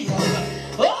shall live.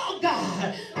 Oh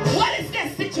God, what is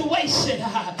that situation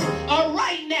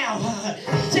right now?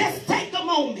 Just take a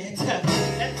moment.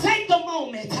 Take a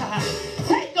moment.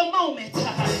 Take a moment.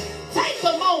 Take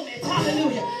a moment.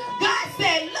 Hallelujah. God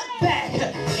said, look back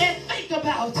and think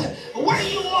about where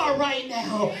you are right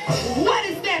now. What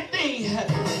is that thing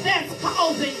that's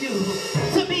causing you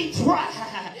to be dry?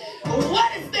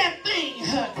 What is that thing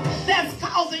that's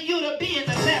causing you to be in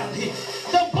the valley?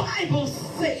 The Bible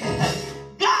said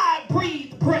God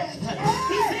breathed breath.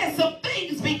 He said some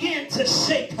things began to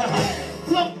shake.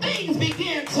 Some things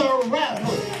began to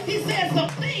rattle. He said some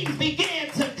things began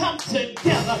to come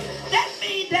together. That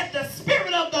means that the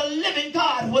Spirit of the living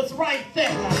God was right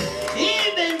there.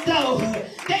 Even though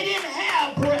they didn't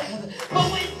have breath.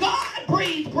 But when God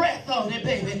breathed breath on it,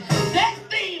 baby, that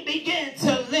thing began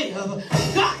to live.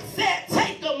 God said,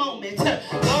 take a moment.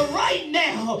 Right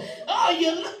now, oh,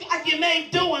 you look like you may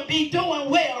be doing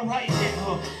well right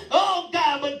now. Oh,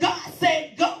 God, but God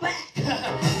said, go back.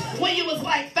 When you was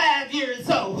like 5 years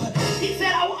old, he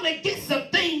said, I want to get some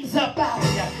things up out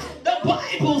of you. The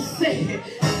Bible said,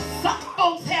 some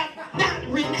folks have not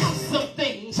renounced some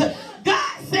things.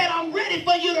 God said, I'm ready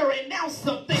for you to renounce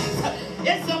some things.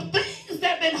 It's some things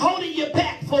that been holding you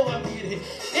back for a minute.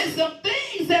 It's some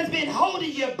things that's been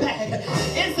holding you back.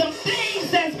 It's some things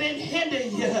that's been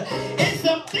hindering you. It's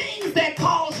some things that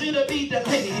cause you to be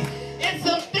delayed. It's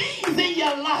some things in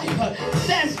your life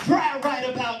that's dry right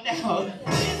about now.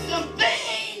 It's some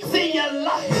things in your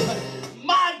life.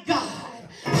 My God,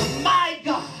 my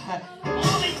God.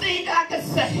 Only thing I can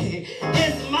say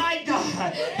is my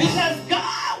God. Because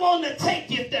God wants to take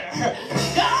you there.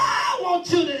 God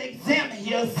wants you to examine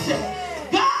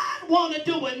yourself. God wants to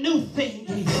do a new thing.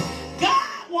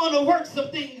 God wants to work some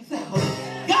things out.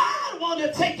 God wants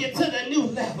to take you to the new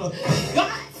level.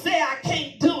 God say I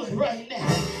can't do it right now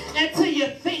until you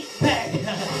think back.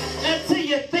 Until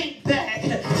you think back.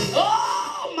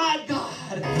 Oh my God.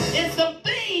 It's some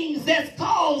things that's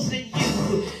causing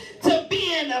you to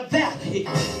be in a valley.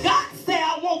 God said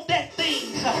I want that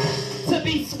thing to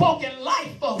be spoken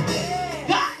life over.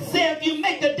 God said if you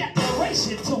make a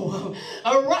declaration to him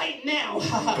right now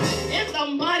in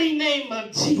the mighty name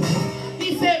of Jesus.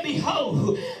 He said,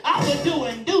 behold, I will do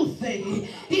a new thing.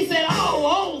 He said, all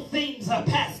old things are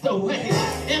passed away.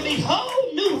 And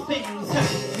behold, new things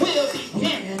will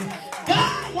begin.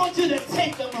 God wants you to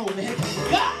take a moment.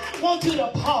 God wants you to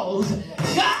pause.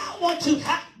 God wants you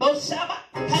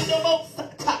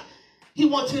He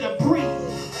wants you to breathe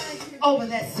over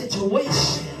that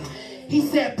situation. He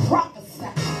said, prophesy.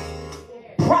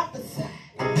 Prophesy.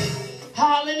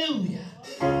 Hallelujah.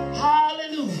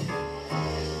 Hallelujah.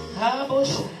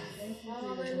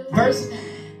 Verse 9.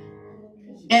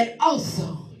 And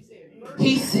also,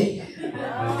 he said,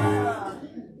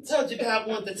 told you God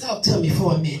wanted to talk to me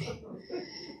for a minute.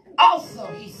 Also,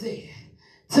 he said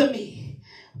to me,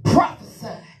 prophesy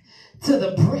to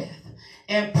the breath,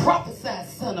 and prophesy,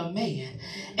 son of man,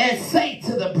 and say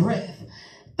to the breath,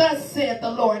 thus saith the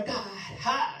Lord God.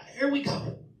 Here we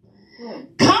go.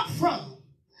 Come from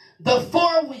the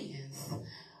four winds,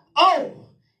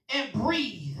 and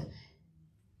breathe.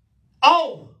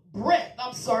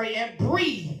 And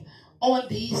breathe on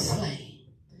these slain,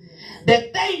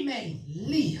 that they may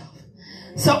live.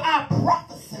 So I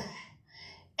prophesied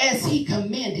as he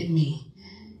commanded me,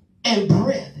 and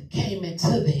breath came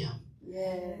into them.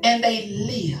 And they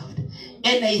lived,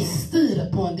 and they stood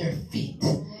upon their feet,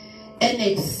 an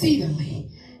exceedingly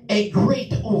a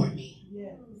great army.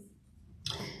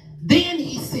 Then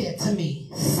he said to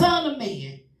me, son of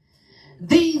man,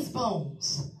 these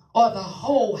bones are the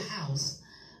whole house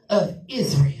of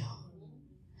Israel.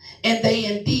 And they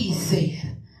indeed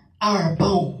said, our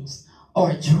bones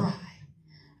are dry,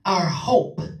 our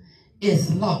hope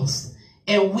is lost,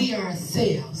 and we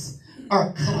ourselves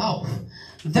are cut off.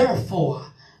 Therefore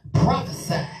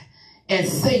prophesy and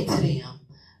say to them,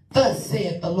 thus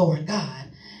saith the Lord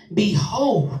God,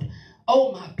 behold,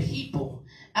 O my people,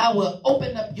 I will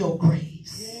open up your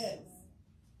graves. Yes.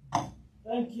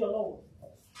 Thank you, Lord.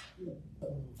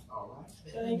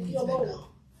 Thank you, Lord.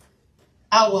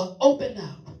 I will open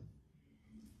up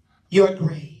your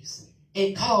graves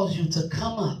and cause you to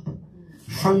come up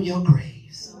from your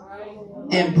graves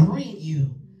and bring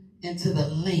you into the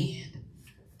land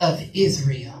of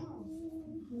Israel.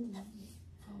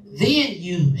 Then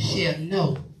you shall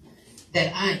know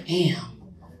that I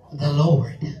am the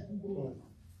Lord.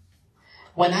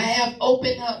 When I have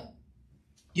opened up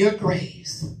your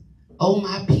graves, O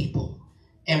my people,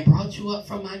 and brought you up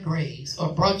from my graves,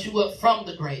 or brought you up from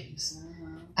the graves,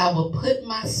 I will put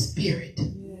my spirit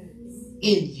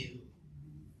in you.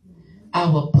 I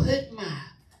will put my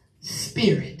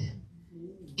Spirit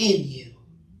in you.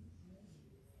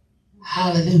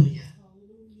 Hallelujah.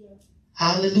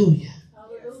 Hallelujah.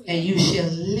 And you shall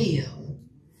live,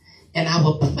 and I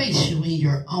will place you in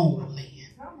your own land.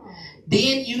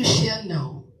 Then you shall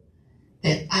know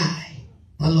that I,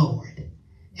 the Lord,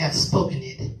 have spoken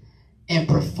it and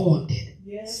performed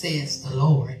it, says the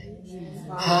Lord.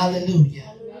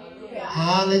 Hallelujah.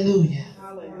 Hallelujah.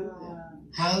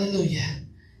 Hallelujah.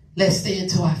 Let's stand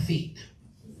to our feet.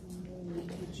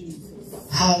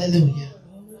 Hallelujah.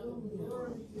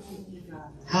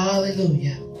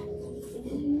 Hallelujah.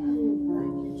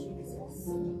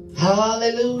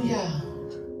 Hallelujah.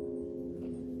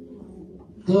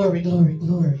 Glory, glory,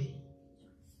 glory.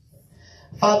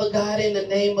 Father God, in the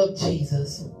name of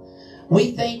Jesus,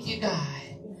 we thank you, God,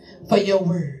 for your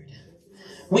word.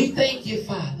 We thank you,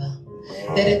 Father,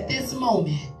 that at this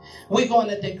moment, we're going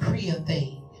to decree a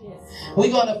thing.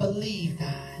 We're going to believe,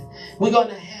 God. We're going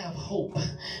to have hope.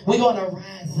 We're going to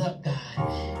rise up,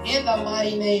 God, in the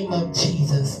mighty name of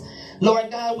Jesus.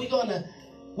 Lord God, we're going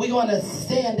to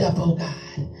stand up, oh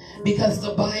God, because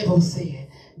the Bible said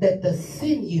that the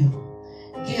sinew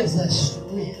gives us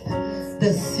strength.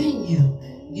 The sinew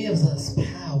gives us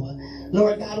power.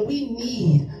 Lord God, we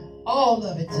need all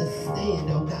of it to stand,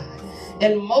 oh God.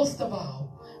 And most of all,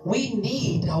 we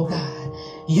need, oh God,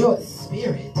 your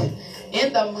Spirit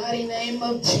in the mighty name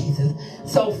of Jesus.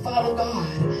 So, Father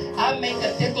God, I make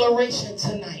a declaration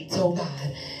tonight, oh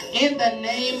God, in the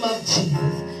name of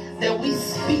Jesus, that we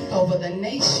speak over the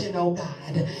nation, oh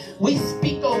God. We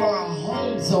speak over our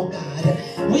homes, oh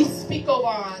God. We speak over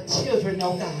our children,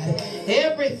 oh God.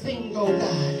 Everything, oh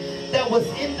God, that was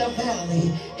in the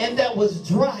valley and that was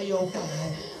dry, oh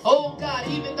God. Oh God,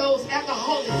 even those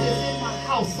alcoholics that's in my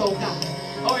house, oh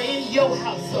God, or in your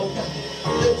house, oh God.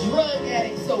 The drug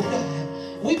addicts, oh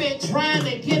God. We've been trying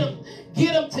to get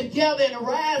them together and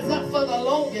rise up for the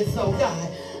longest, oh God.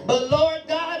 But Lord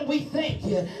God, we thank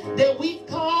you that we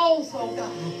cause, oh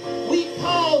God, we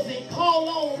cause and call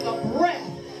on the breath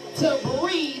to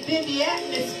breathe in the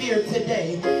atmosphere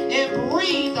today and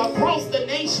breathe across the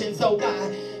nations, oh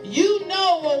God. You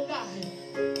know, oh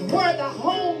God, where the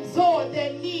homes are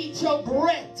that need your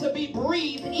breath to be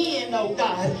breathed in, oh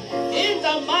God. In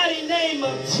the mighty name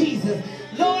of Jesus,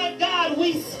 Lord God,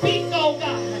 we speak, oh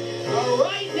God,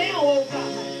 right now, oh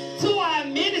God, to our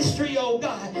ministry, oh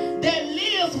God, that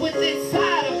lives within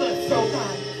inside of us, oh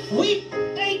God. We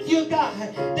thank you,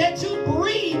 God, that you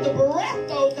breathe the breath,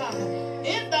 oh God,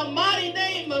 in the mighty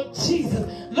name of Jesus.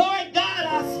 Lord God,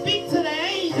 I speak to the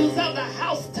angels of the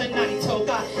house tonight, oh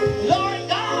God. Lord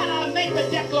God, I make a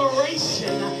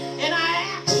declaration, and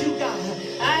I ask you, God,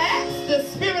 I ask the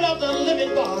Spirit of the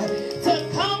living God to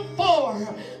come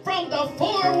forth from the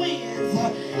four winds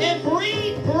and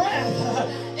breathe breath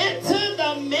into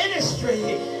the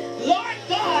ministry. Lord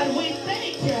God, we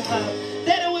thank you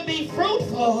that it will be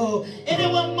fruitful and it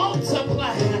will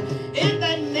multiply in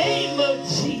the name of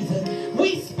Jesus.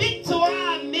 We speak to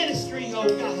our ministry, oh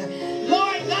God.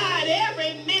 Lord God,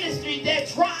 every ministry that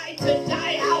tried to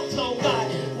die out, oh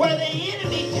God, where the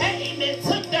enemy came and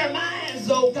took their minds,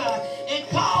 oh God, and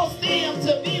caused them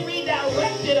to be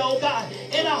redirected, oh God,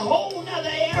 in a whole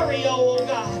nother area, oh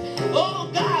God.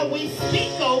 Oh God, we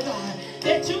speak, oh God,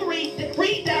 that you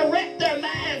redirect their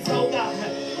minds, oh God,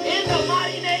 in the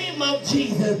mighty name of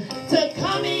Jesus, to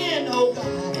come in, oh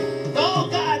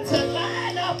God, to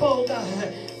line up, oh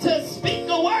God, to speak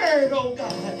the word, oh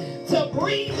God, to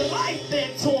breathe life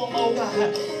into them, oh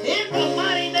God, in the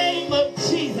mighty name of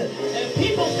Jesus. And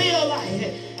people feel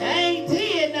like I ain't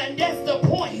did nothing, that's the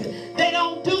point. They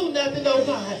don't do nothing, oh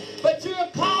God, but you're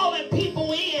calling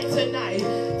people in tonight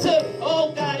to,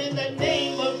 oh God, in the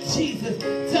name of Jesus,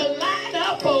 to line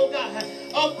up, oh God,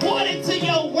 according to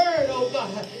your word, oh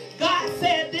God. God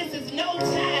said this is no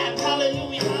time,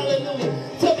 hallelujah, hallelujah,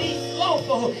 to be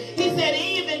slothful. He said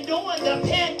even during the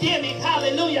pandemic,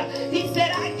 hallelujah, he said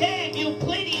I gave you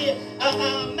plenty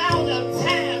amount of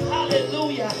time,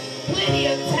 hallelujah, plenty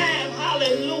of time,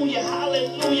 hallelujah,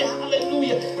 hallelujah,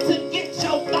 hallelujah, to get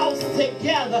your thoughts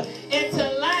together and to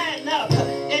line up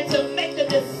and to make a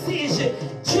decision.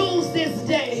 Choose this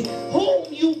day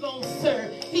whom you gonna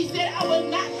serve. He said I will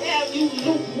not have you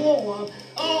lukewarm,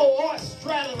 or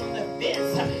straddling the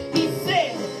fence. He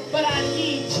said, but I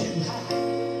need you to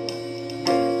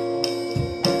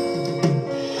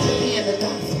be in the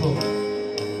gospel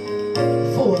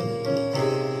fully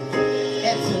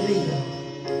and to live.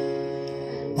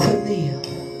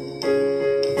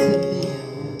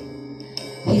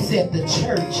 He said the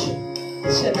church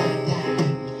should not die.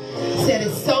 He said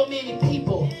there's so many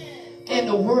people in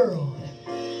the world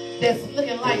that's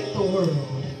looking like the world.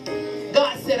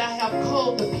 God said, I have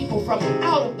called the people from from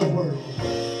out of the world.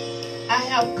 I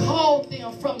have called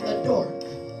them from the dark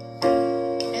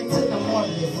into the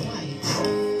marvelous light.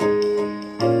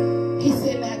 He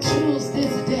said, now choose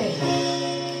this day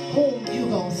whom you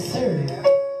gonna serve.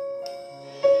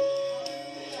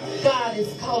 God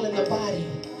is calling the body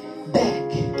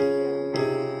back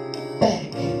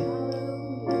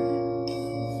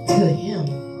to him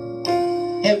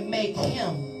and make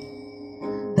him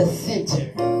the center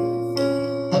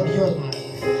of your life.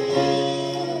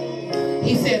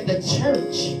 He said the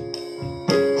church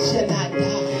shall not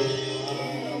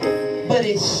die, but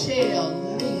it shall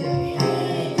live.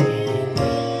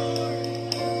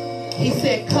 He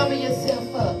said cover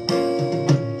yourself up.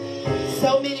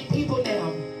 So many people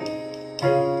now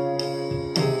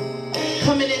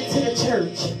coming into the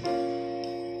church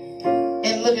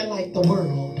and looking like the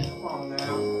world.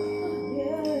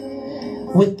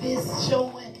 With this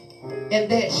showing and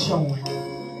that showing.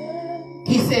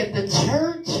 He said the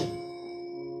church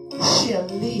shall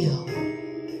live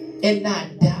and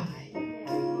not die.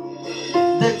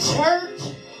 The church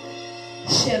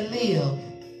shall live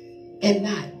and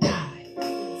not die.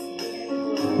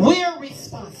 We're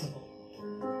responsible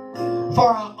for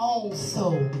our own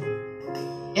soul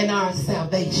and our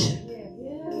salvation.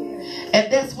 And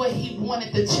that's what he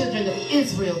wanted the children of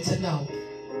Israel to know.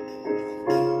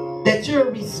 That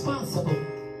you're responsible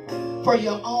for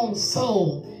your own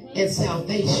soul and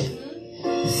salvation.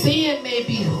 Sin may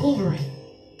be hovering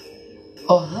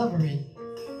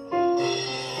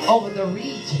over the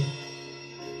region.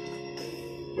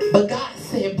 But God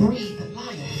said, breathe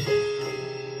life.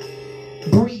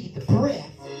 Breathe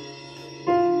breath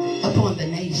upon the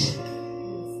nation.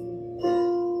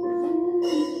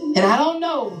 And I don't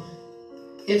know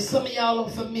if some of y'all are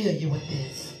familiar with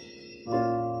this.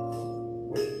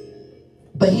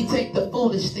 But he take the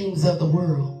foolish things of the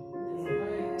world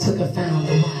to confound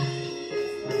the wise.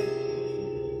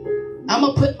 I'm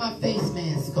going to put my face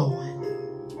mask on.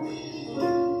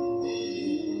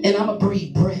 And I'm going to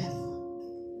breathe breath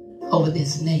over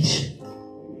this nation.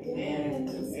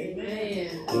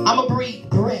 I'm going to breathe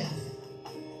breath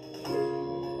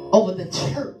over the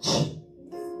church.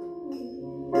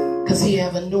 Because he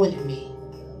have anointed me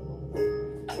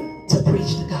to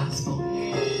preach the gospel.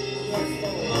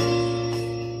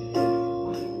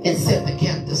 And set the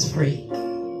captives free.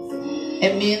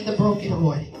 And mend the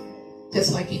brokenhearted.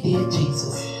 Just like he did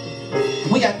Jesus.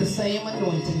 We got the same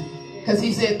anointing. Because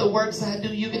he said the works I do,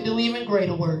 you can do even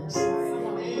greater works.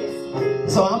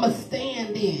 So I'm going to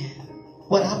stand in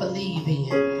what I believe in.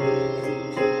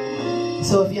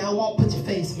 So if y'all won't put your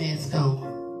face mask on.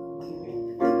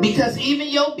 Because even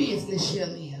your business shall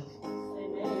live.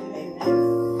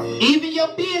 Even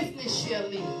your business shall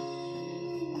live.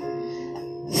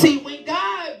 See, when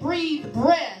God breathed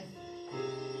breath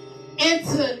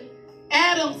into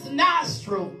Adam's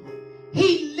nostril,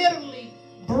 he literally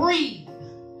breathed.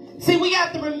 See, we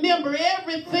have to remember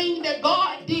everything that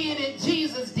God did and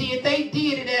Jesus did, they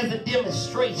did it as a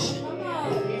demonstration.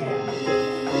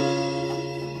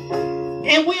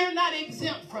 And we're not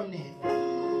exempt from that.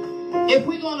 If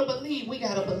we're going to believe, we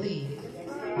got to believe.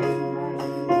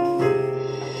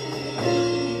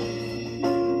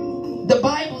 The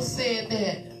Bible said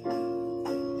that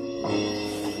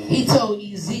he told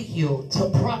Ezekiel to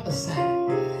prophesy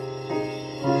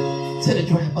to the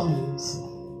dry bones.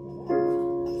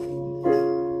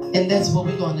 And that's what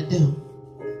we're going to do.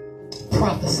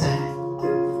 Prophesy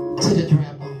to the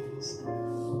dry bones.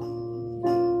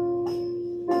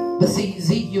 But see,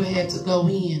 Ezekiel had to go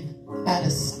in by the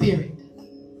Spirit.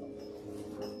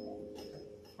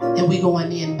 And we're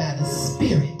going in by the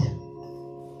Spirit.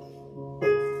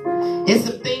 It's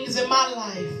some things in my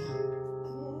life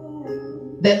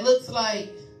that looks like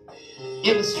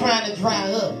it was trying to dry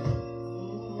up.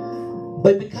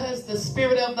 But because the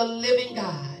Spirit of the living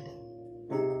God,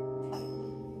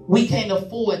 we can't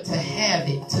afford to have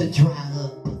it to dry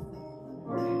up.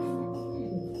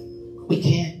 We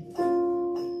can't.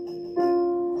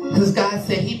 Because God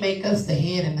said he make us the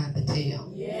head and not the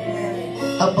tail.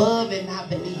 Yes. Above and not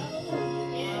beneath.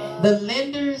 Yes. The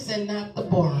lenders and not the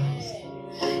borrowers.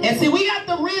 And see, we got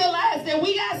to realize that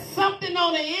we got something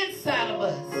on the inside of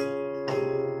us.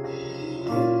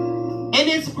 And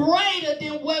it's greater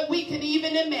than what we can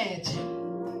even imagine.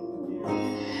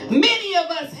 Many of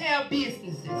us have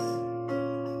businesses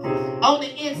on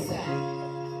the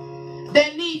inside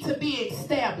that need to be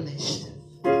established.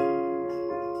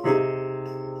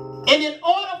 And in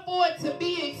order for it to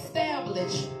be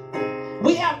established,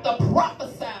 we have to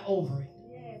prophesy over it.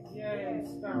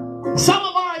 Some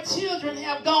of our children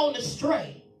have gone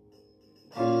astray.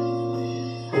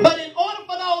 But in order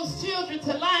for those children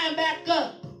to line back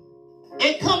up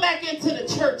and come back into the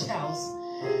church house.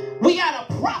 We got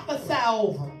to prophesy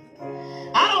over them.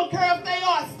 I don't care if they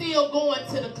are still going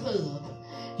to the club.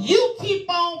 You keep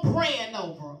on praying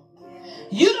over them.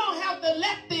 You don't have to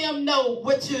let them know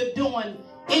what you're doing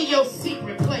in your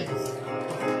secret place.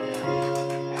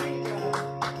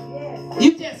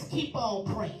 You just keep on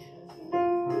praying.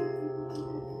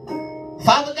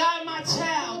 Father God, my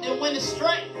child that went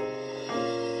astray,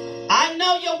 I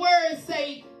know your words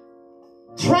say,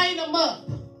 train them up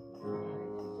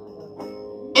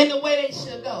in the way they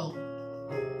should go.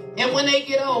 And when they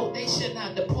get old, they should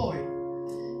not depart.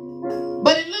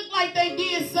 But it looked like they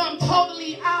did something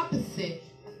totally opposite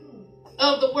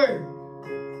of the word.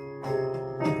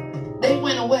 They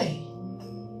went away.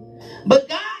 But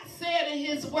God said in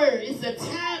his word, it's a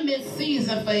time and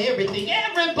season for everything.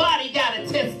 Everybody got to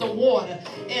test the water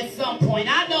at some point.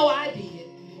 I know I did.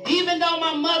 Even though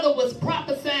my mother was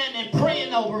prophesying and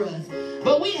praying over us.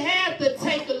 But we had to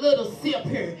take a little sip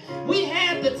here. We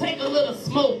had to take a little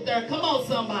smoke there. Come on,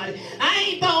 somebody. I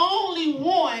ain't the only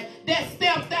one that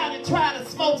stepped out and tried to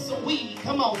smoke some weed.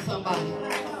 Come on, somebody.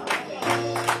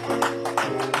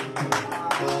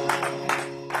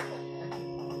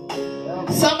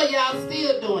 Some of y'all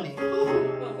still doing it.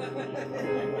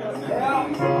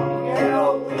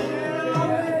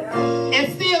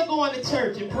 And still going to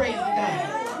church and praising God.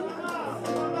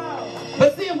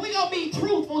 But see, if we're going to be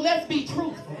truthful, let's be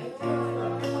truthful.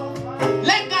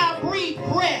 Let God breathe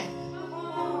breath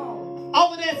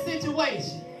over that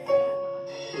situation.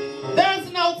 There's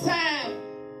no time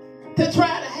to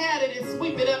try to hide it and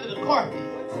sweep it under the carpet.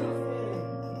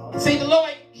 See, the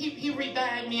Lord, he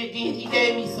revived me again. He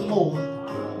gave me some more.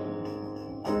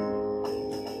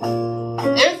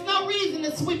 There's no reason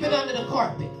to sweep it under the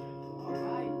carpet.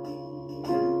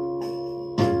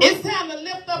 It's time to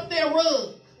lift up that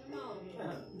rug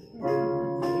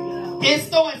and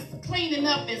start cleaning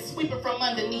up and sweeping from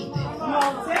underneath it.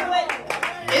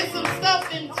 It's some stuff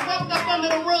been swept up under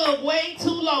the rug way too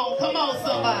long. Come on,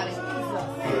 somebody.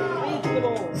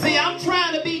 See, I'm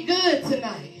trying to be good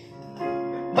tonight,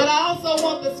 but I also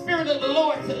want the Spirit of the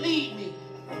Lord to lead me.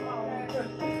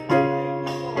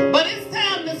 But it's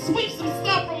time to sweep some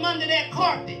stuff from under that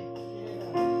carpet.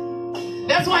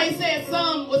 That's why he said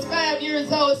Psalm was 5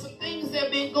 years old. Some things that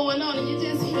have been going on and you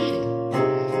just hit it.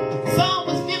 Psalm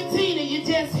was 15 and you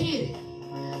just hit it.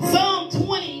 Psalm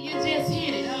 20, you just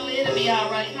hit it. Oh, it'll be all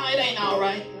right. No, it ain't all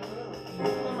right.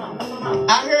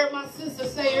 I heard my sister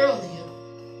say earlier,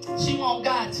 she want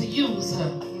God to use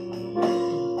her.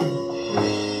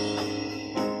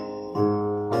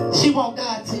 She want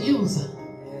God to use her.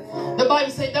 The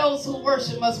Bible says those who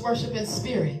worship must worship in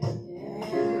spirit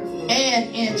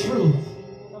and in truth.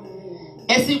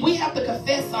 And see, we have to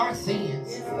confess our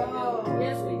sins.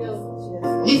 Yes, we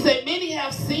do. He said, many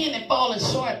have sinned and fallen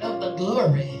short of the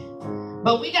glory.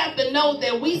 But we got to know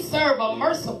that we serve a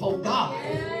merciful God.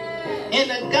 And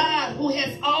a God who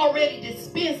has already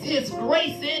dispensed his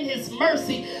grace and his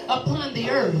mercy upon the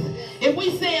earth. If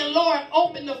we say, Lord,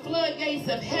 open the floodgates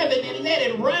of heaven and let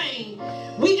it rain,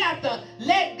 we got to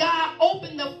let God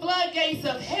open the floodgates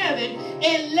of heaven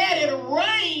and let it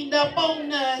rain upon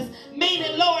us.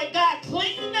 Meaning, Lord God,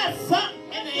 clean us up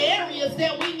in the areas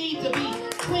that we need to be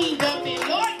cleaned up in.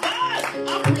 Lord God,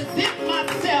 I present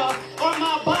myself or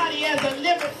my body as a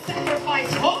living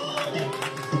sacrifice, holy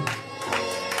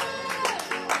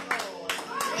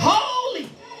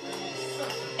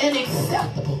and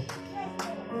acceptable.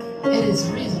 It is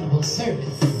reasonable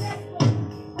service.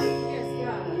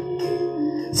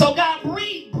 So God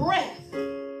breathed breath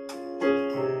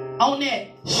on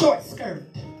that short skirt.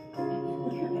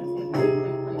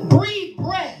 Breathe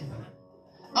breath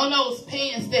on those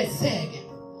pants that sagging.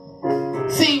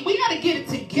 See, we got to get it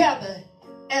together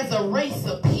as a race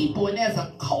of people and as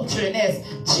a culture and as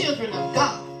children of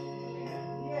God.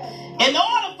 In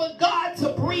order for God to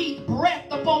breathe breath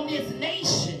upon this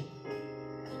nation,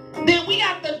 then we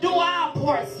have to do our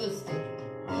part, sister,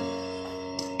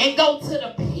 and go to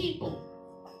the people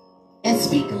and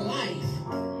speak life.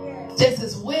 Just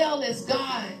as well as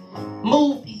God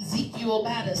moved Ezekiel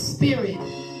by the Spirit,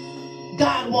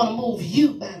 God want to move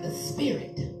you by the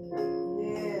Spirit.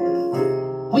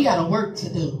 We got a work to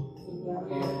do.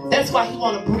 That's why he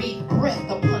want to breathe breath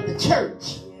upon the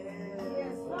church.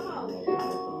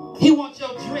 He wants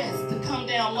your dress to come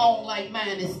down long like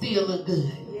mine and still look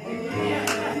good.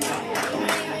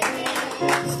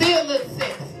 Still look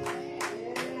sexy.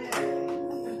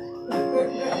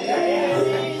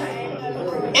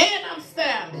 And I'm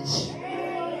stylish.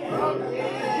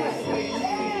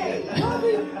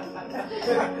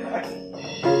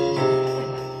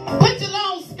 Put your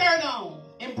long skirt on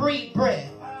and breathe breath.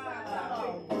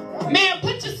 Man,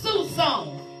 put your suits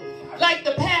on like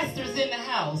the pastors in the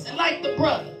house and like the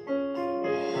brother.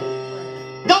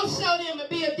 Go show them and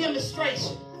be a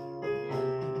demonstration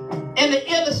and an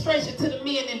illustration to the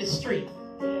men in the street.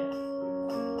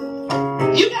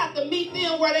 You got to meet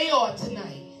them where they are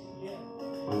tonight.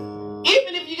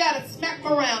 Even if you got to smack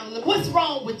them around. What's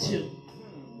wrong with you?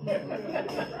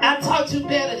 I taught you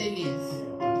better than this.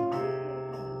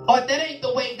 Or that ain't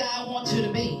the way God wants you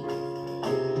to be.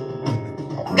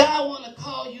 God wants to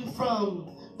call you from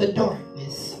the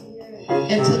darkness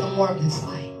into the marvelous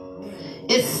light.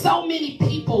 It's so many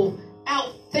people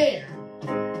out there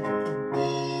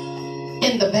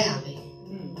in the valley.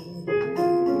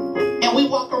 And we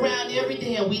walk around every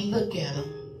day and we look at them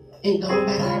and go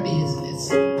about our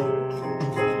business.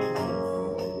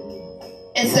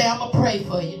 And say, I'm going to pray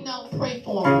for you. No, pray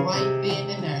for them right then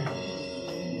and there.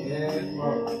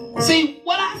 See,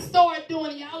 what I started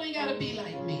doing, y'all ain't got to be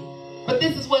like me. But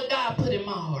this is what God put in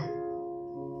my heart.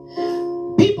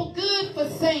 People good for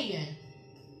saying,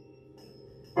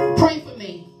 pray for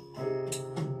me,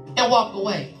 and walk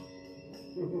away.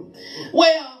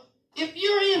 Well, if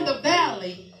you're in the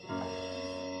valley,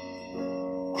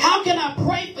 how can I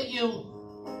pray for you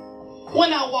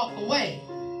when I walk away?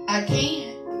 I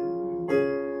can.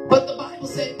 But the Bible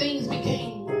said things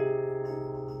became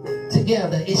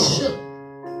together. It shook.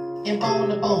 And bone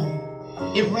to bone.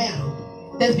 It rattled.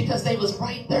 That's because they was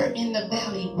right there in the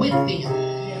valley with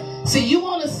them. See, you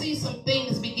want to see some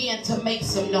things begin to make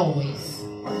some noise.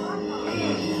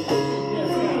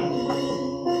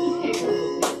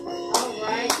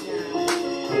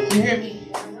 You hear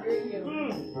me?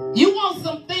 You want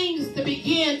some things to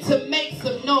begin to make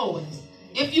some noise.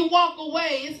 If you walk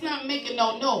away, it's not making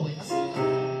no noise.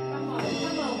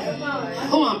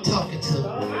 Who I'm talking to?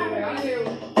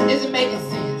 Is it making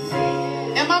sense?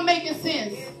 Am I making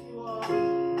sense?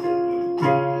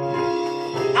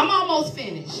 I'm almost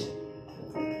finished.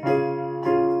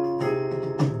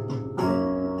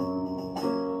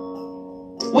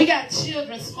 We got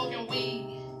children smoking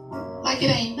weed like it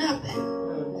ain't nothing.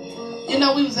 You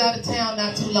know, we was out of town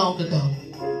not too long ago.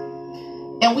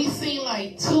 And we seen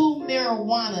like 2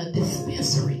 marijuana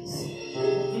dispensaries.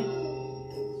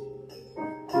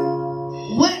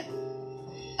 What?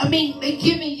 I mean, they're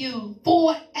giving you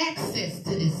full access to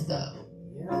this stuff.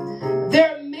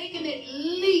 They're making it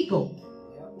legal.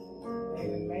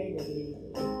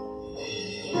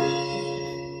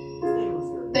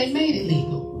 They made it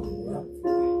legal.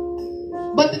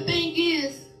 But the thing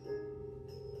is,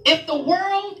 if the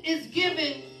world is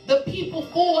giving the people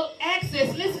full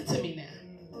access, listen to me now,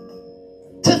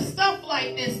 to stuff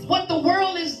like this, what the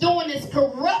world is doing is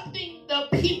corrupting the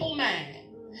people mind.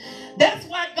 That's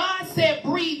why God said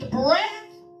breathe breath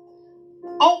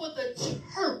over the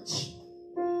church.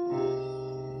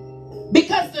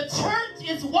 Because the church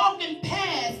is walking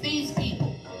past these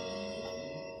people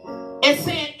and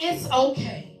saying it's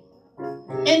okay.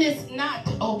 And it's not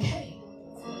okay.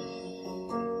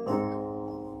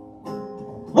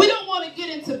 We don't want to get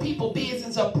into people's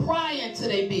business or pry into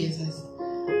their business.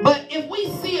 But if we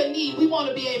see a need, we want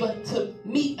to be able to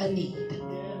meet a need.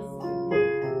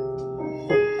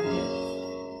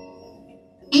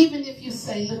 Even if you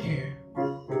say, look here,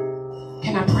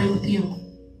 can I pray with you?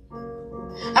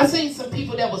 I've seen some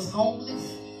people that was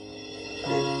homeless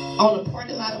on the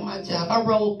parking lot of my job. I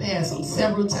rolled past them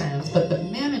several times, but the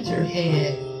manager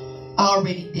had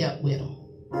already dealt with them.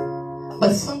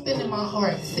 But something in my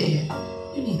heart said,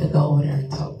 you need to go over there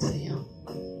and talk to them.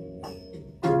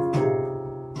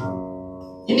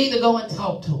 You need to go and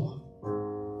talk to them.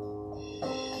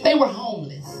 They were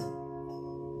homeless.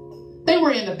 They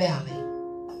were in the valley.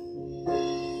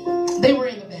 They were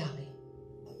in the valley.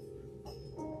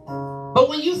 But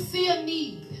when you see a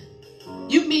need,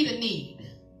 you meet a need.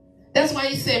 That's why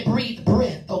he said breathe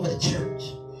breath over the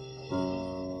church.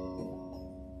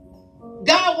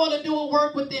 God want to do a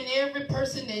work within every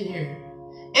person in here.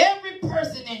 Every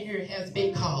person in here has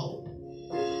been called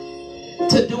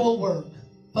to do a work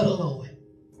for the Lord.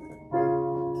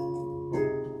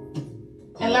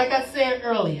 And like I said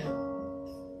earlier,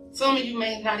 some of you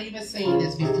may not even seen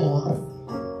this before,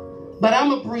 but I'm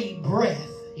going to breathe breath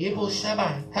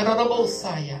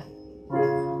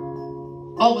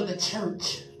over the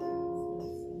church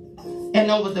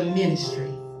and over the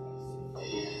ministry.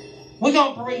 We're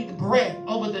going to breathe breath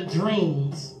over the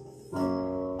dreams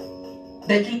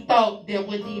that you thought that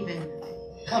wouldn't even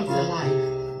come to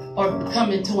life or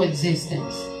come into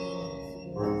existence.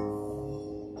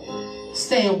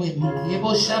 Stand with me.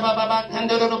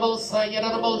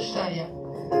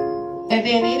 And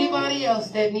then anybody else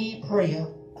that need prayer,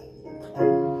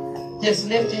 just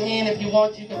lift your hand. If you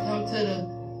want, you can come to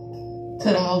to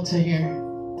the altar here.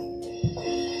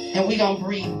 And we're going to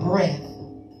breathe breath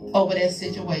over that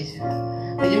situation.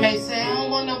 And you may say, I don't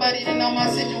want nobody to know my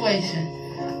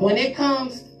situation. When it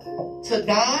comes to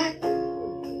God,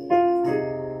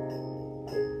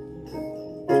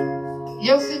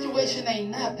 your situation ain't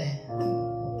nothing.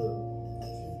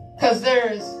 Because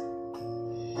there's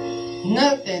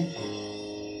nothing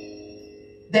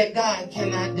that God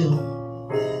cannot do.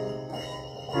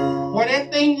 Where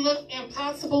that thing look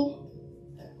impossible,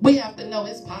 we have to know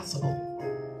it's possible.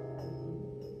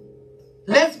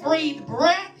 Let's breathe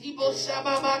breath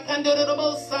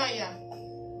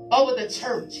over the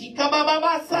church.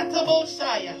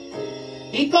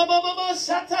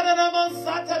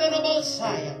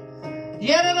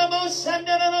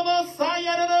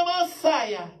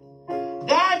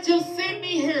 God, you sent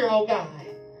me here, oh God,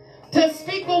 to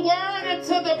speak a word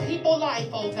into the people's life,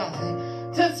 oh God.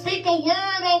 To speak a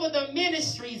word over the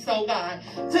ministries, oh God.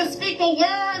 To speak a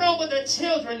word over the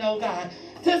children, oh God.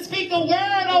 To speak a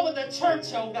word over the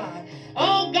church, oh God.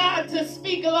 Oh God, to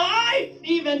speak life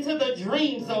even to the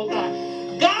dreams, oh God.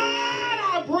 God,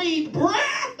 I breathe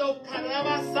breath, oh God,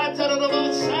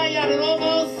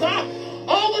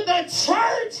 over the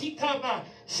church.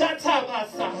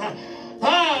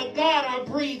 Oh God, I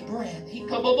breathe breath.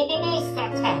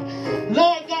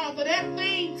 Lord God, for that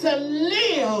thing to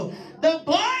live, the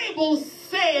Bible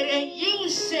said, and you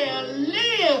shall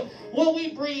live when we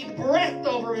breathe breath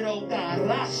over it, oh God.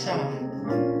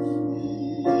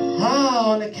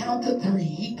 On the count of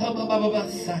 3.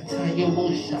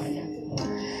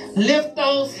 Lift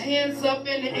those hands up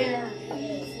in the air.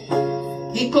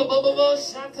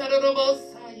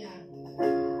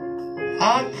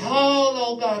 I call,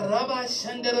 oh God,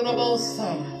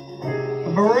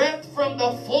 breath from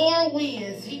the 4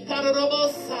 winds.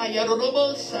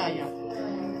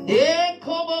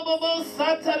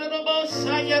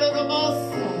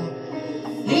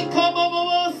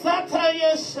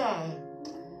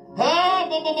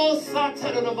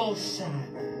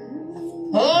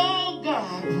 Oh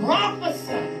God,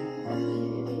 prophesy.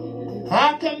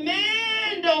 I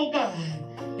command, oh God,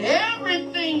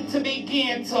 everything to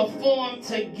begin to form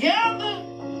together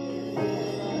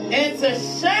and to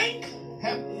shake,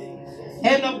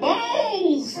 and the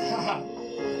bones,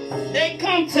 they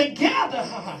come together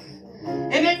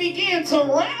and they begin to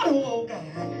rattle, oh God,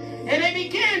 and they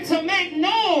begin to make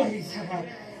noise,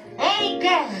 oh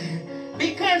God,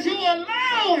 because you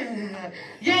allowing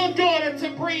your daughter to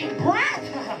breathe breath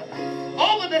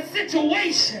over the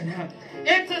situation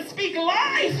and to speak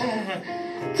life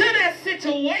to that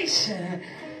situation,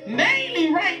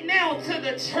 mainly right now to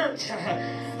the church,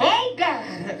 oh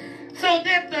God, so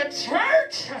that the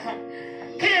church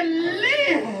can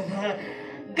live.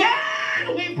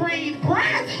 God, we breathe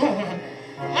breath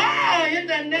in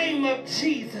the name of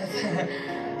Jesus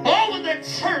over the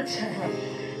church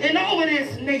and over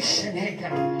this nation.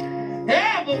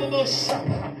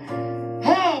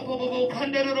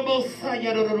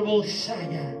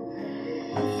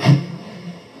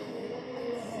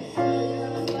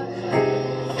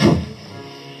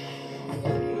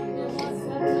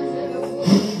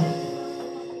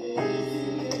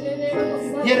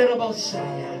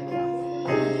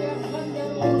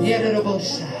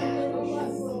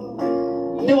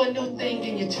 Do a new thing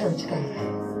in your church, God.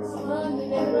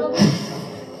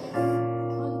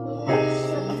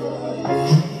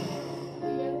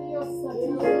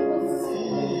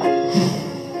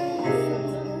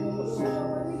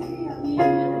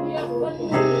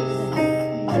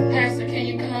 Pastor, can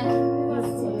you come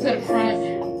to the front?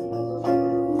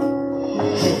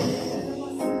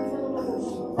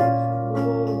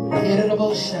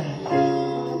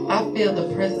 I feel the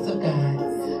presence of God.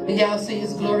 And y'all see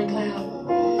his glory cloud?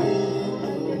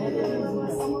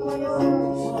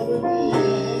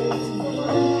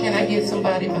 Can I get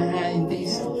somebody behind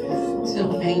these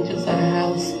 2 angels of the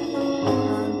house?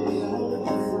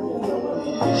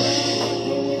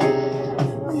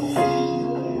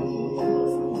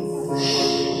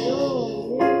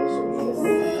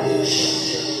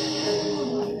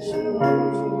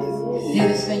 You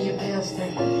the senior pastor.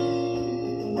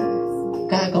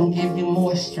 God gonna give you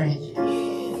more strength.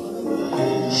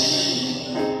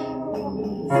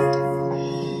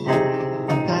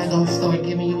 God gonna start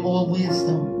giving you more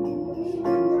wisdom.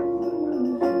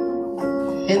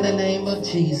 In the name of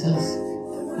Jesus,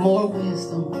 more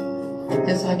wisdom.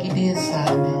 Just like he did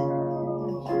Solomon.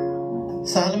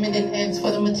 Solomon didn't ask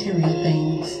for the material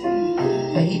things,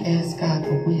 but he asked God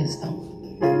for wisdom.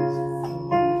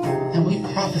 And we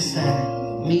prophesied,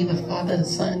 me, the Father, the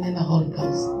Son, and the Holy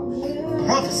Ghost.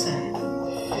 Prophesied.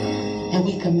 And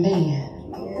we command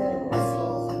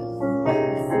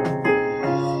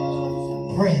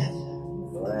breath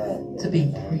to be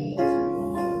breathed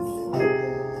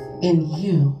in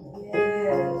you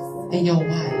and your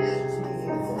wife.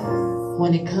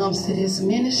 When it comes to this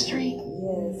ministry,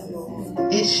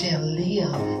 it shall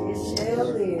live.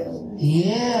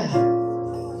 Yeah.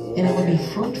 And it will be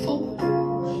fruitful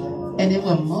and it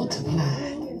will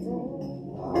multiply.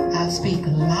 I speak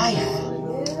life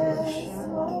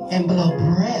and blow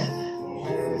breath.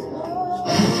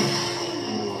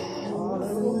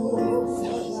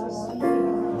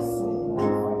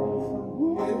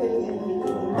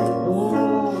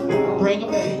 Bring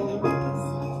back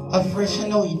a fresh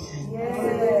anointing.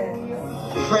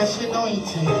 Fresh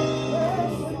anointing.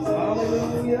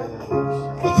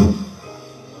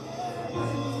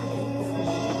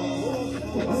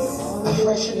 A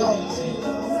fresh anointing.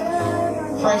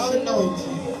 Fresh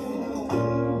anointing.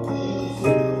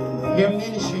 Your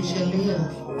ministry shall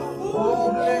live.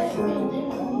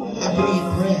 I breathe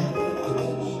breath.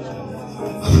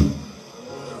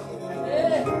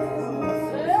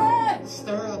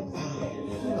 Stir up God.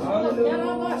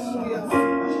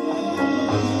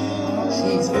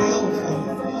 She's powerful.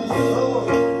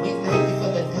 We thank you for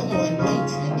the double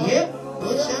anointing. Yep.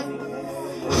 Push up.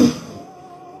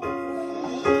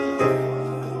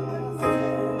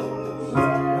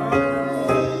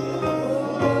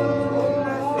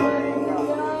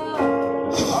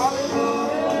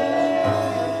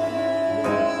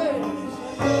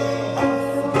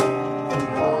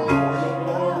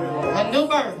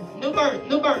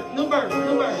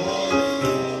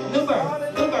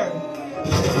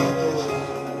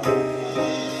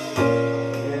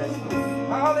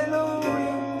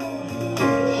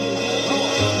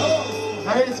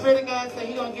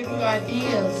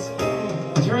 Ideas,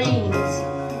 dreams,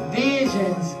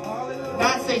 visions.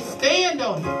 God say, stand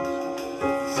on it.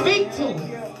 Speak to it.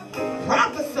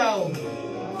 Prophesy.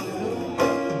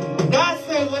 God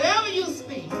say, whatever you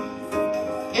speak,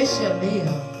 it shall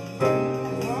live.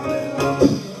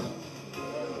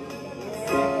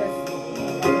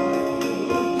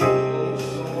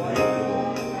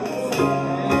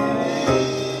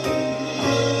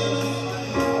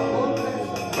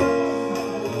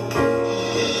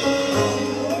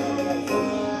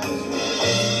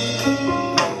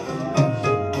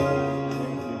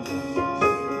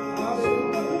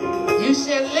 You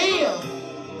shall live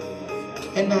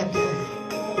and not die.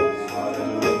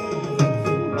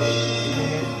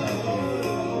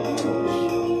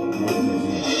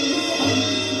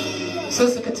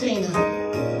 Sister Katina,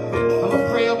 I'm going to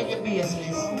pray over your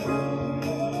business.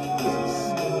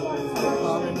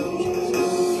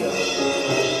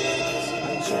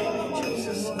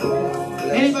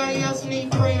 Anybody else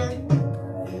need prayer?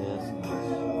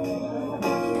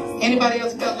 Anybody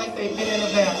else felt like they've been in a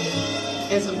valley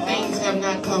and some things have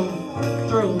not come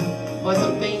through, or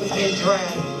some things been dry?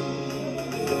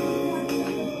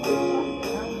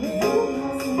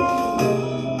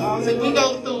 So we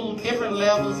go through different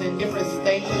levels and different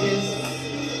stages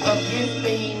of getting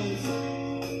things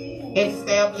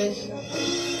established.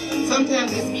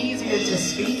 Sometimes it's easier to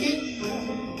speak it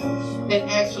than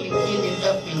actually get it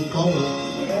up and going.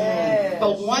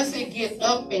 But once it gets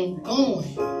up and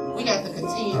going, we got to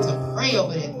continue to pray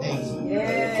over that thing.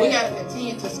 We got to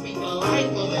continue to speak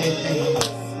life over that thing.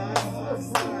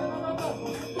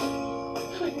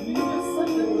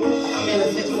 I'm in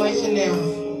a situation now.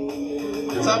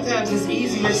 Sometimes it's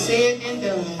easier said than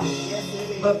done.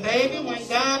 But baby, when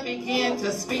God begins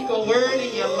to speak a word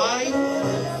in your life,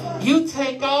 you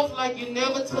take off like you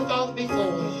never took off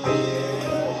before.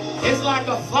 It's like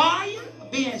a fire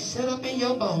being shut up in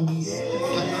your bones.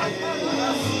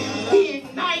 He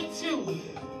ignites you.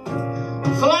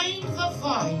 Flames of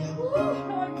fire.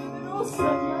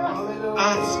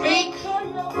 I speak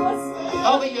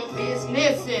over your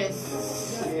businesses.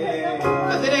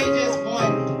 Because it ain't just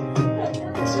 1, 2,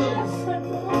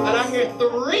 but I hear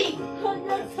 3.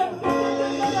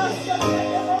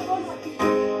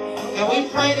 And we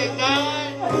pray that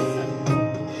God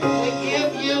will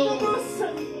give you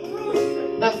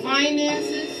the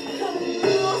finances,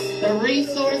 the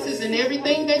resources, and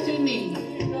everything that you need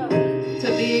to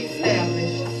be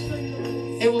established.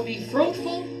 It will be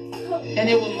fruitful and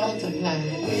it will multiply.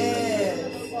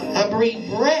 I breathe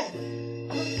breath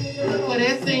for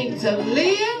that thing to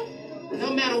live,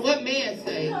 no matter what man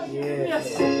says.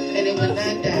 And it will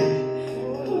not die.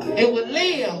 It will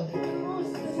live.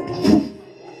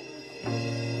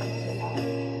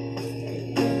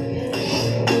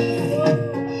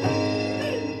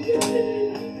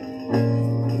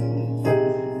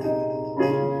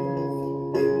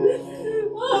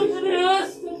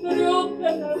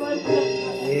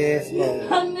 Yes, Lord.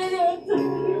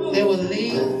 They will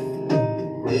live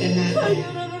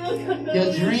Your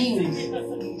dreams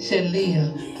shall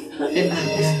live and not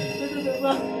die.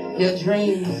 Your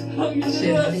dreams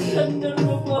shall live.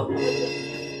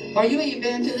 Are you an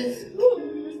evangelist?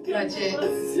 Not yet.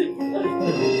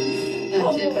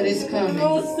 Not yet, but it's coming.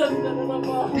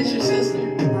 This your sister?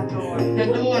 Your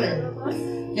daughter.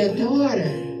 Your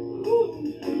daughter.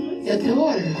 Your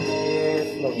daughter.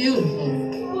 Beautiful.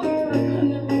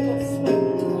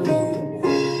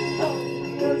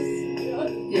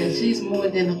 Yeah, she's more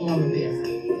than a armor bearer.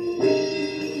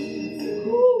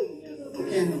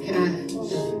 Can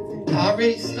I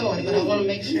already started, but I want to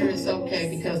make sure it's okay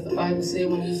because the Bible said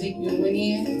when Ezekiel went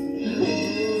in,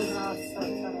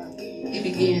 he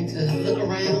began to look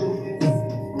around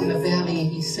in the valley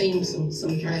and he seen some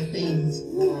dry things.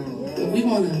 But we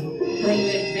want to bring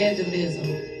that evangelism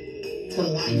to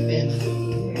life in us.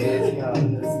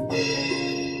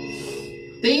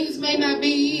 Things may not be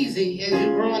easy as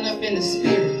you're growing up in the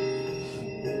spirit.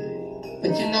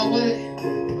 But you know what?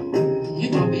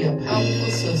 You're going to be a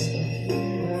powerful sister.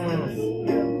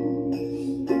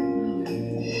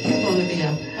 You're going to be a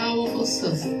powerful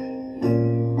sister.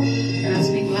 And I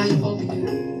speak life over you.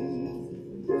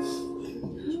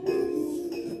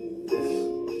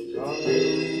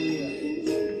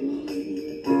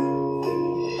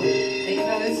 And you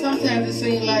know, sometimes it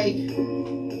seems like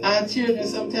our children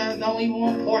sometimes don't even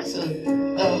want parts of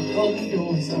what we're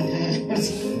doing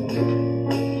sometimes.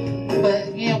 But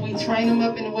again, we train them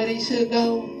up in the way they should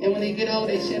go, and when they get old,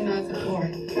 they should not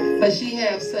depart. But she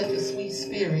has such a sweet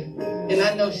spirit, and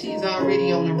I know she's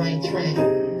already on the right track.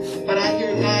 But I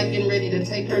hear God getting ready to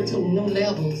take her to new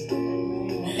levels,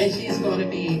 and she's going to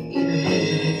be an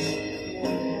evangelist.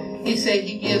 He said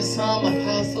he gives some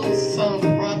apostles, some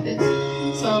prophets,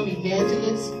 some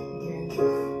evangelists,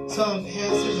 some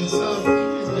pastors, and some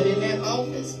preachers, but in that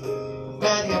office,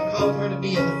 God have called her to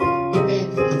be an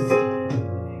evangelist.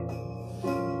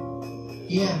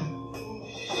 Yeah.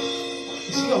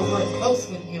 She's going to work close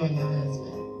with you and your husband.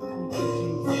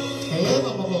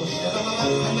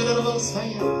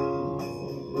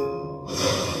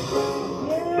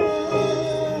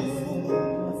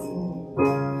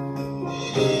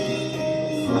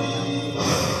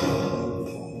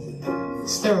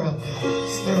 Stir up,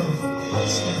 stir up,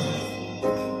 stir up,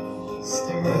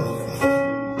 stir up,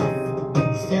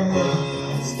 stir up,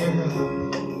 stir up,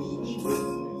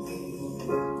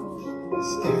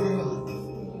 stir up.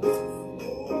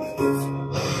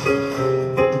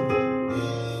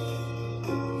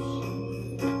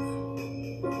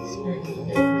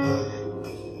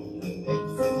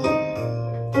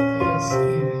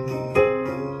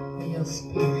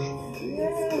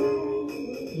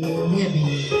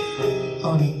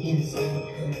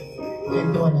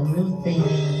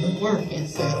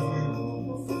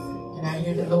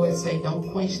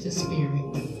 Don't quench the spirit.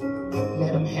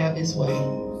 Let him have his way.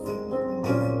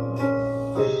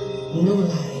 New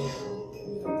life.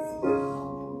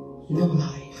 New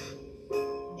life.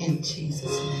 In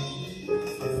Jesus' name.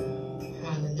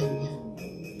 Hallelujah.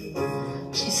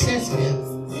 She's sensitive.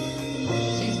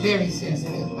 She's very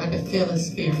sensitive. I can feel her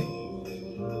spirit.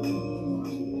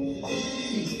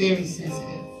 She's very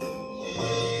sensitive.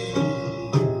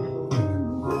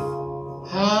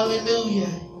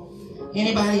 Hallelujah.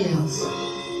 Anybody else?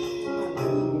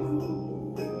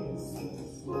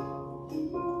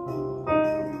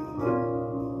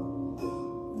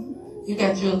 You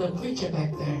got your little preacher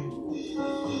back there.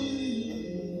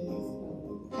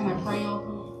 Can I pray over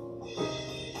him?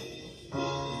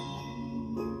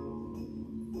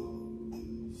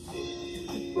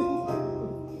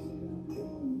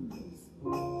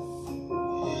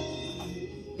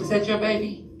 Is that your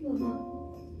baby?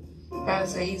 God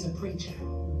say he's a preacher.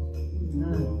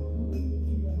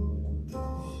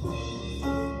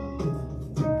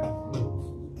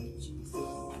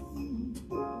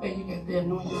 Hey, you got the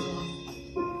anointing.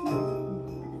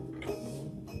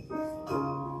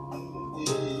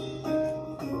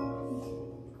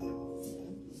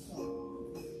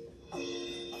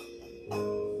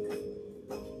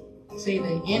 See,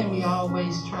 the enemy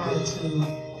always tries to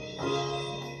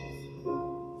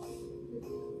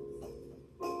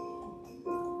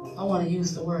I want to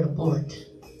use the word abort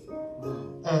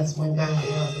us when God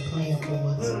has a plan for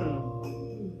us.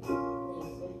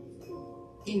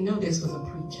 He knew this was a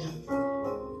preacher.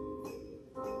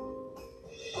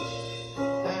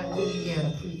 God knew he had a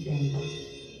preacher in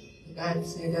him. God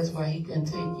said that's why he couldn't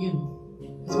take you.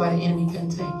 That's why the enemy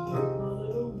couldn't take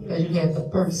you. Because you had to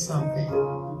birth something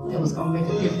that was going to make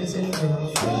a difference in the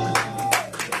world.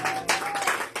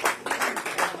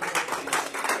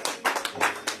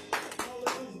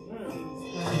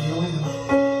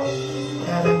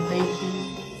 God, I thank you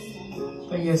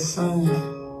your son,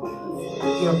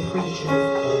 your preacher.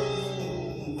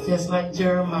 Just like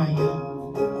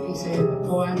Jeremiah. He said,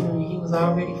 before I knew you, he was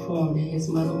already formed in his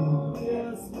mother's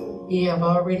womb. He have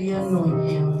already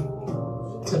anointed him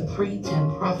to preach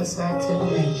and prophesy to the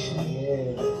nation.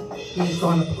 He's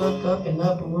going to pluck up and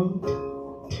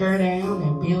uproot, tear down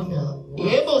and build up.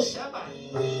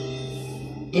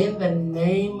 In the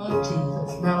name of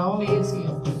Jesus. Not only is he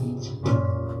a preacher,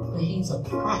 but he's a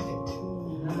prophet.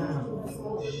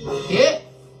 Yeah.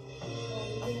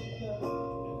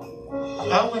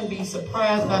 I wouldn't be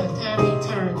surprised by the time he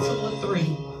turned 2 or 3.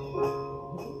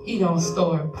 He gonna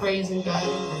start praising God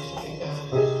and worshiping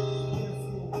God.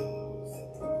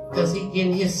 Because he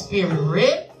getting his spirit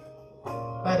ready.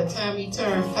 By the time he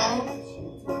turned 5,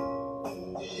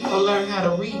 he gonna learn how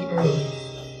to read early.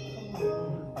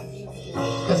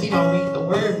 Because he gonna read the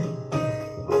word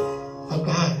of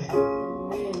God.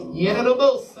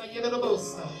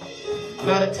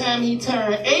 By the time he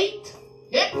turned 8,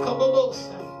 he's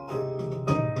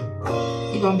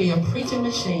gonna be a preaching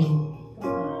machine.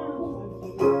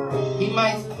 It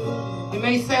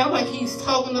may sound like he's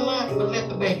talking a lot, but let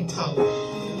the baby talk.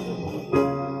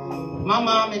 My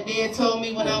mom and dad told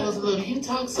me when I was little, you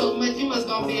talk so much, you must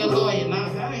gonna be a lawyer. Now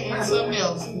I had something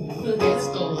else in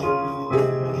store.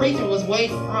 Preaching was way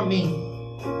from me.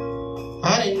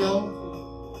 I didn't know.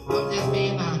 I'm just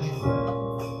being honest.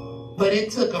 But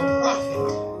it took a prophet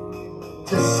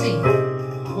to see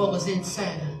what was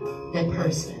inside of that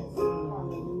person.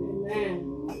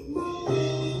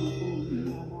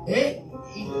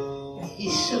 He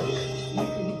shook.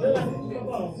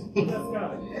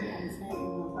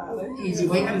 He's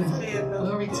waking up.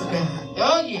 Glory to God.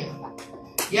 Oh yeah.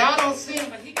 Y'all don't see him,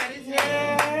 but he got his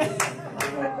hand.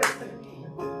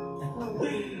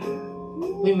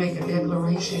 We make a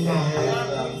declaration, God,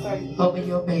 over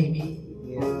your baby.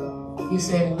 You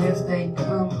said unless they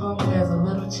come humble as a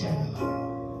little child,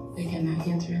 they cannot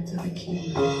enter into the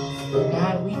kingdom. But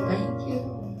God, we thank you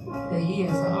that he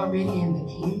is already in the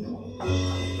kingdom.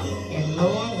 And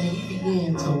Lord, when he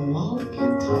began to walk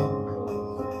and talk,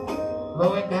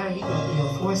 Lord God, he's going to be a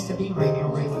force to be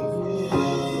reckoned with.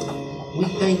 We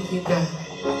thank you, God,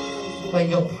 for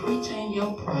your preacher and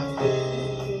your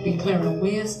prophet, declaring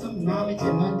wisdom, knowledge,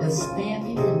 and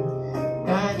understanding. And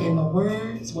God, in the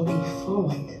words will be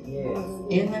fluent.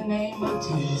 In the name of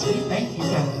Jesus, we thank you,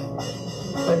 God,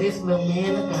 for this little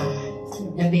man of God.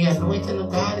 And the anointing of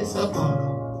God is upon him.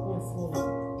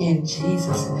 In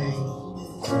Jesus' name.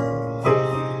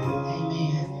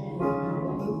 Amen.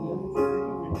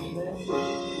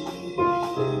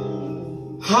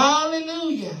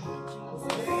 Hallelujah.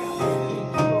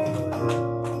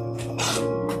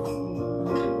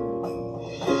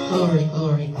 Glory,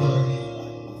 glory, glory.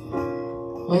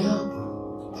 Well,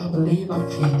 I believe I'm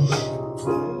finished.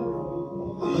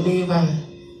 I believe I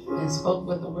spoke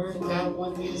what the word of God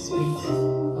wanted me to speak,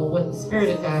 or what the Spirit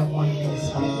of God wanted me to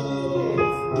speak.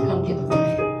 Come get the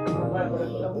mic.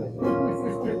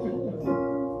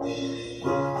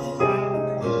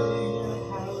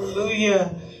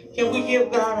 Hallelujah. Can we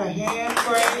give God a hand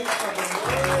praise for the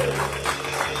word?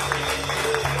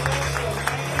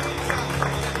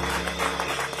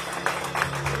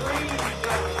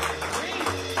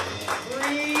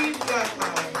 Breathe God.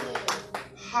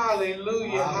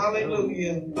 Hallelujah.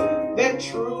 Hallelujah. That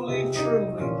truly,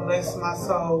 truly blessed my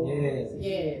soul.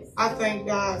 Yes. I thank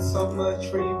God so much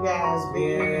for you guys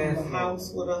being in the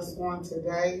house with us on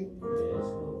today.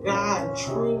 God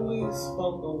truly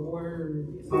spoke a word.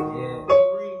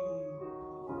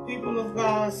 People of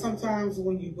God, sometimes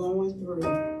when you're going through,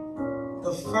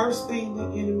 the first thing the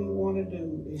enemy want to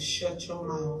do is shut your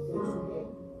mouth.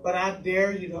 But I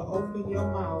dare you to open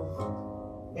your mouth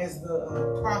as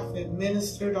the prophet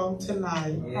ministered on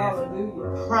tonight.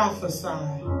 Hallelujah.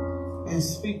 Prophesy and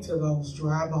speak to those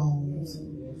dry bones.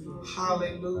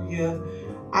 Hallelujah.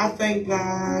 I thank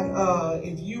God.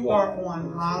 If you are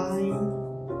online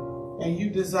and you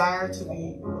desire to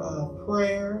be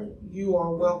prayer, you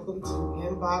are welcome to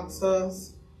inbox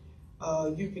us.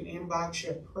 You can inbox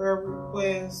your prayer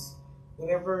requests,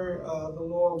 whatever the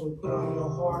Lord will put on your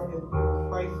heart, and we'll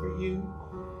pray for you.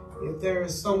 If there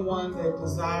is someone that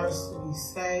desires to be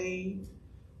saved,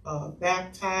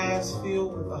 baptized,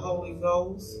 filled with the Holy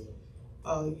Ghost,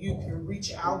 you can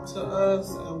reach out to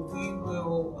us and we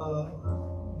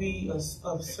will be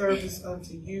of service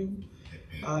unto you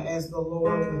as the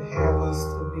Lord would have us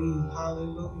to be.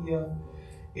 Hallelujah.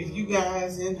 If you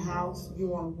guys in-house, you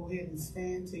want to go ahead and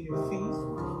stand to your feet.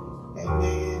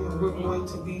 Amen. And we're going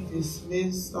to be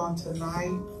dismissed on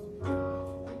tonight.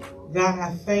 God,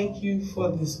 I thank you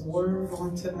for this word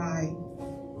on tonight.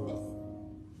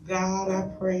 God, I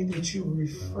pray that you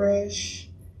refresh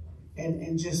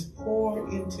and just pour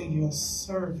into your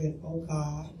servant, oh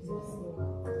God.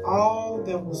 All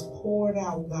that was poured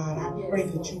out, God, I pray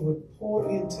that you would pour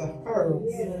into her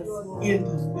in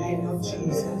the name of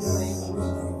Jesus.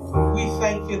 We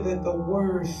thank you that the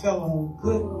word fell on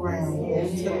good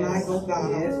ground tonight, oh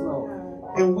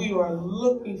God. And we are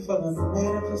looking for the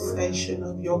manifestation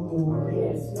of your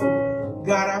glory.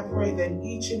 God, I pray that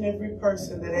each and every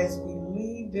person that as we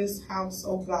leave this house,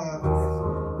 oh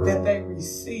God, that they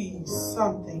receive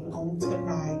something on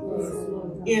tonight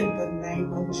in the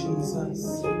name of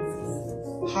Jesus.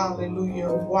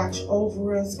 Hallelujah. Watch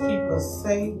over us, keep us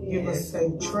safe, give us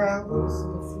safe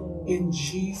travels. In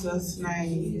Jesus'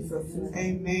 name.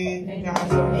 Amen. God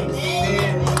bless.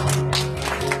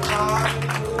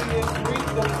 Hallelujah. Greet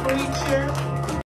the preacher.